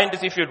crossing your mind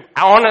is, if you're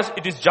honest,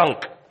 it is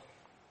junk,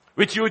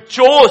 which you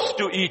chose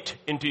to eat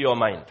into your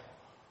mind.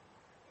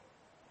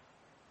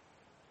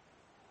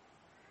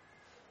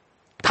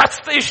 That's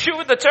the issue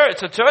with the church.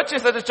 The church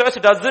is that the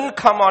church doesn't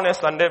come on a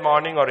Sunday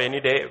morning or any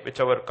day,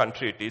 whichever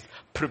country it is,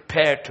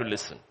 prepared to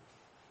listen.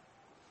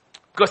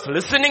 Because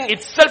listening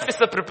itself is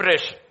a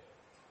preparation.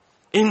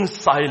 In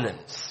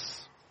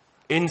silence.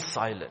 In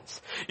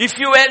silence. If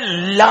you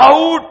were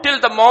loud till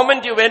the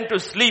moment you went to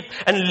sleep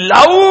and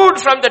loud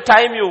from the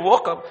time you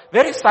woke up,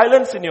 where is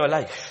silence in your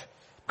life?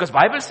 Because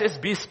Bible says,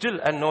 be still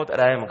and know that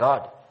I am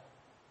God.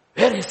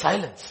 Where is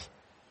silence?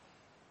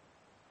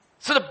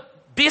 So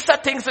these are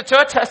things the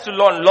church has to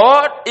learn.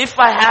 Lord, if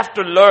I have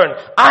to learn,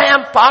 I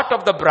am part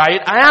of the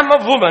bride. I am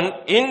a woman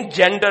in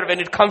gender. When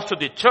it comes to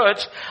the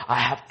church, I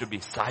have to be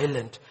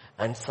silent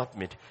and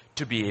submit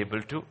to be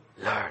able to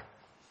learn.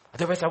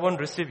 Otherwise, I won't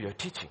receive your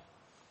teaching.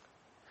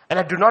 And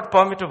I do not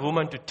permit a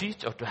woman to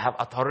teach or to have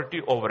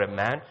authority over a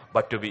man,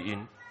 but to be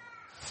in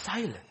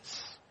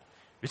silence.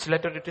 Which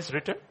letter it is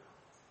written?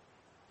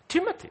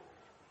 Timothy.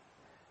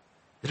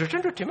 It's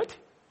written to Timothy.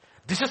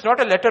 This is not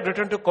a letter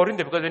written to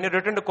Corinthians, because when you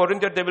written to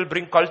Corinthians, they will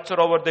bring culture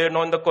over there.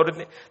 No, in the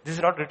Corinthians. This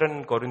is not written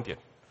in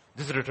Corinthians.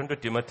 This is written to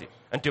Timothy.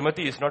 And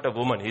Timothy is not a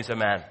woman, he's a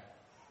man.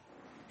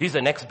 He's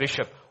the next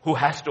bishop who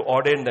has to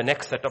ordain the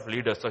next set of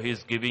leaders, so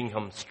he's giving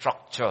him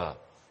structure.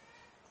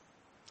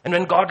 And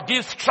when God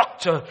gives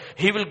structure,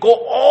 He will go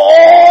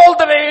all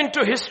the way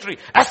into history,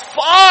 as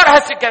far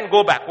as He can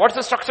go back. What's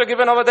the structure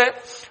given over there?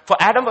 For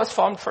Adam was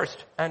formed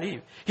first, and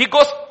Eve. He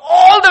goes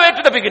all the way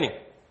to the beginning.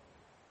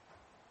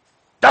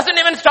 Doesn't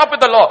even stop with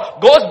the law.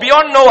 Goes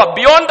beyond Noah,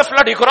 beyond the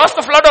flood. He crossed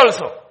the flood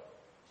also.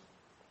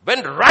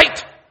 Went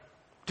right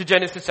to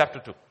Genesis chapter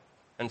 2.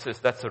 And says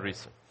that's the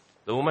reason.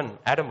 The woman,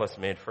 Adam was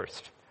made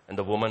first. And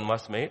the woman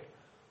was made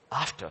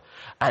after.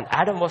 And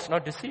Adam was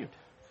not deceived.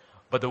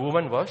 But the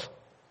woman was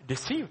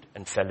deceived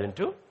and fell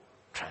into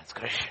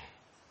transgression.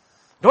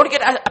 Don't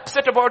get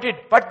upset about it.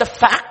 But the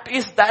fact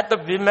is that the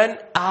women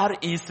are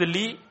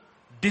easily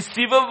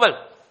deceivable.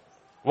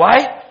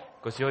 Why?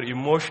 Because you're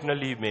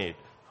emotionally made.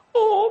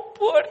 Oh,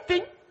 poor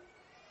thing.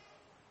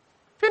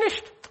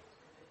 Finished.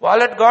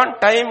 Wallet gone,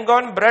 time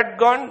gone, bread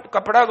gone,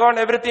 kapada gone,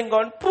 everything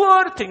gone.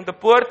 Poor thing. The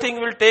poor thing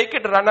will take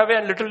it, run away,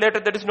 and little later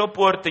there is no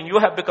poor thing. You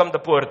have become the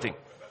poor thing.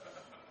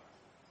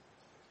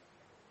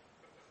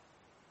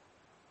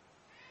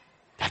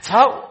 That's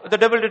how the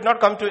devil did not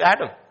come to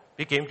Adam.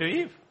 He came to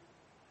Eve.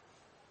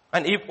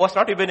 And Eve was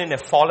not even in a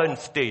fallen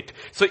state.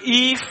 So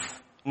Eve,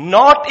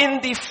 not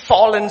in the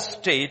fallen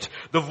state,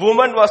 the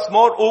woman was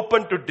more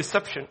open to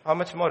deception. How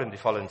much more in the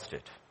fallen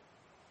state?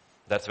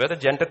 That's where the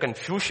gender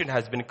confusion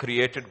has been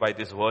created by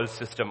this world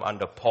system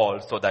under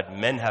Paul, so that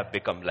men have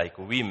become like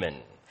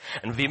women.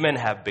 And women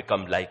have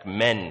become like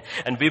men.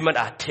 And women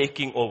are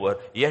taking over,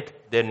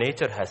 yet their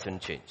nature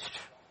hasn't changed.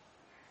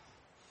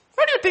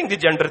 What do you think the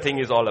gender thing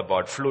is all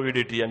about?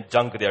 Fluidity and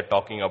junk they are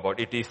talking about.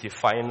 It is the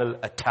final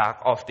attack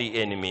of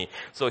the enemy.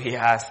 So he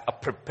has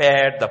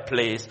prepared the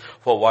place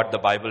for what the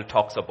Bible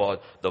talks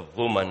about, the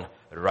woman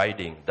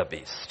riding the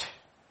beast.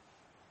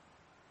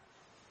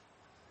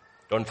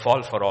 Don't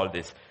fall for all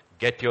this.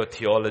 Get your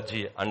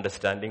theology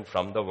understanding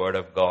from the Word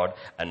of God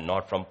and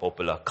not from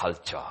popular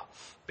culture.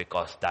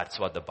 Because that's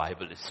what the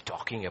Bible is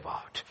talking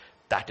about.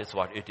 That is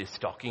what it is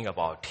talking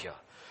about here.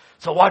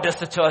 So what does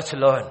the church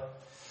learn?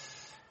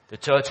 The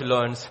church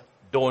learns,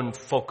 don't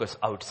focus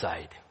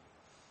outside.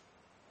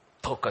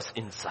 Focus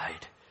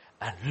inside.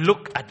 And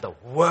look at the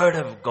Word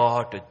of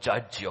God to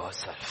judge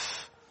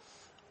yourself.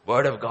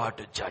 Word of God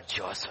to judge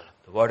yourself.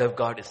 The Word of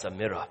God is a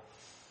mirror.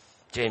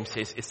 James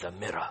says it's a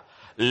mirror.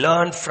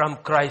 Learn from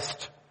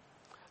Christ.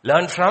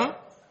 Learn from,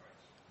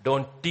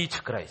 don't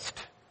teach Christ.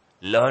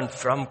 Learn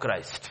from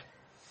Christ.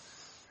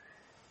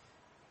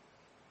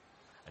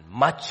 And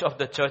much of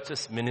the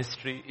church's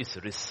ministry is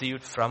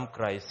received from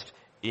Christ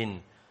in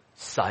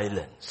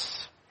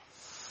silence.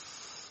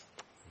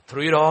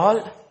 Through it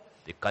all,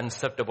 the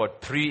concept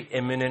about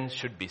preeminence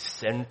should be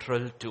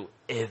central to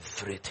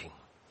everything.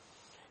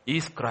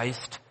 Is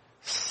Christ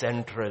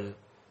central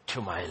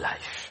to my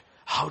life?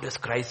 How does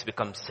Christ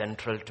become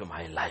central to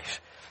my life?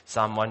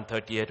 Psalm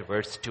 138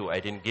 verse 2, I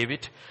didn't give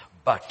it,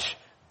 but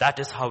that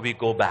is how we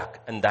go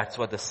back, and that's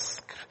what the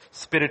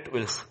Spirit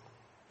will.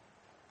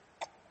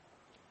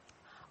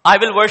 I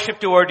will worship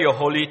toward your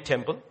holy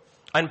temple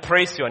and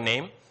praise your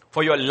name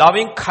for your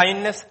loving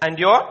kindness and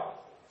your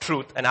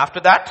truth. And after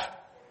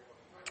that,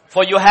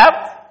 for you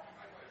have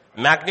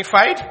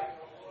magnified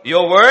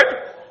your word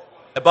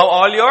above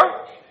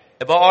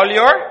all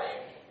your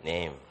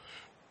name.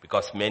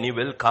 Because many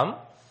will come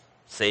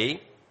saying,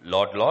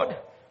 Lord, Lord,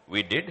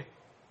 we did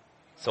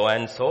so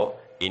and so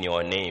in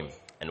your name.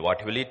 And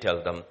what will he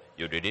tell them?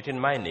 You did it in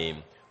my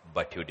name,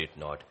 but you did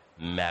not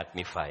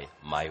magnify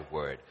my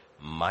word.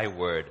 My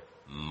word,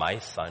 my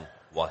son,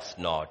 was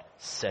not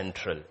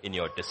central in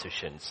your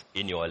decisions,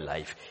 in your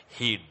life.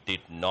 He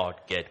did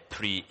not get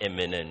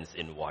preeminence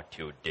in what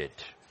you did.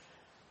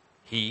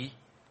 He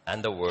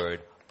and the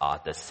word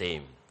are the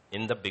same.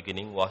 In the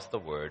beginning was the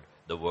word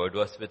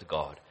was with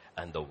God,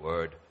 and the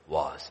word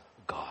was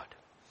God.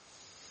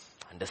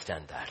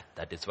 Understand that.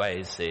 That is why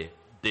I say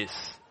this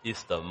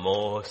is the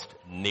most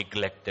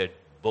neglected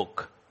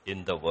book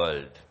in the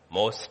world.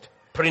 Most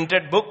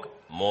printed book,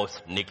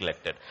 most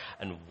neglected.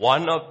 And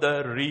one of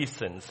the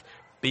reasons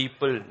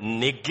people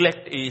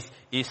neglect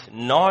is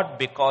not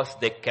because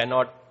they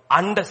cannot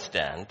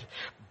understand,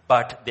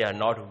 but they are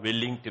not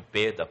willing to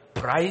pay the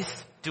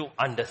price to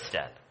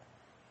understand.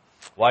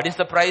 What is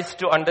the price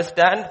to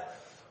understand?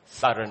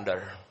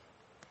 Surrender.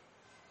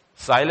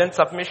 Silent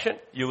submission,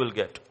 you will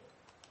get.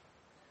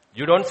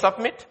 You don't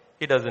submit,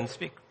 he doesn't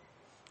speak.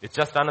 It's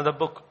just another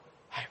book.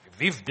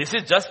 If this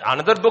is just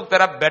another book,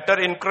 there are better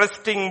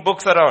interesting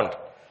books around.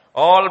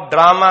 All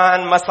drama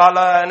and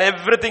masala and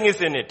everything is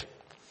in it.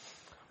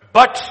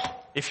 But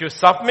if you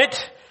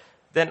submit,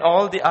 then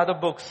all the other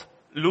books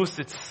lose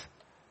its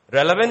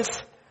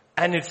relevance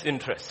and its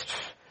interest.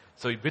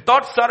 So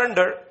without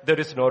surrender, there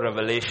is no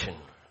revelation.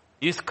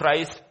 Is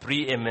Christ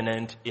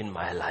preeminent in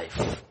my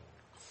life?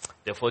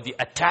 Therefore, the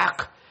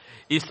attack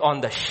is on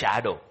the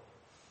shadow.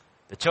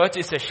 The church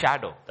is a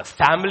shadow. The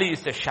family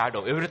is a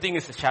shadow. Everything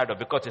is a shadow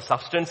because the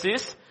substance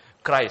is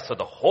Christ. So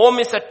the home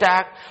is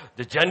attacked.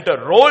 The gender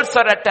roles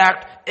are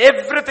attacked.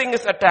 Everything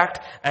is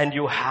attacked. And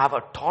you have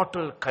a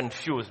total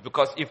confused.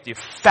 Because if the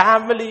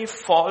family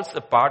falls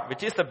apart,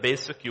 which is the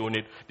basic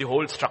unit, the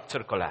whole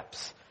structure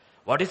collapses.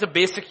 What is the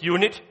basic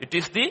unit? It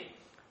is the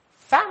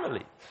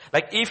family.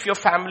 Like if your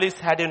families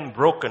hadn't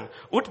broken,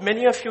 would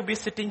many of you be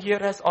sitting here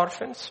as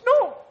orphans?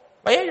 No.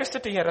 Why are you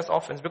sitting here as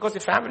orphans? Because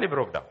the family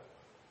broke down.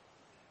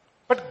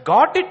 But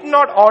God did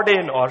not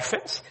ordain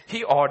orphans.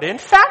 He ordained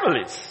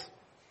families.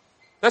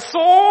 There's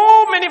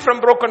so many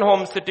from broken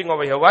homes sitting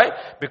over here. Why?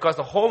 Because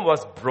the home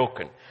was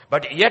broken.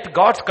 But yet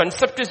God's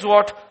concept is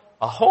what?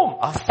 A home,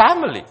 a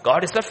family.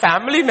 God is a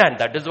family man.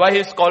 That is why he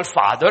is called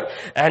Father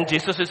and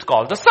Jesus is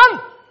called the Son.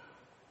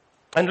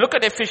 And look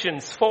at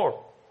Ephesians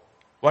 4.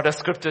 What does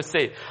scripture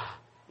say?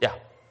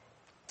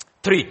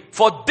 3.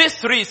 For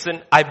this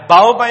reason, I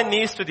bow my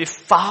knees to the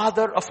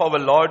Father of our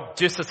Lord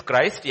Jesus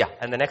Christ.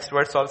 And the next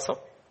verse also.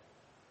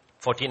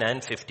 14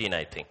 and 15,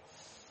 I think.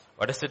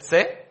 What does it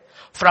say?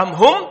 From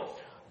whom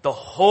the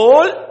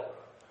whole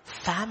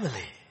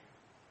family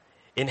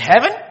in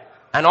heaven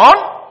and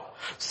on.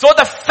 So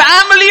the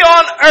family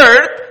on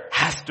earth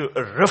has to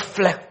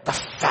reflect the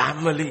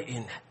family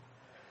in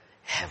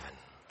heaven.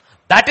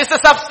 That is the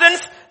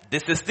substance.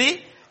 This is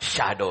the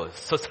shadows.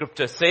 So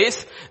scripture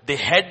says the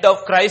head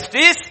of Christ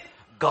is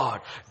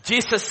God.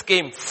 Jesus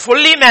came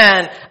fully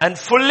man and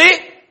fully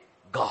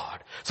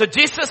God. So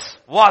Jesus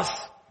was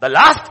the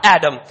last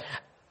Adam,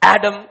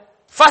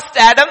 first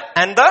Adam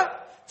and the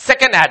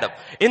second Adam.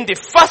 In the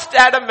first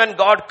Adam when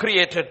God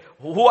created,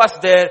 who was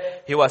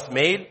there? He was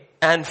male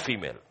and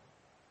female.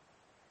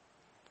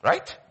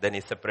 Right? Then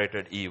he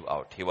separated Eve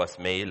out. He was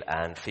male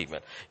and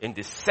female. In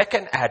the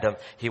second Adam,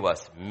 he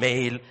was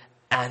male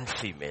and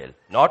female.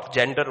 Not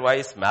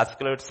gender-wise,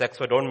 masculine, sex.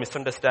 So don't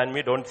misunderstand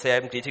me. Don't say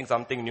I'm teaching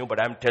something new, but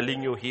I'm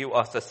telling you he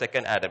was the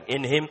second Adam.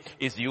 In him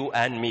is you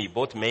and me,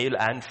 both male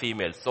and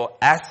female. So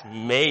as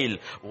male,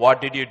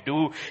 what did he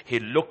do? He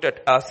looked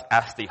at us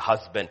as the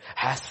husband.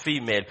 As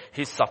female,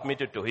 he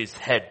submitted to his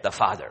head, the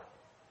father.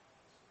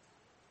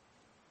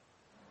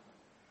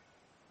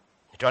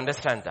 To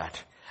understand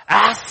that.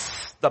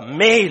 As the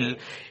male,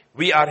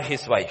 we are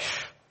his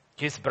wife,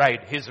 his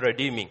bride, his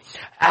redeeming.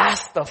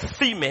 As the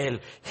female,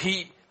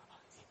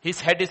 his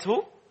head is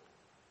who?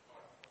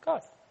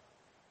 God.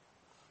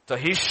 So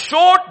he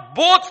showed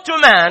both to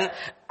man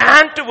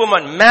and to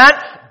woman. Man,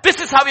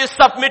 this is how you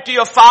submit to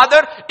your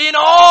father in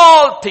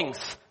all things.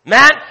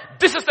 Man,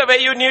 this is the way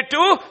you need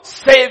to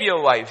save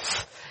your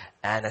wives.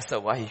 And as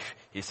a wife,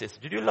 he says,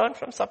 did you learn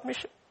from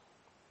submission?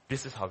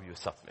 This is how you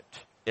submit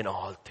in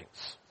all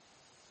things.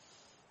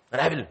 And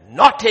I will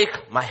not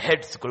take my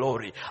head's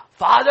glory.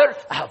 Father,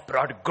 I have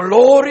brought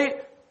glory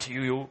to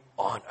you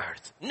on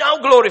earth. Now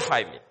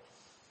glorify me.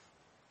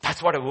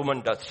 That's what a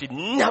woman does. She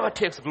never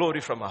takes glory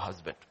from her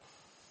husband.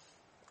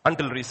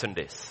 Until recent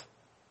days.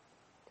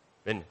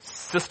 When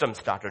systems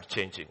started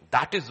changing.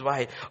 That is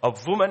why a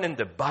woman in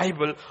the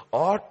Bible,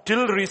 or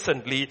till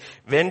recently,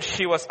 when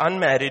she was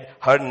unmarried,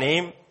 her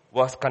name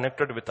was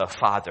connected with her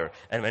father.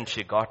 And when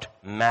she got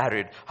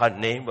married, her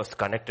name was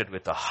connected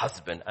with her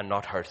husband and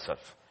not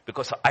herself.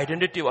 Because her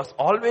identity was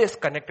always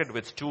connected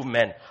with two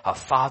men, her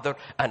father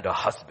and her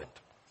husband.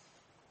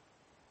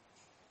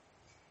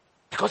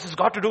 Because it's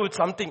got to do with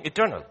something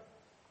eternal.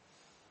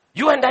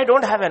 You and I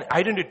don't have an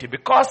identity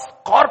because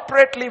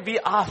corporately we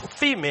are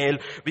female.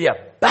 We are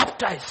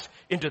baptized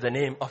into the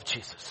name of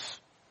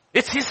Jesus.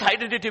 It's his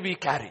identity we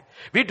carry.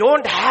 We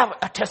don't have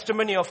a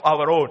testimony of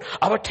our own.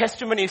 Our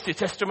testimony is the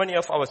testimony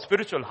of our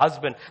spiritual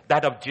husband,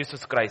 that of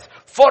Jesus Christ.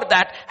 For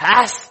that,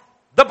 as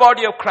the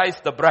body of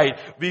Christ, the bride,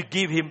 we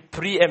give him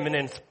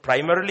preeminence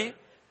primarily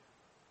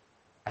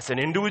as an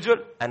individual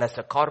and as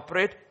a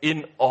corporate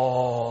in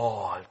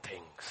all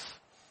things.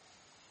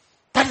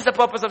 That is the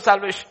purpose of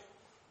salvation.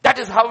 That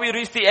is how we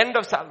reach the end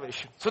of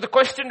salvation. So the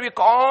question we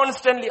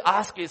constantly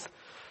ask is,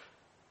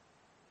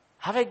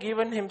 have I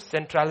given him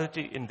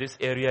centrality in this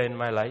area in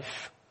my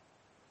life?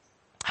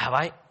 Have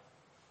I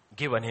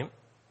given him?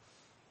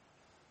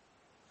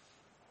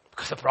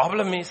 Because the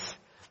problem is,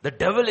 the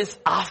devil is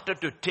after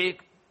to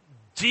take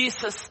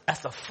Jesus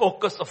as the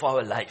focus of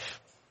our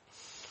life.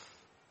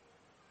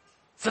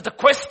 So the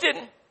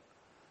question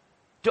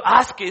to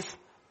ask is,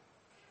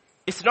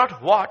 it's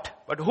not what,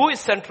 but who is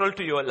central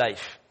to your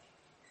life?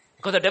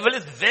 Because the devil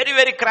is very,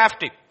 very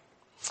crafty.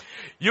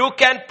 You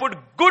can put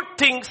good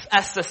things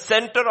as the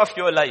center of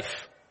your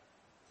life.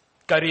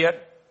 Career,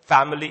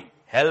 family,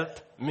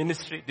 health,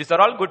 ministry. These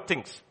are all good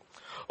things.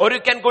 Or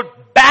you can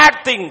put bad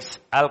things.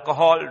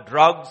 Alcohol,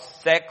 drugs,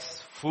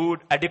 sex, food,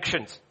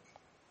 addictions.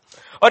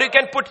 Or you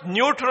can put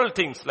neutral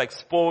things like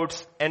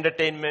sports,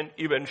 entertainment,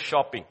 even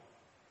shopping.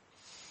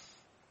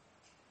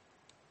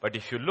 But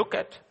if you look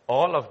at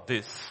all of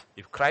this,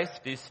 if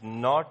Christ is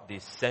not the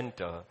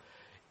center,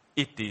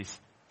 it is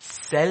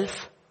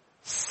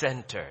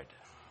self-centered.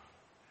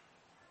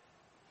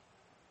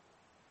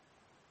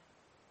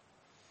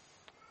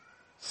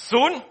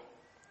 Soon,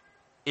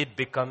 it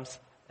becomes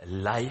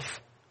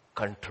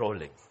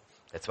life-controlling.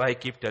 That's why I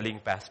keep telling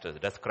pastors,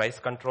 does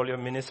Christ control your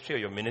ministry or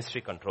your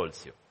ministry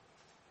controls you?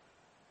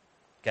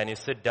 Can you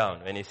sit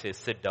down when he says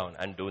sit down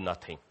and do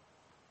nothing?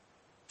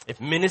 If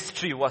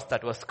ministry was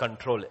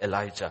control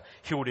Elijah,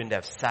 he wouldn't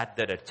have sat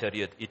there at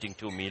chariot eating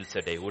 2 meals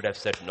a day. He would have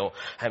said, no,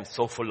 I'm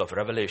so full of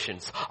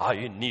revelations.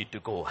 I need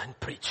to go and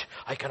preach.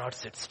 I cannot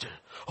sit still.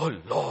 Oh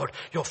Lord,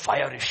 your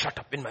fire is shut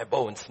up in my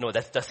bones. No,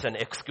 that's just an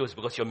excuse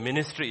because your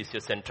ministry is your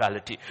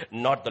centrality,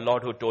 not the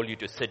Lord who told you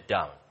to sit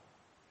down.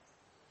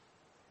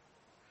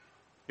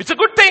 It's a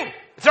good thing.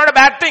 It's not a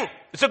bad thing.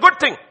 It's a good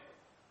thing.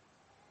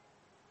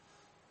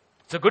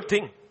 It's a good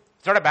thing.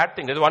 It's not a bad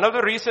thing. It's one of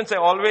the reasons I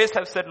always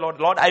have said, Lord,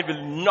 I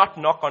will not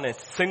knock on a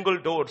single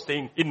door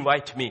saying,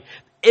 invite me.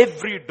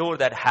 Every door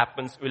that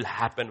happens will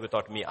happen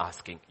without me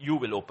asking. You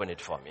will open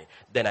it for me.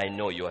 Then I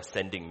know you are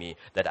sending me,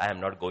 that I am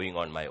not going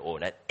on my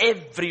own. And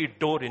every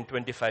door in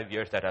 25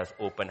 years that has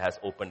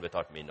opened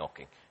without me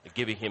knocking.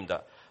 Giving him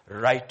the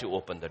right to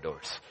open the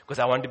doors. Because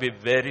I want to be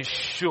very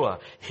sure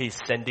he's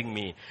sending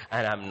me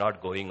and I'm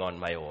not going on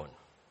my own.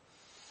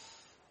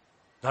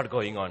 Not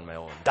going on my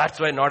own. That's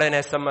why not an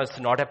SMS,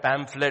 not a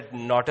pamphlet,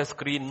 not a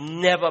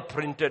screen, never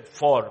printed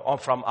for or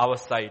from our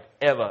side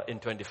ever in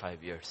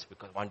 25 years.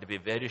 Because I want to be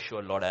very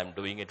sure, Lord, I'm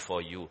doing it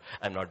for you.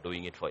 I'm not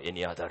doing it for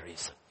any other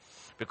reason.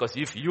 Because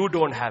if you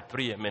don't have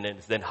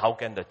preeminence, then how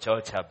can the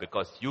church have?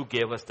 Because you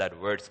gave us that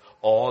words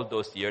all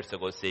those years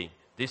ago saying,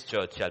 this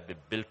church shall be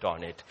built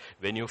on it.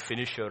 When you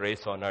finish your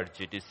race on our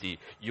GTC,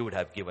 you would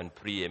have given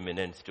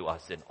preeminence to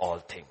us in all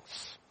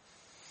things.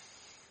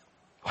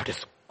 What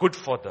is good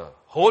for the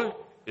whole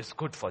is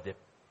good for the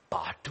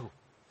part too.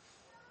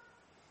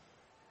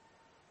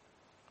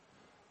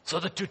 So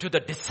to the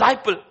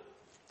disciple,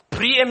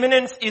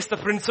 preeminence is the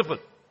principle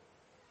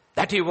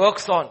that he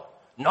works on.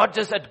 Not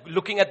just at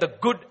looking at the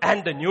good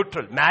and the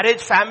neutral.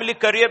 Marriage, family,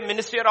 career,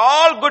 ministry are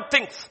all good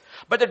things.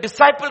 But the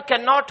disciple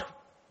cannot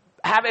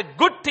have a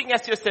good thing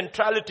as your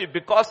centrality,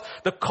 because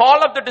the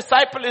call of the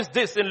disciple is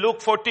this in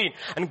Luke 14.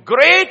 And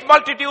great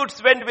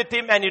multitudes went with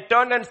him, and he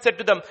turned and said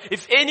to them,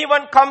 if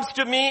anyone comes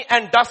to me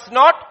and does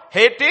not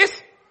hate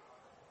his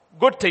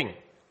good thing,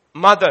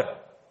 mother,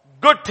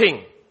 good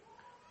thing,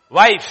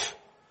 wife,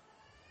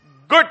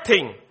 good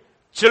thing,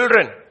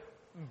 children,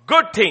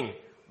 good thing,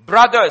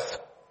 brothers,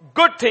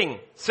 good thing,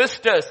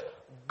 sisters,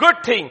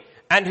 good thing,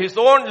 and his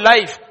own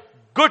life,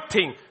 good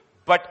thing.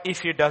 But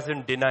if he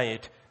doesn't deny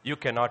it, you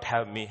cannot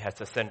have me as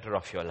the center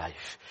of your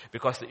life.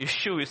 Because the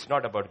issue is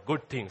not about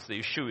good things. The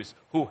issue is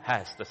who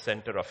has the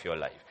center of your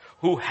life.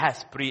 Who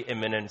has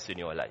preeminence in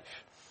your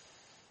life.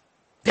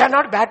 They are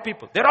not bad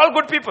people. They're all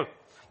good people.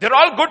 They're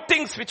all good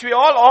things which we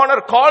all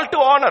honor, call to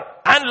honor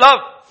and love.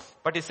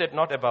 But he said,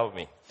 not above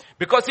me.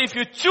 Because if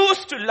you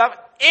choose to love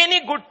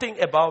any good thing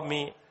above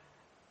me,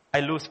 I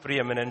lose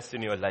preeminence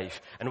in your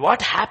life. And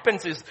what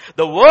happens is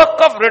the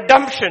work of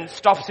redemption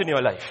stops in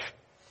your life.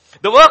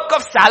 The work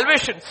of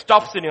salvation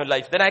stops in your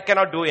life. Then I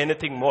cannot do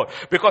anything more.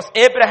 Because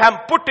Abraham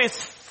put his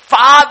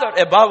father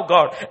above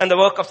God, and the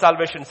work of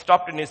salvation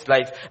stopped in his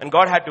life. And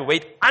God had to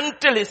wait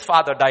until his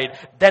father died.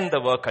 Then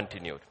the work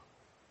continued.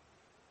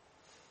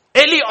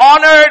 Eli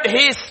honored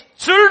his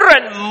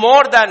children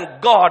more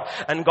than God.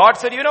 And God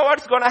said, you know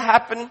what's going to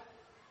happen?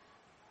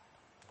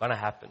 Going to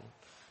happen.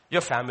 Your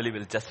family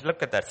will just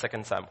look at that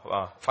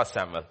 1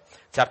 Samuel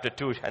chapter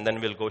 2, and then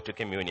we'll go to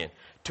communion.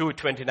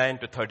 2:29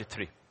 to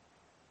 33.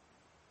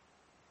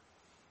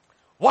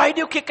 Why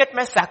do you kick at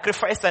my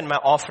sacrifice and my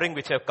offering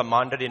which I have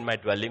commanded in my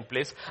dwelling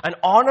place, and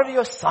honor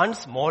your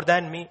sons more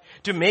than me,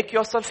 to make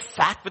yourself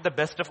fat with the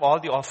best of all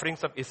the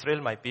offerings of Israel,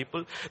 my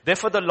people?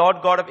 Therefore the Lord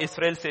God of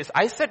Israel says,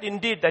 I said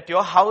indeed that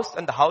your house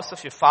and the house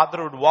of your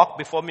father would walk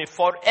before me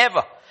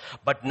forever.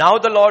 But now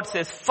the Lord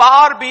says,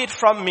 far be it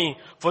from me,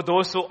 for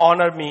those who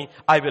honor me,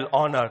 I will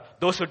honor.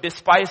 Those who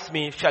despise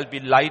me shall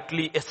be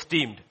lightly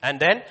esteemed. And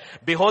then,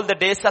 behold, the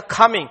days are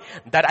coming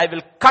that I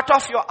will cut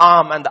off your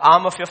arm and the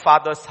arm of your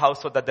father's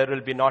house, so that there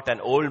will be not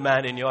an old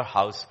man in your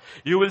house.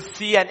 You will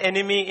see an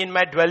enemy in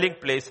my dwelling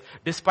place,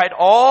 despite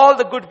all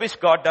the good which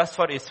God does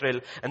for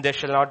Israel, and there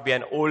shall not be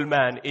an old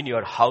man in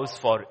your house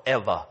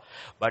forever.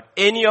 But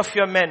any of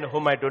your men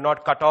whom I do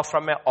not cut off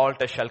from my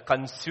altar shall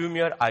consume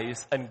your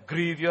eyes and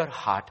grieve your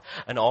heart,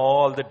 and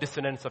all the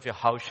descendants of your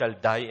house shall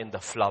die in the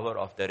flower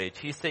of their age.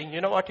 He's saying, you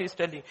know what he's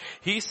telling?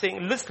 He's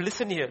saying,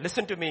 listen here,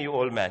 listen to me, you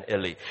old man,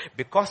 Eli.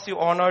 Because you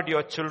honored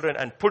your children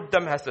and put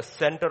them as the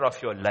center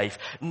of your life,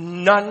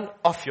 none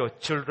of your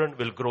children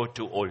will grow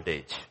to old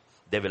age.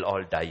 They will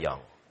all die young.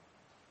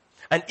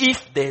 And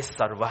if they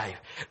survive,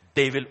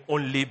 they will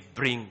only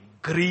bring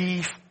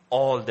grief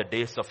all the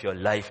days of your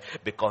life,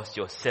 because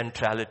your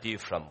centrality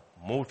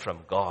moved from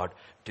God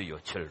to your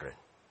children.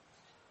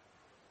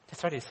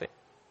 That's what he's saying.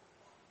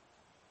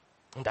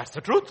 And that's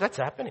the truth. That's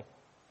happening.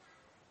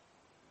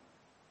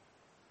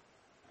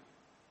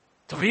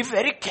 So be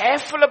very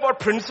careful about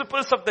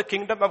principles of the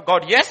kingdom of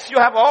God. Yes, you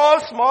have all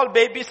small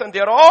babies and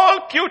they're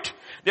all cute.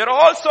 They're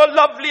all so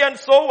lovely and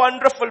so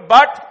wonderful,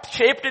 but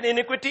shaped in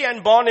iniquity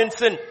and born in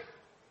sin.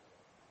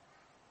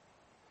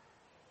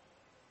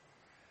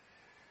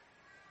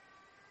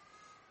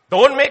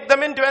 Don't make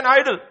them into an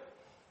idol.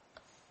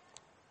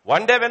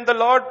 One day when the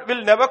Lord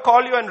will never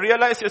call you and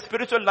realize your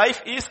spiritual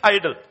life is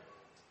idle.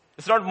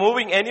 It's not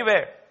moving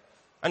anywhere.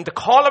 And the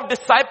call of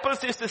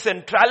disciples is the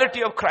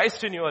centrality of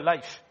Christ in your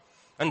life.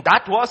 And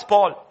that was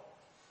Paul.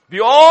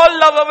 We all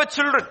love our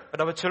children,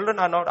 but our children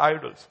are not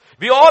idols.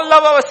 We all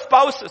love our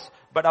spouses,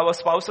 but our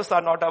spouses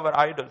are not our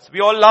idols. We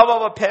all love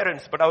our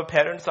parents, but our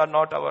parents are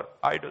not our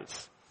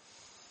idols.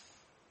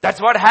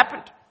 That's what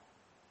happened.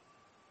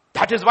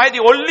 That is why the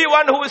only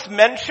one who is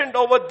mentioned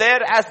over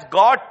there as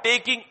God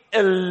taking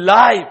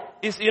alive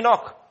is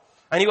Enoch.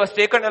 And he was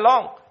taken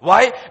along.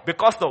 Why?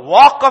 Because the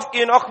walk of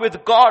Enoch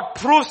with God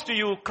proves to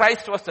you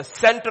Christ was the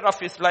center of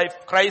his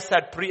life. Christ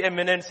had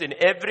preeminence in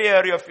every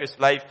area of his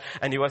life,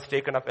 and he was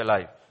taken up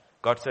alive.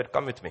 God said,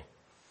 come with me.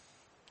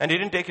 And he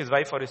didn't take his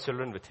wife or his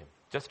children with him.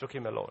 Just took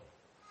him alone.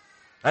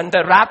 And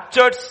the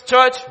raptured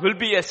church will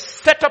be a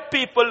set of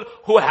people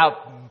who have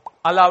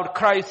allowed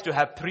Christ to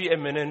have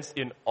preeminence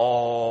in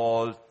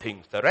all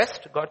things. The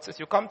rest, God says,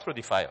 you come through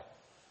the fire.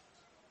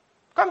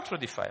 Come through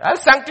the fire. I'll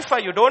sanctify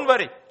you. Don't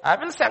worry. I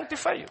will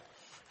sanctify you.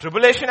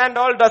 Tribulation and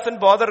all doesn't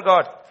bother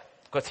God,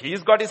 because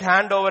he's got his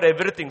hand over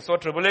everything. So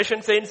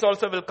tribulation saints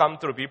also will come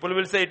through. People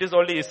will say it is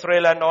only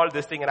Israel and all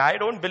this thing. And I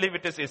don't believe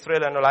it is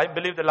Israel and all. I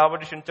believe the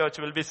Laodicean church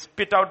will be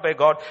spit out by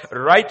God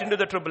right into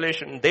the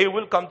tribulation. They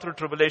will come through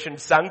tribulation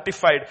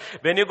sanctified.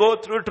 When you go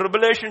through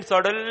tribulation,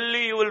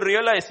 suddenly you will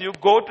realize, you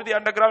go to the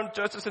underground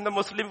churches in the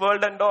Muslim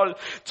world and all.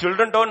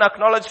 Children don't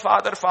acknowledge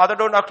father. Father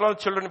don't acknowledge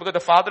children, because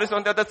the father is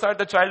on the other side.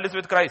 The child is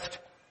with Christ.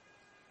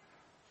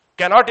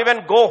 Cannot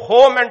even go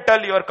home and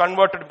tell you are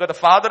converted, because the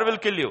father will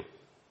kill you.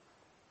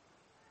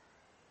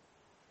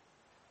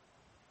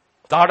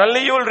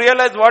 Suddenly you will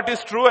realize what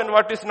is true and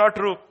what is not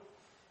true.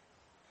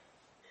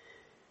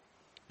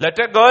 Let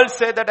a girl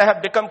say that I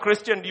have become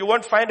Christian. You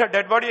won't find her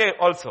dead body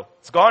also.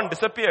 It's gone,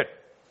 disappeared.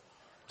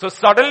 So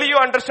suddenly you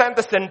understand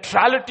the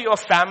centrality of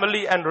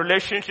family and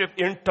relationship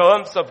in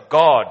terms of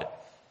God.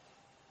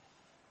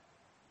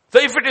 So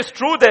if it is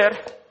true there,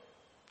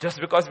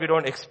 just because we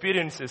don't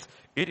experience this,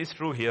 it is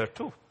true here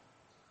too.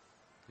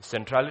 The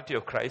centrality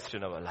of Christ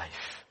in our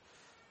life.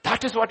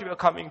 That is what we are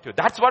coming to.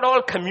 That's what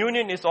all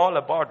communion is all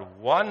about.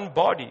 One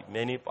body,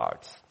 many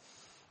parts.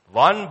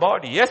 One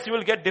body. Yes, you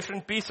will get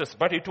different pieces,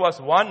 but it was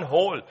one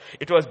whole.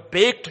 It was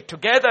baked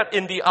together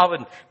in the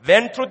oven,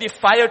 went through the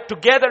fire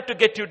together to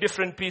get you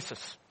different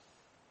pieces.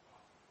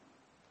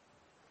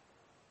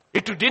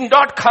 It did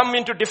not come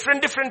into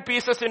different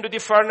pieces into the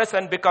furnace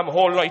and become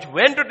whole. No, it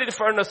went into the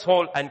furnace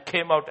whole and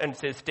came out and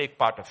says, take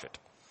part of it.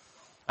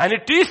 And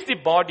it is the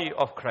body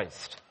of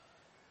Christ.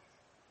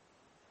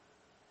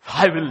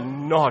 I will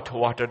not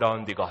water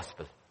down the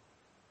gospel.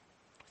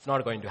 It's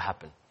not going to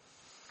happen.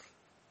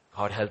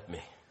 God help me.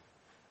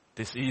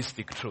 This is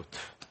the truth.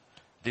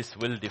 This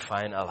will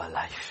define our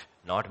life.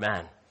 Not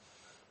man.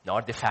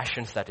 Not the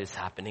fashions that is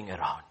happening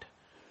around.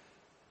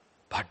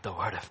 But the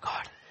word of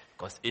God.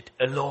 Because it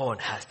alone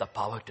has the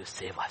power to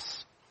save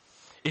us.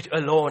 It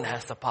alone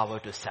has the power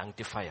to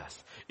sanctify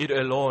us. It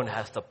alone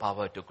has the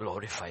power to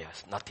glorify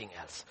us. Nothing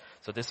else.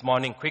 So this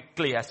morning,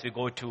 quickly as we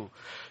go to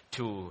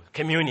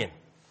communion,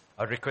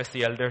 I request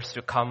the elders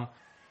to come.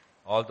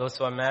 All those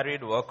who are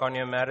married, work on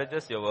your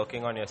marriages. You're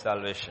working on your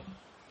salvation.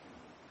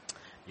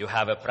 You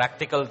have a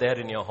practical there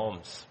in your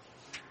homes.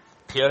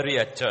 Theory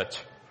at church.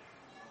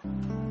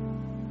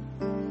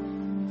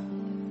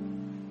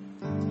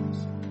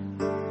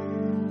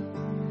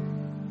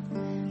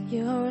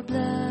 Your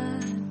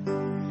blood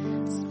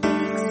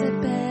speaks a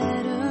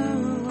better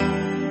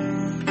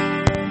word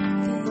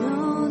than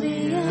all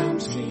the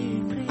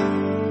empty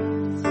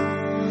praise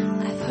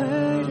I've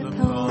heard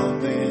upon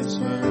this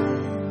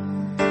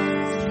earth.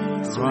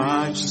 Speaks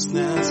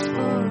righteousness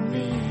for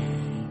me,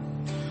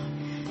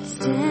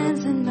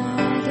 stands in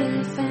my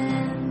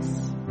defense.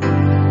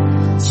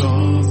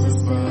 Jesus,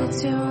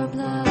 it's your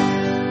blood.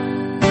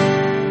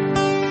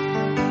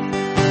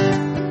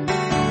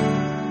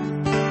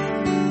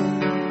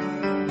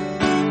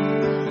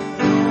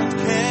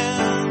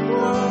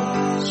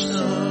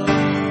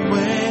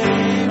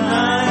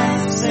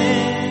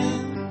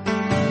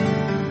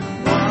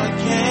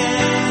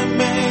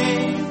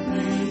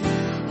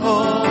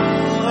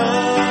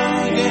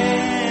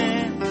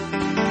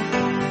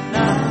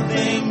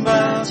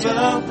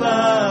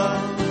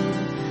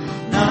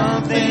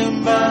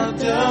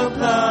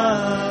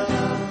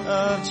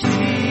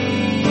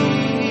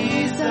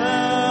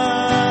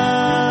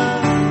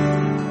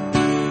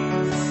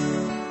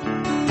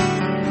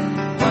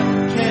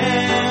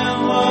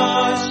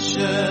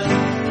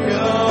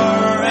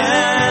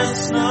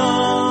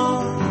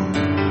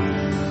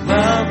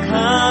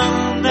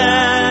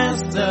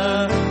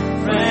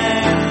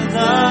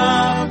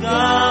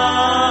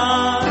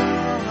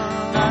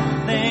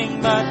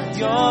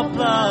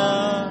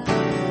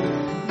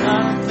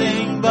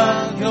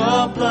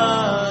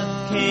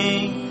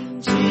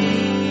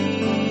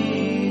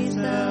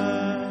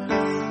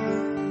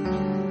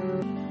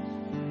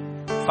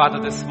 Father,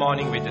 this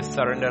morning we just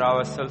surrender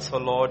ourselves, oh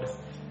Lord.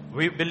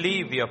 We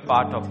believe we are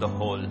part of the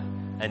whole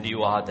and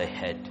you are the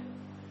head.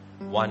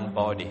 One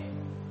body,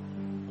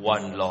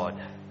 one Lord.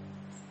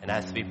 And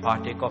as we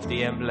partake of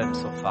the emblems,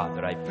 oh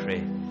Father, I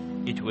pray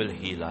it will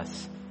heal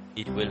us.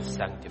 It will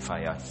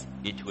sanctify us.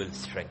 It will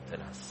strengthen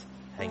us.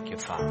 Thank you,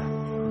 Father.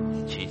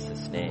 In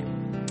Jesus'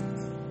 name.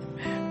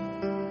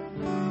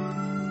 Amen.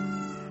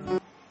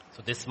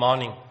 So this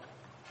morning,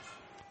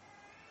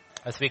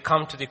 as we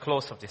come to the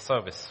close of the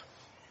service,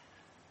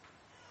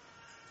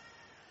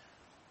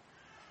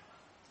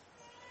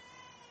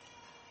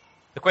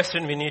 the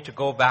question we need to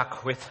go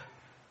back with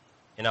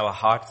in our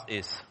hearts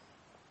is,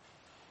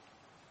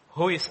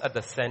 who is at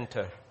the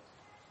center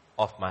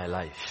of my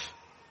life?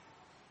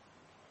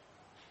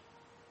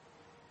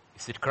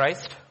 Is it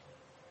Christ?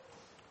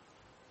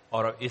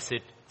 Or is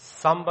it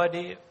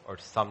somebody or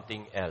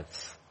something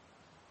else?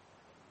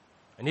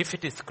 And if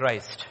it is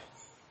Christ,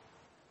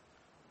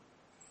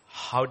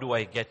 how do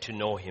I get to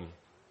know Him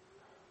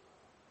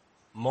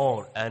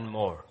more and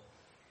more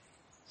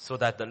so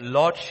that the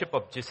Lordship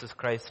of Jesus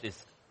Christ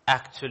is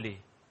actually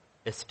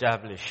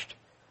established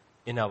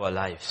in our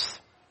lives?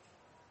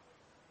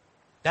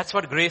 That's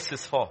what grace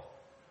is for.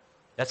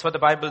 That's what the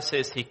Bible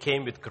says. He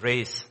came with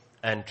grace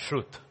and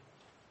truth.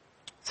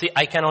 See,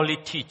 I can only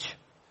teach,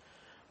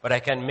 but I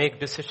can make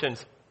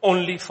decisions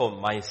only for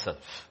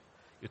myself.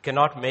 You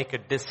cannot make a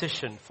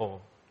decision for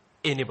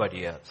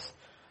anybody else.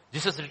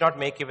 Jesus did not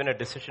make even a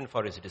decision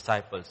for His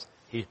disciples.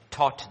 He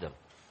taught them.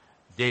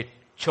 They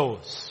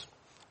chose.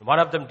 One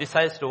of them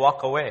decides to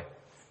walk away.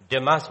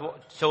 Demas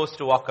chose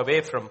to walk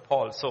away from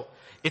Paul. So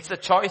it's a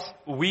choice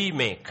we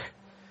make.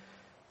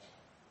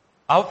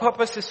 Our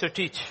purpose is to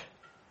teach.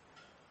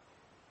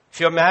 If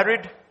you're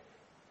married,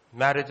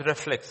 marriage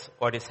reflects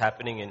what is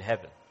happening in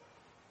heaven.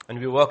 And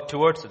we work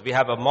towards it. We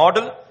have a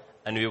model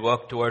and we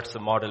work towards the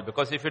model.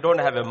 Because if you don't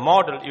have a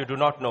model, you do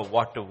not know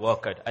what to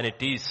work at. And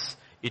it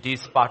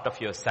is part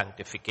of your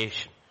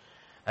sanctification.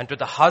 And to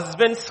the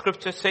husband,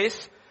 scripture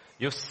says,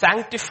 you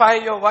sanctify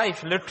your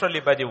wife literally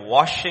by the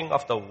washing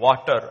of the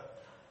water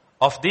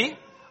of the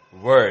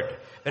word.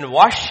 In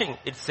washing,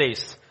 it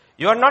says,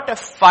 you are not a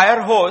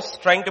fire hose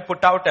trying to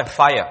put out a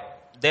fire.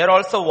 There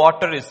also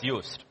water is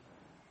used.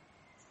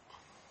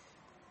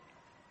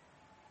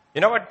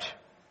 You know what?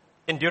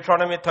 In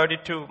Deuteronomy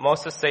 32,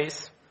 Moses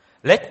says,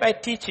 let my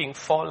teaching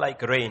fall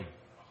like rain,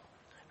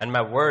 and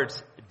my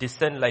words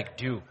descend like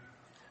dew,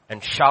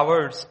 and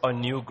showers on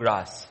new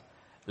grass,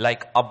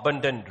 like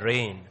abundant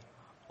rain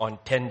on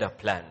tender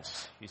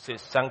plants. He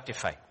says,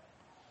 sanctify.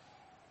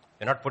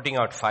 You're not putting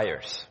out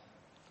fires.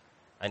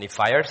 And if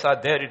fires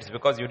are there, it's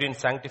because you didn't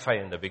sanctify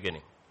in the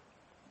beginning.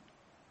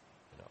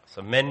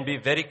 So men, be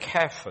very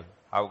careful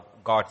how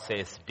God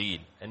says deal.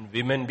 And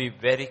women, be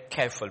very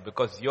careful,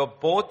 because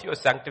both your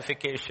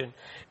sanctification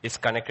is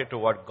connected to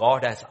what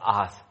God has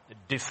asked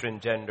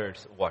different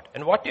genders what.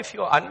 And what if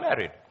you're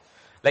unmarried?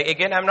 Like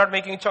again, I'm not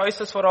making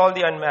choices for all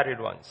the unmarried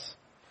ones.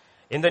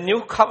 In the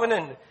new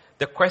covenant,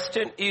 the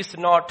question is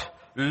not,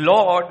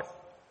 Lord,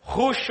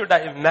 who should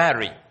I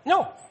marry?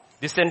 No.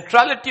 The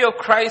centrality of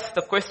Christ,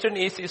 the question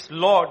is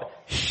Lord,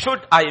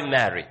 should I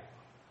marry?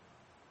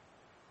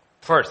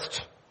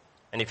 First.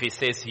 And if he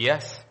says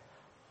yes,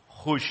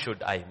 who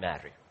should I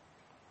marry?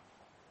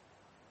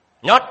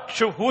 Not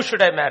who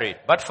should I marry,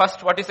 but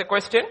first, what is the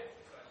question?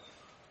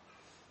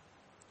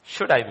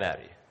 Should I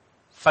marry?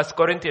 1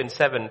 Corinthians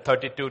 7,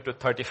 32 to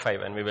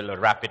 35, and we will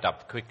wrap it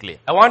up quickly.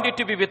 I want you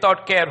to be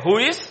without care. Who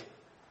is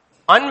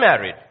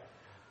unmarried?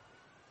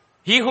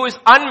 He who is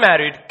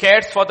unmarried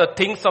cares for the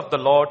things of the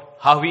Lord,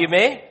 how he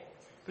may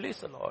please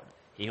the Lord.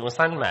 He who is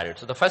unmarried.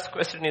 So the first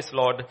question is,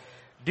 Lord,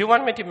 do you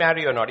want me to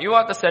marry or not? You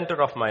are the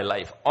center of my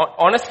life.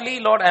 Honestly,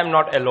 Lord, I am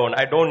not alone.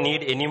 I don't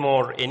need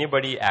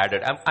anybody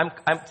added.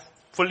 I'm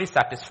fully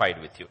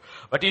satisfied with you.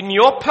 But in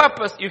your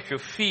purpose, if you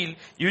feel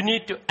you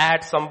need to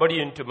add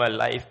somebody into my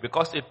life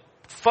because it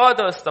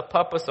furthers the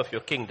purpose of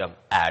your kingdom,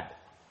 add.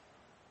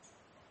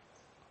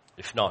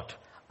 If not,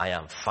 I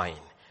am fine.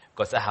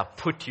 Because I have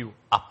put you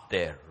up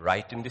there,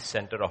 right in the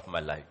center of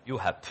my life. You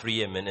have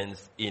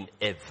preeminence in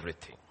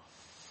everything.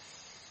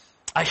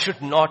 I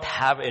should not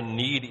have a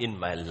need in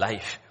my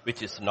life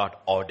which is not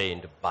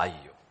ordained by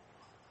you.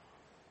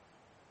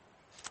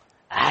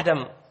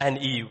 Adam and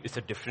Eve is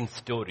a different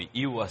story.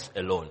 Eve was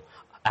alone.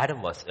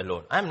 Adam was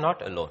alone. I am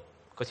not alone.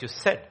 Because you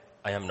said,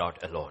 I am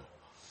not alone.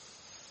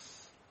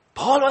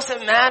 Paul was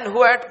a man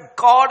who had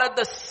God at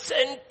the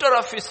center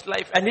of his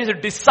life. And his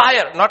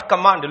desire, not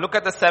command. Look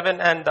at the 7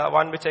 and the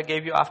one which I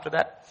gave you after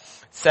that.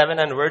 7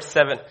 and verse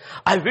 7.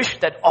 I wish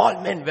that all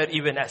men were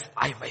even as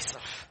I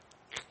myself.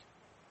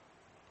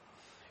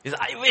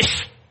 I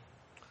wish.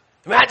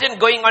 Imagine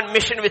going on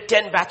mission with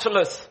 10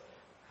 bachelors.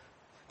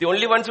 The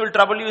only ones who will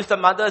trouble you is the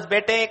mothers.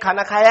 Bete,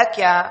 khana khaya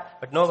kya?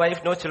 But no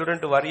wife, no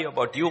children to worry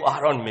about. You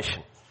are on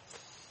mission.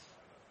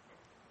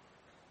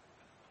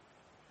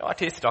 What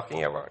he's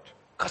talking about.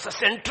 Because the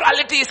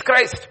centrality is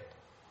Christ.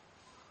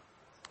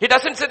 He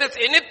doesn't say there's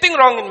anything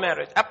wrong in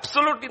marriage.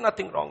 Absolutely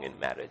nothing wrong in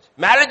marriage.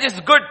 Marriage is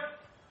good.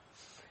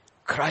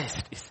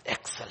 Christ is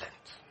excellent.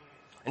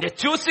 And you're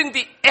choosing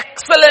the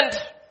excellent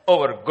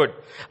over good.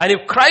 And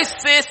if Christ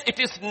says it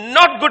is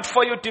not good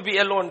for you to be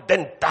alone,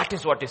 then that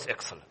is what is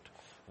excellent.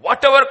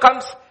 Whatever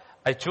comes,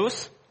 I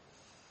choose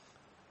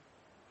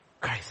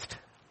Christ.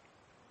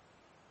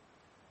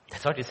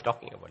 That's what he's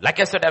talking about.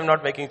 Like I said, I'm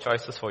not making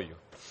choices for you.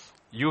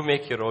 You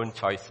make your own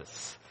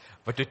choices.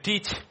 But to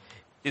teach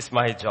is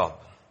my job.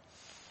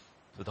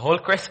 So the whole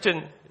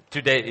question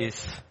today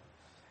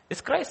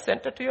is Christ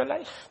central to your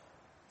life?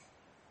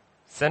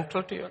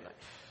 Central to your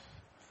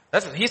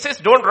life. He says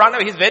don't run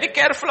away. He's very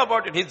careful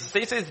about it. He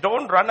says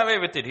don't run away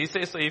with it. He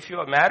says so if you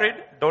are married,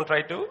 don't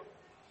try to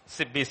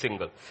be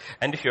single.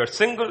 And if you're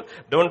single,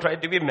 don't try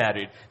to be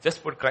married.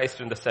 Just put Christ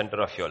in the center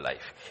of your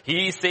life.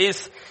 He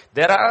says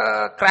there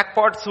are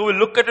crackpots who will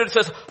look at it and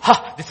says,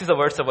 this is the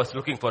verse I was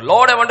looking for.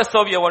 Lord, I want to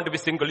serve you. I want to be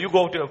single. You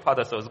go to your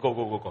father's house.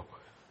 Go.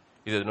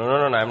 He says, no,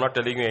 I'm not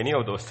telling you any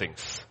of those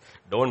things.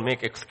 Don't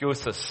make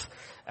excuses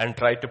and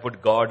try to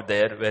put God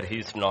there where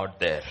he's not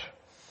there.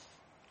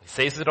 He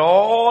says it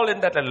all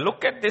in that. And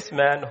look at this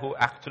man who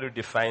actually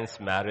defines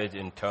marriage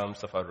in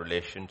terms of our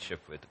relationship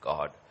with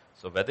God.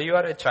 So whether you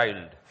are a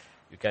child,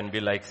 you can be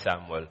like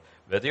Samuel.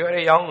 Whether you are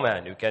a young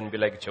man, you can be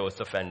like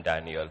Joseph and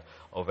Daniel.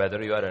 Or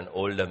whether you are an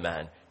older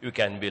man, you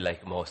can be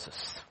like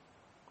Moses,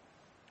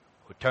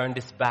 who turned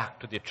his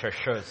back to the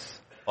treasures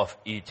of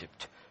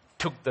Egypt,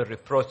 took the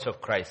reproach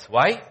of Christ.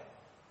 Why?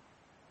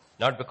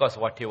 Not because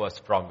what he was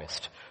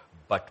promised,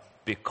 but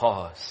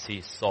because he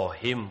saw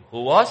him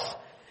who was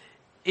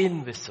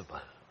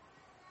invisible.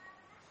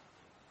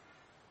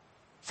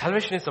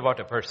 Salvation is about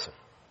a person.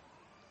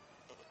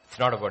 It's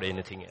not about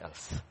anything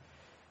else.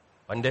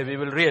 One day we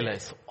will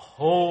realize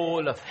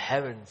whole of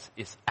heavens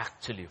is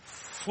actually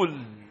full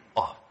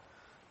of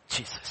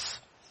Jesus.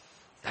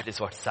 That is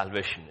what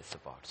salvation is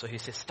about. So he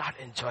says, start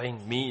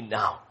enjoying me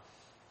now.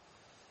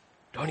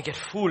 Don't get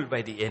fooled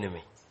by the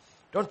enemy.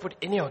 Don't put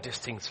any of these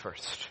things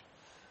first.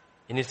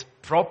 In its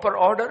proper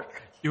order,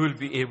 you will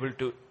be able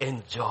to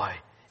enjoy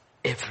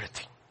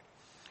everything.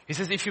 He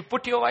says, if you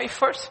put your wife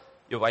first,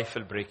 your wife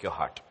will break your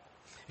heart.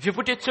 If you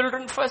put your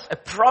children first, I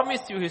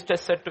promise you, he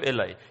just said to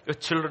Eli, your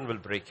children will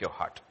break your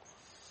heart.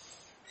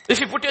 If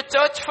you put your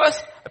church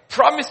first, I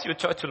promise you,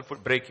 church will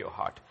break your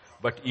heart.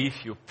 But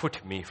if you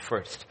put me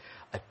first,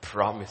 I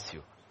promise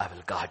you, I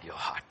will guard your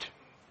heart.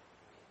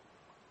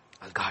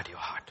 I'll guard your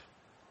heart.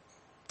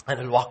 And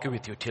I'll walk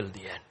with you till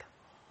the end.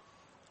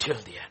 Till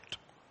the end.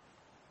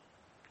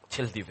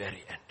 Till the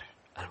very end.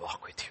 I'll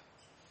walk with you.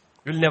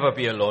 You'll never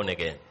be alone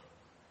again.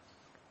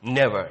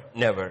 Never,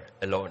 never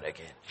alone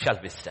again. Shall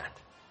we stand?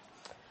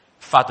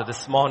 Father,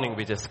 this morning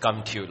we just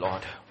come to you,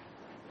 Lord.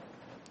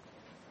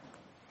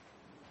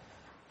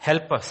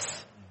 Help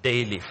us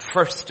daily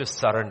first to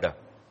surrender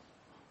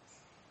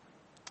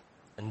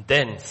and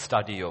then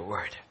study your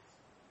word.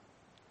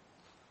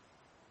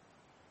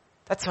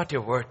 That's what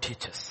your word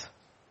teaches.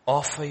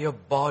 Offer your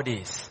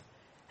bodies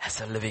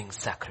as a living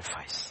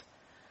sacrifice.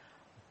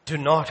 Do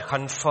not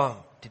conform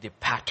to the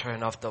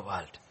pattern of the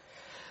world,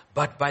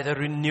 but by the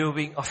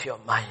renewing of your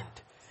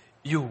mind,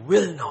 you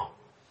will know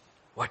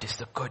what is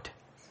the good,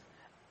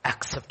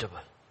 acceptable,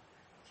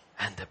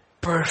 and the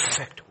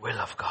perfect will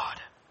of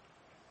God.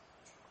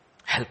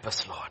 Help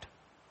us, Lord,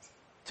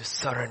 to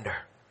surrender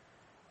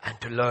and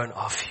to learn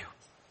of you.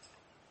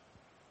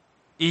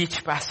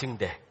 Each passing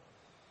day,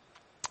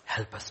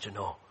 help us to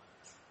know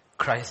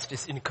Christ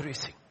is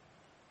increasing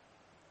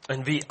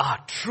and we are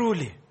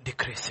truly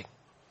decreasing.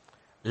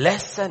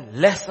 Less and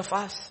less of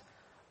us,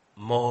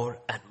 more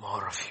and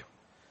more of you.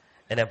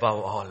 And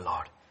above all,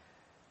 Lord,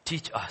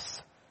 teach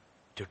us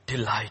to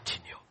delight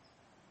in you.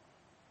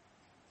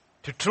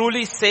 To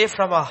truly say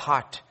from our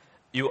heart,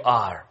 you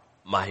are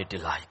my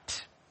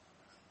delight.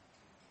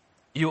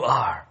 You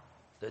are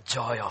the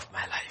joy of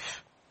my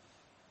life.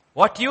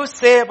 What you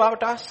say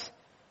about us,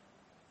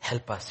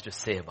 help us to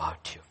say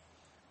about you.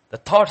 The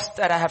thoughts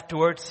that I have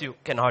towards you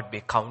cannot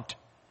be counted.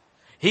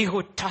 He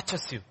who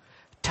touches you,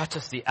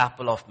 touches the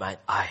apple of my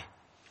eye.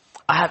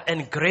 I have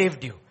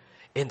engraved you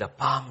in the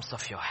palms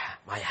of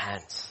my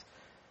hands.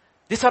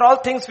 These are all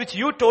things which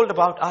you told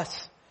about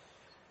us.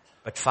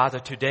 But Father,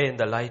 today in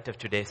the light of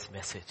today's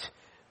message,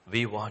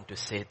 we want to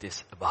say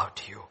this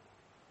about you.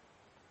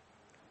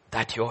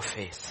 That your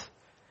face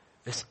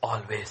is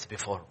always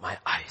before my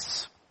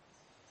eyes.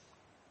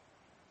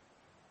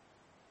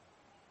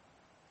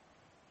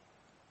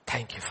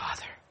 Thank you,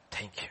 Father.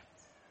 Thank you.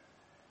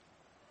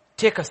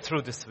 Take us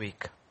through this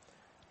week.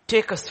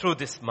 Take us through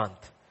this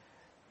month.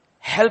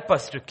 Help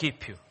us to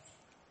keep you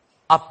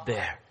up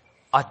there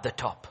at the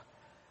top.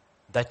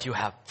 That you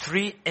have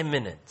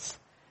preeminence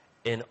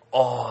in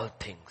all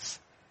things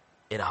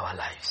in our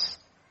lives,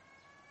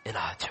 in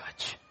our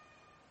church.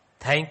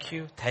 Thank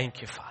you,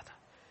 Father.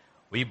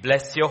 We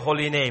bless your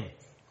holy name.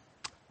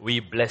 We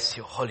bless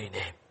your holy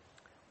name.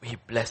 We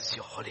bless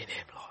your holy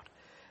name, Lord.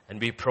 And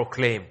we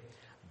proclaim,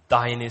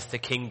 thine is the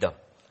kingdom,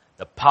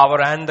 the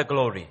power and the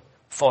glory,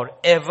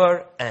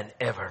 forever and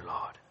ever,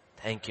 Lord.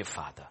 Thank you,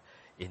 Father.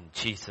 In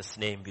Jesus'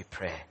 name we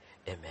pray.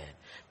 Amen.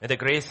 May the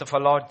grace of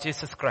our Lord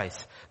Jesus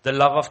Christ, the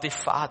love of the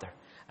Father,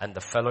 and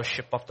the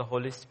fellowship of the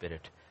Holy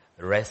Spirit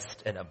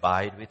rest and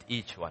abide with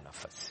each one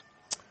of us.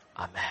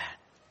 Amen.